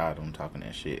 Tired of him talking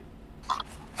that shit.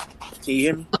 Can you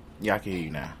hear me? Yeah, I can hear you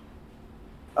now.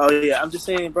 Oh yeah, I'm just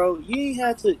saying, bro. You ain't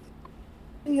had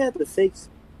to fake.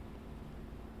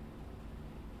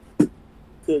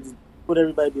 Cause would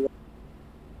everybody be like?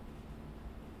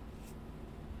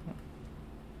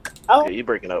 Yeah, you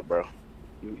breaking up, bro.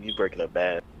 You breaking up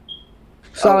bad.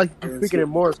 Sound like you're speaking in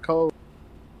Morse code.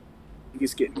 You can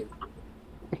skip me.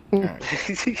 Right.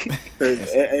 Cause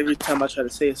every time I try to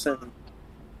say something,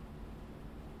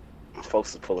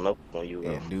 folks are pulling up on you.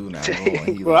 Yeah, dude, not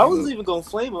going. Bro, I wasn't even gonna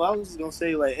flame him. I was just gonna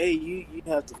say like, hey, you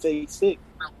have to fake sick.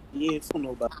 You ain't fool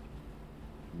nobody.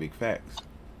 Big facts.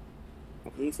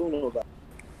 You ain't fool nobody.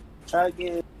 Try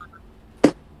again.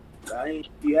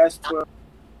 You asked for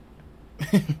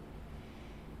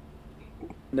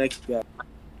next guy.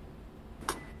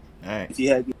 Alright. If you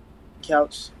had your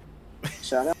couch,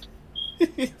 shout out.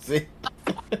 See?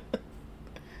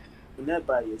 And that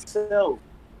by yourself.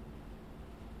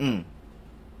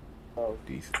 Oh,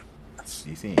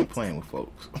 DC ain't playing with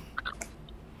folks.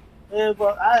 Yeah,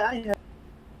 but I have.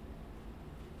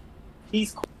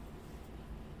 He's cool.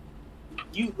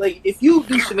 You like if you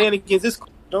do shenanigans, it's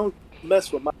cool. Don't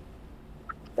mess with my.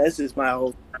 That's just my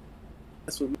whole.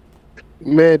 That's what.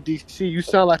 Man, DC, you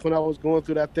sound like when I was going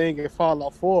through that thing in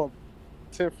Fallout 4,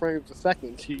 10 frames a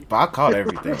second, Chief. But I caught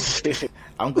everything.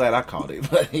 I'm glad I caught it,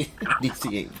 but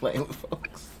DC ain't playing with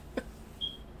folks.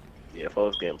 Yeah,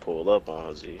 folks getting pulled up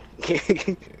on G.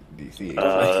 DC.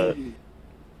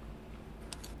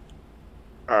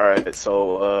 All right,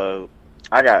 so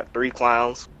I got 3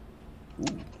 clowns.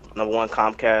 Ooh. Number 1,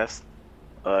 Comcast.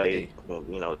 Hey.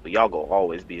 You know, y'all go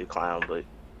always be a clown, but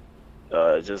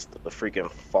just the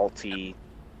freaking faulty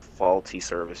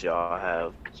service y'all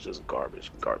have. It's just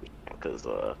garbage. Because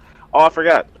I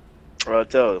forgot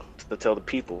to tell the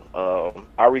people.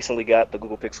 I recently got the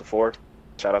Google Pixel 4.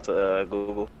 Shout out to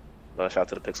Google. Shout out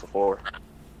to the Pixel 4.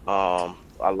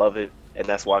 I love it, and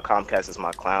that's why Comcast is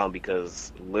my clown,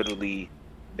 because literally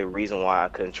the reason why I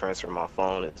couldn't transfer my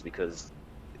phone is because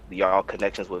y'all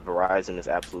connections with Verizon is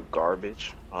absolute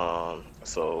garbage.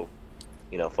 So,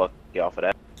 you know, fuck y'all for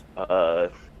that.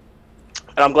 And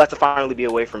I'm glad to finally be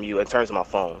away from you in terms of my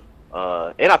phone.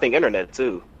 And I think internet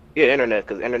too. Yeah, internet,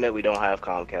 because internet we don't have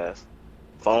Comcast.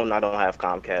 Phone I don't have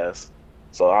Comcast.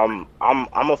 So I'm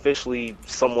officially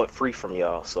somewhat free from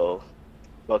y'all. So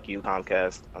fuck you,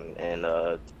 Comcast, and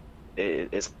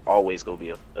it's always gonna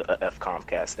be a F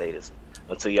Comcast status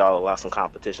until y'all allow some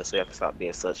competition. So you have to stop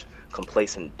being such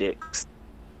complacent dicks.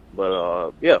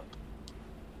 But yeah.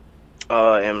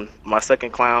 And my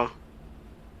second clown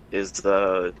is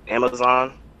the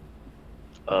Amazon.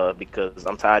 Because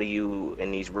I'm tired of you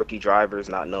and these rookie drivers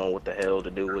not knowing what the hell to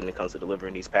do when it comes to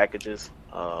delivering these packages.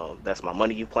 That's my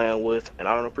money you playing with, and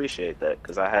I don't appreciate that,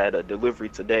 because I had a delivery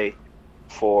today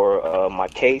for my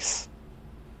case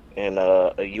and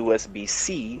a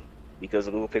USB-C, because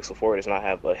the Google Pixel 4 does not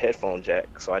have a headphone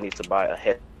jack, so I need to buy a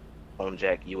headphone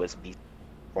jack USB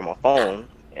for my phone,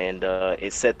 and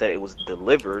it said that it was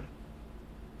delivered,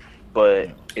 but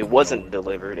it wasn't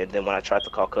delivered. And then when I tried to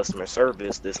call customer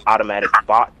service, this automatic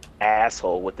bot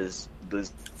asshole with this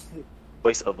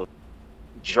voice of a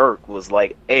jerk was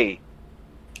like, "Hey,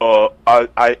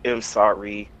 I am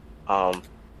sorry.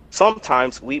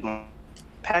 Sometimes we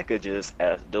packages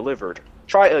as delivered.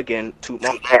 Try again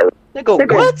tomorrow.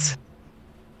 Nigga, what?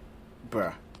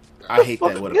 Bruh, I hate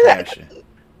that with a Yeah. passion.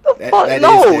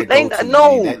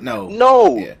 No, No.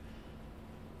 no. Yeah.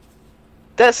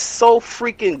 That's so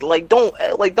freaking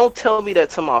don't tell me that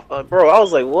to my bro. I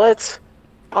was like, what?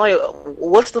 I'm like,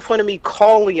 what's the fun of me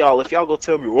calling y'all if y'all go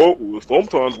tell me, oh, well,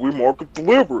 sometimes we mark it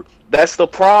delivered. That's the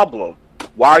problem.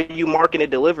 Why are you marking it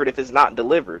delivered if it's not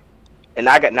delivered? And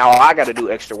I got to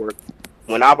do extra work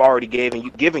when I've already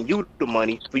given you the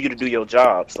money for you to do your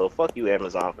job. So fuck you,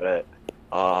 Amazon, for that.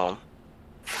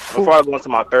 Before I go into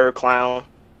my third clown,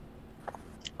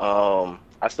 I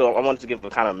wanted to give a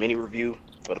kind of mini review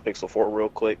for the Pixel 4 real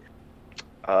quick.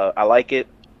 I like it,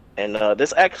 and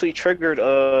this actually triggered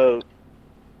a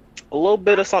little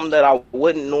bit of something that I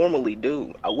wouldn't normally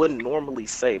do. I wouldn't normally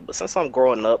say, but since I'm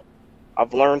growing up,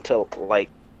 I've learned to like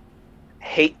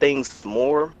hate things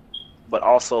more, but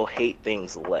also hate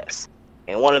things less.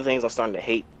 And one of the things I'm starting to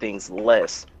hate things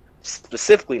less,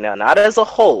 specifically now, not as a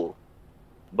whole,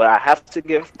 but I have to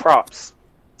give props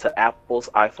to Apple's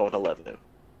iPhone 11.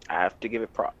 I have to give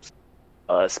it props.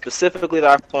 Specifically the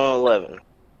iPhone 11.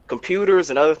 Computers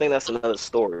and other things, that's another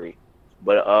story.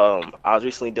 But I was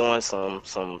recently doing some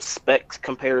specs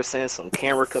comparisons, some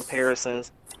camera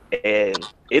comparisons, and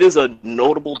it is a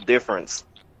notable difference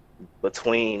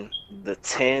between the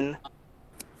 10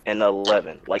 and the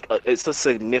 11. Like, it's a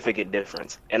significant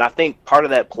difference. And I think part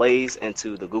of that plays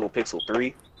into the Google Pixel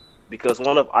 3, because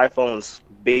one of iPhone's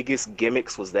biggest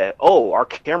gimmicks was that, oh, our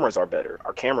cameras are better.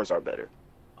 Our cameras are better.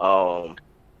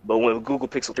 But when Google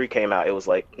Pixel 3 came out, it was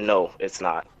like, no, it's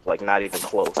not. Like, not even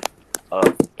close.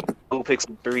 Google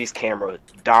Pixel 3's camera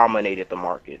dominated the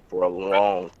market for a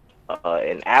long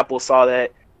and Apple saw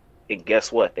that, and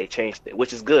guess what? They changed it,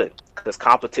 which is good, because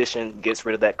competition gets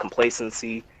rid of that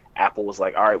complacency. Apple was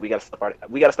like, all right, we gotta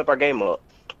step our game up.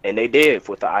 And they did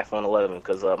with the iPhone 11,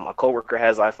 because my coworker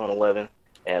has iPhone 11,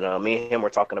 and me and him were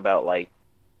talking about, like,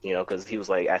 you know, because he was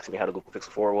like asking me how the Google Pixel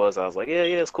 4 was. I was like, yeah,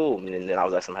 it's cool. And then I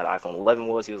was asking him how the iPhone 11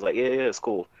 was. He was like, yeah, it's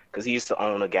cool, because he used to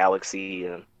own a Galaxy,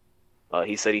 and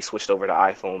he said he switched over to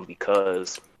iPhone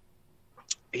because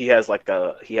he has an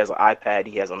iPad,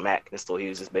 he has a Mac, and so he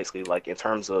was just basically like, in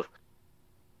terms of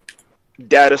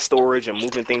data storage and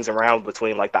moving things around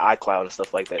between like the iCloud and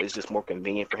stuff like that, it's just more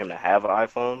convenient for him to have an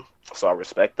iPhone. So I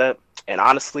respect that. And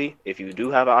honestly, if you do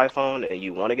have an iPhone and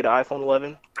you want to get an iPhone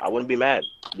 11, I wouldn't be mad,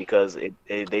 because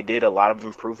they did a lot of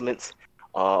improvements.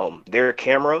 Their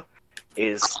camera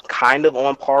is kind of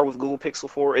on par with Google Pixel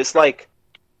 4. It's like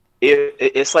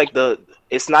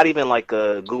it's not even like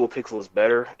Google Pixel is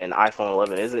better and iPhone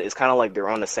 11 isn't. It's kind of like they're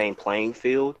on the same playing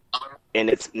field, and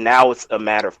it's a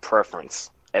matter of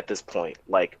preference at this point.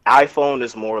 Like, iPhone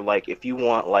is more like, if you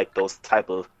want like those type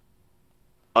of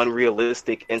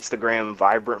unrealistic Instagram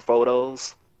vibrant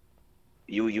photos,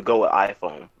 you go with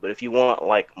iPhone. But if you want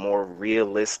like more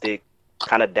realistic,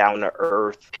 kind of down to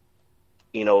earth,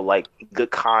 you know, like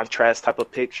good contrast type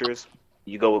of pictures,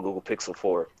 you go with Google Pixel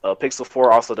 4. Pixel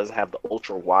 4 also doesn't have the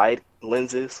ultra wide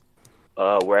lenses,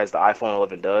 whereas the iPhone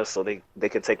 11 does, so they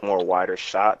can take more wider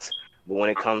shots. But when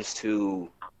it comes to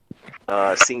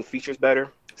seeing features better,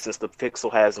 since the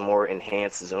Pixel has more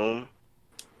enhanced zoom,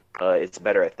 it's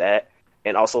better at that.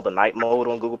 And also the night mode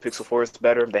on Google Pixel 4 is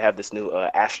better. They have this new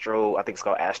Astro, I think it's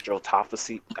called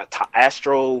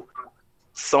Astro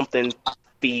something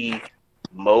fee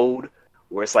mode,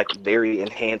 where it's like very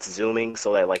enhanced zooming,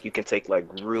 so that like you can take like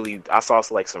I saw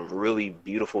like some really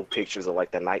beautiful pictures of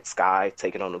like the night sky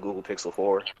taken on the Google Pixel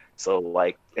 4. So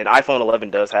like, an iPhone 11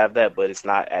 does have that, but it's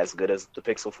not as good as the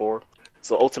Pixel 4.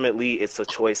 So ultimately, it's a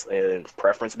choice and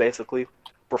preference, basically.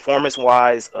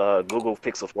 Performance-wise, Google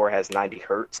Pixel 4 has 90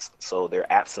 hertz, so their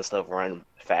apps and stuff run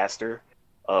faster.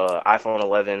 iPhone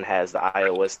 11 has the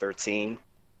iOS 13,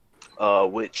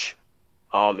 which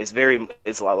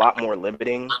it's a lot more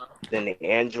limiting than the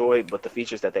Android, but the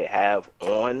features that they have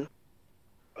on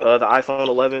the iPhone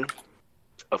 11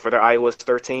 for their iOS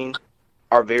 13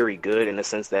 are very good, in the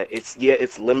sense that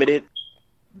it's limited,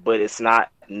 but it's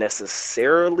not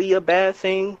necessarily a bad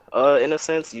thing. In a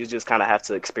sense, you just kind of have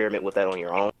to experiment with that on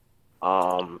your own,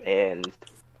 and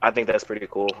I think that's pretty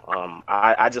cool.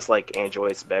 I just like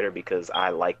Android's better because I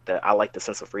like the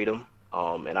sense of freedom,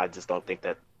 and I just don't think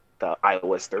that the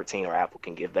iOS 13 or Apple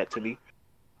can give that to me.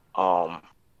 Also,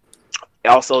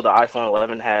 the iPhone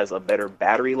 11 has a better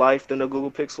battery life than the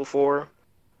Google Pixel 4,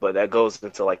 but that goes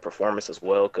into like performance as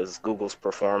well, because Google's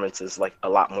performance is like a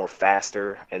lot more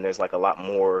faster, and there's like a lot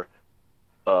more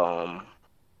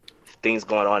things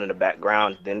going on in the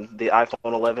background than the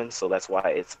iPhone 11, so that's why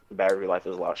its battery life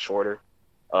is a lot shorter.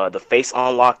 The face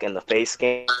unlock and the face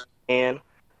scan can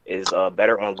is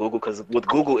better on Google, because with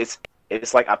Google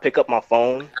it's like I pick up my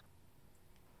phone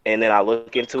and then I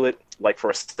look into it like for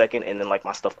a second, and then like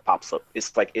my stuff pops up.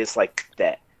 It's like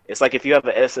that. It's like if you have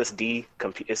a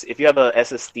if you have a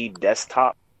SSD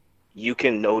desktop, you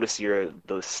can notice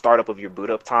the startup of your boot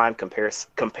up time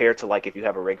compared to like if you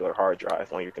have a regular hard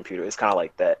drive on your computer. It's kind of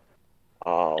like that.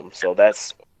 So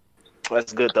that's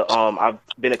good. I've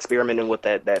been experimenting with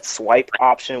that swipe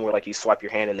option where like you swipe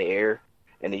your hand in the air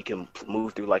and then you can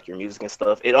move through like your music and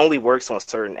stuff. It only works on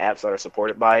certain apps that are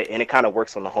supported by it, and it kind of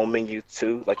works on the home menu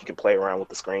too. Like you can play around with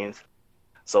the screens.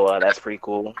 So that's pretty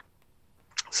cool.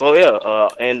 So yeah,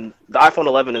 and the iPhone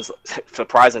 11 is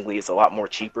surprisingly it's a lot more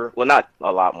cheaper. Well, not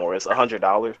a lot more. It's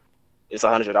 $100. It's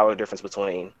 $100 difference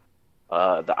between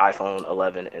the iPhone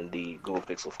 11 and the Google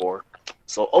Pixel 4.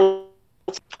 So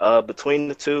between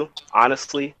the two,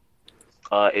 honestly,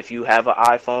 if you have an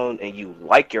iPhone and you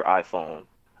like your iPhone,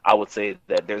 I would say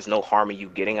that there's no harm in you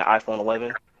getting an iPhone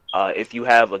 11. If you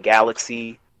have a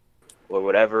Galaxy or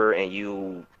whatever, and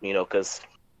you know, because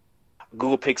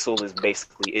Google Pixel is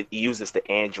basically, it uses the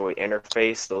Android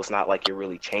interface, so it's not like you're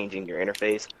really changing your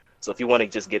interface. So if you want to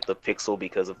just get the Pixel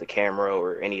because of the camera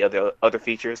or any other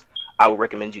features, I would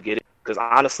recommend you get it. Because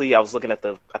honestly, I was looking at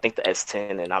I think the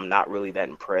S10, and I'm not really that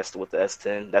impressed with the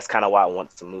S10. That's kind of why I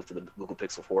wanted to move to the Google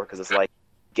Pixel 4, because it's like,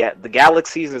 the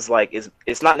Galaxies is like,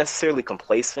 it's not necessarily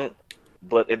complacent,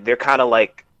 but they're kind of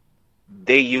like,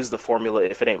 they use the formula,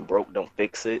 if it ain't broke, don't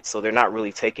fix it. So they're not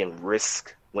really taking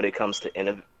risk when it comes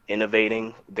to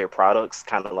innovating their products,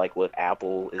 kind of like what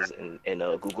Apple is and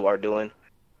Google are doing.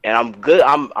 And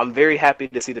I'm very happy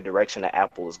to see the direction that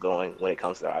Apple is going when it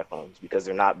comes to their iPhones, because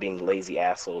they're not being lazy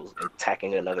assholes and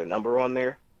tacking another number on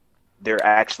there. They're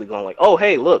actually going like, oh,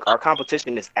 hey, look, our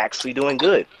competition is actually doing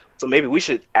good, so maybe we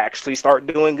should actually start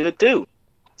doing good too.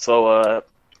 So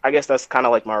I guess that's kind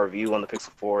of like my review on the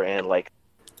Pixel 4, and like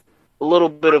a little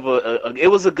bit of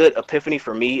it was a good epiphany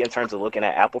for me in terms of looking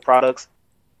at Apple products.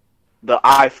 The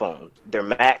iPhone, their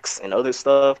Macs and other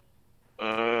stuff,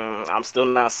 I'm still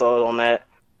not sold on that,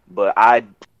 but I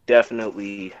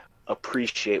definitely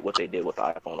appreciate what they did with the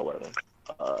iPhone 11.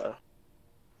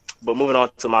 But moving on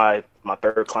to my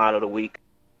third client of the week.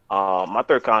 My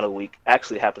third client of the week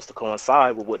actually happens to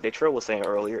coincide with what Detroit was saying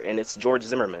earlier, and it's George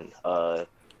Zimmerman.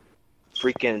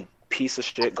 Freaking piece of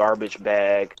shit, garbage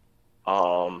bag.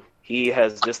 He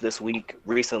has just this week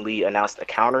recently announced a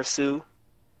countersue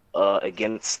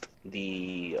against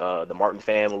the Martin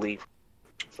family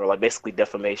for like basically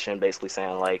defamation, basically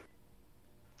saying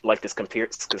like this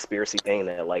conspiracy thing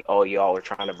that like, oh, y'all are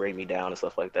trying to bring me down and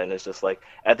stuff like that. And it's just like,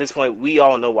 at this point, we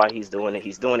all know why he's doing it.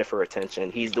 He's doing it for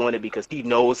attention. He's doing it because he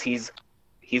knows he's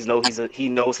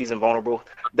invulnerable.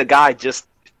 The guy just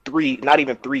not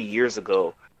even 3 years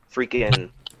ago, freaking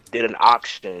did an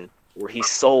auction where he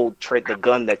sold the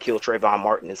gun that killed Trayvon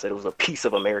Martin and said it was a piece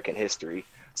of American history.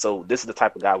 So this is the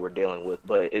type of guy we're dealing with.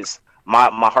 But it's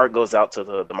my heart goes out to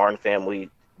the Martin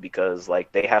family, because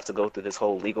like they have to go through this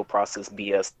whole legal process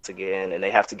BS again, and they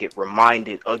have to get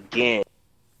reminded again.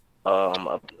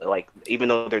 Like even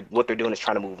though what they're doing is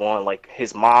trying to move on. Like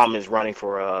his mom is running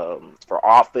for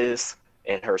office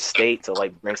in her state to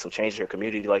like bring some change to her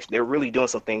community. Like they're really doing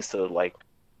some things to like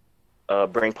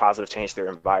bring positive change to their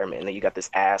environment. And then you got this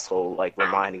asshole like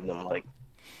reminding them like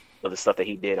of the stuff that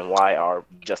he did and why our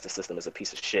justice system is a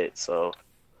piece of shit. So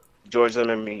George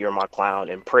Zimmerman, you're my clown,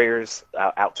 and prayers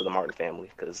out to the Martin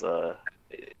family, because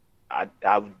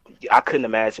I couldn't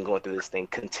imagine going through this thing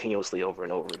continuously over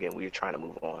and over again. We were trying to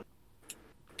move on.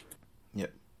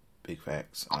 Yep, big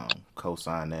facts.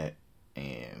 Co-sign that,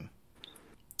 and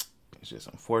it's just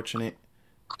unfortunate.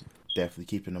 Definitely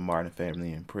keeping the Martin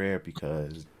family in prayer,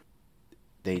 because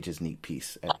they just need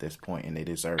peace at this point, and they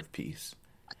deserve peace.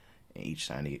 And each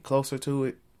time they get closer to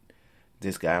it,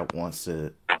 this guy wants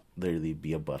to literally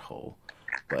be a butthole.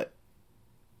 But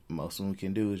most of we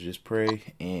can do is just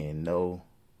pray and know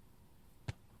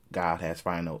God has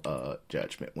final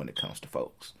judgment when it comes to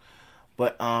folks.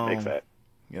 But big fact.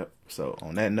 Yep. So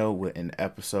on that note, we're in the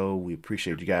episode. We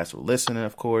appreciate you guys for listening,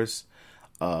 of course.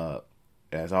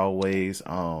 As always,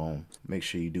 make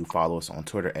sure you do follow us on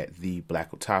Twitter at the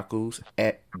Black Otakus,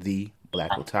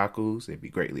 It'd be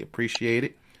greatly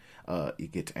appreciated. You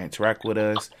get to interact with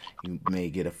us. You may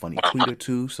get a funny tweet or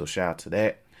two, so shout out to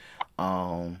that.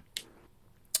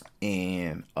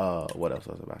 And what else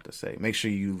was I about to say? Make sure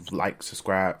you like,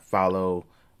 subscribe, follow,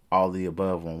 all the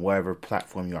above on whatever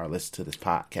platform you are listening to this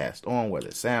podcast on, whether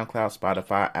it's SoundCloud,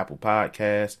 Spotify, Apple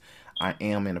Podcasts. I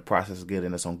am in the process of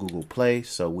getting us on Google Play,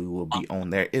 so we will be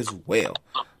on there as well.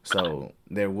 So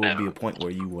there will be a point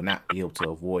where you will not be able to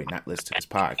avoid not listening to this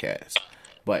podcast.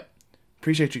 But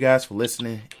Appreciate you guys for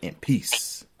listening, and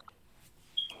peace.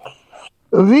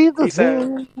 Viva Peace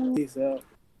out. Peace out.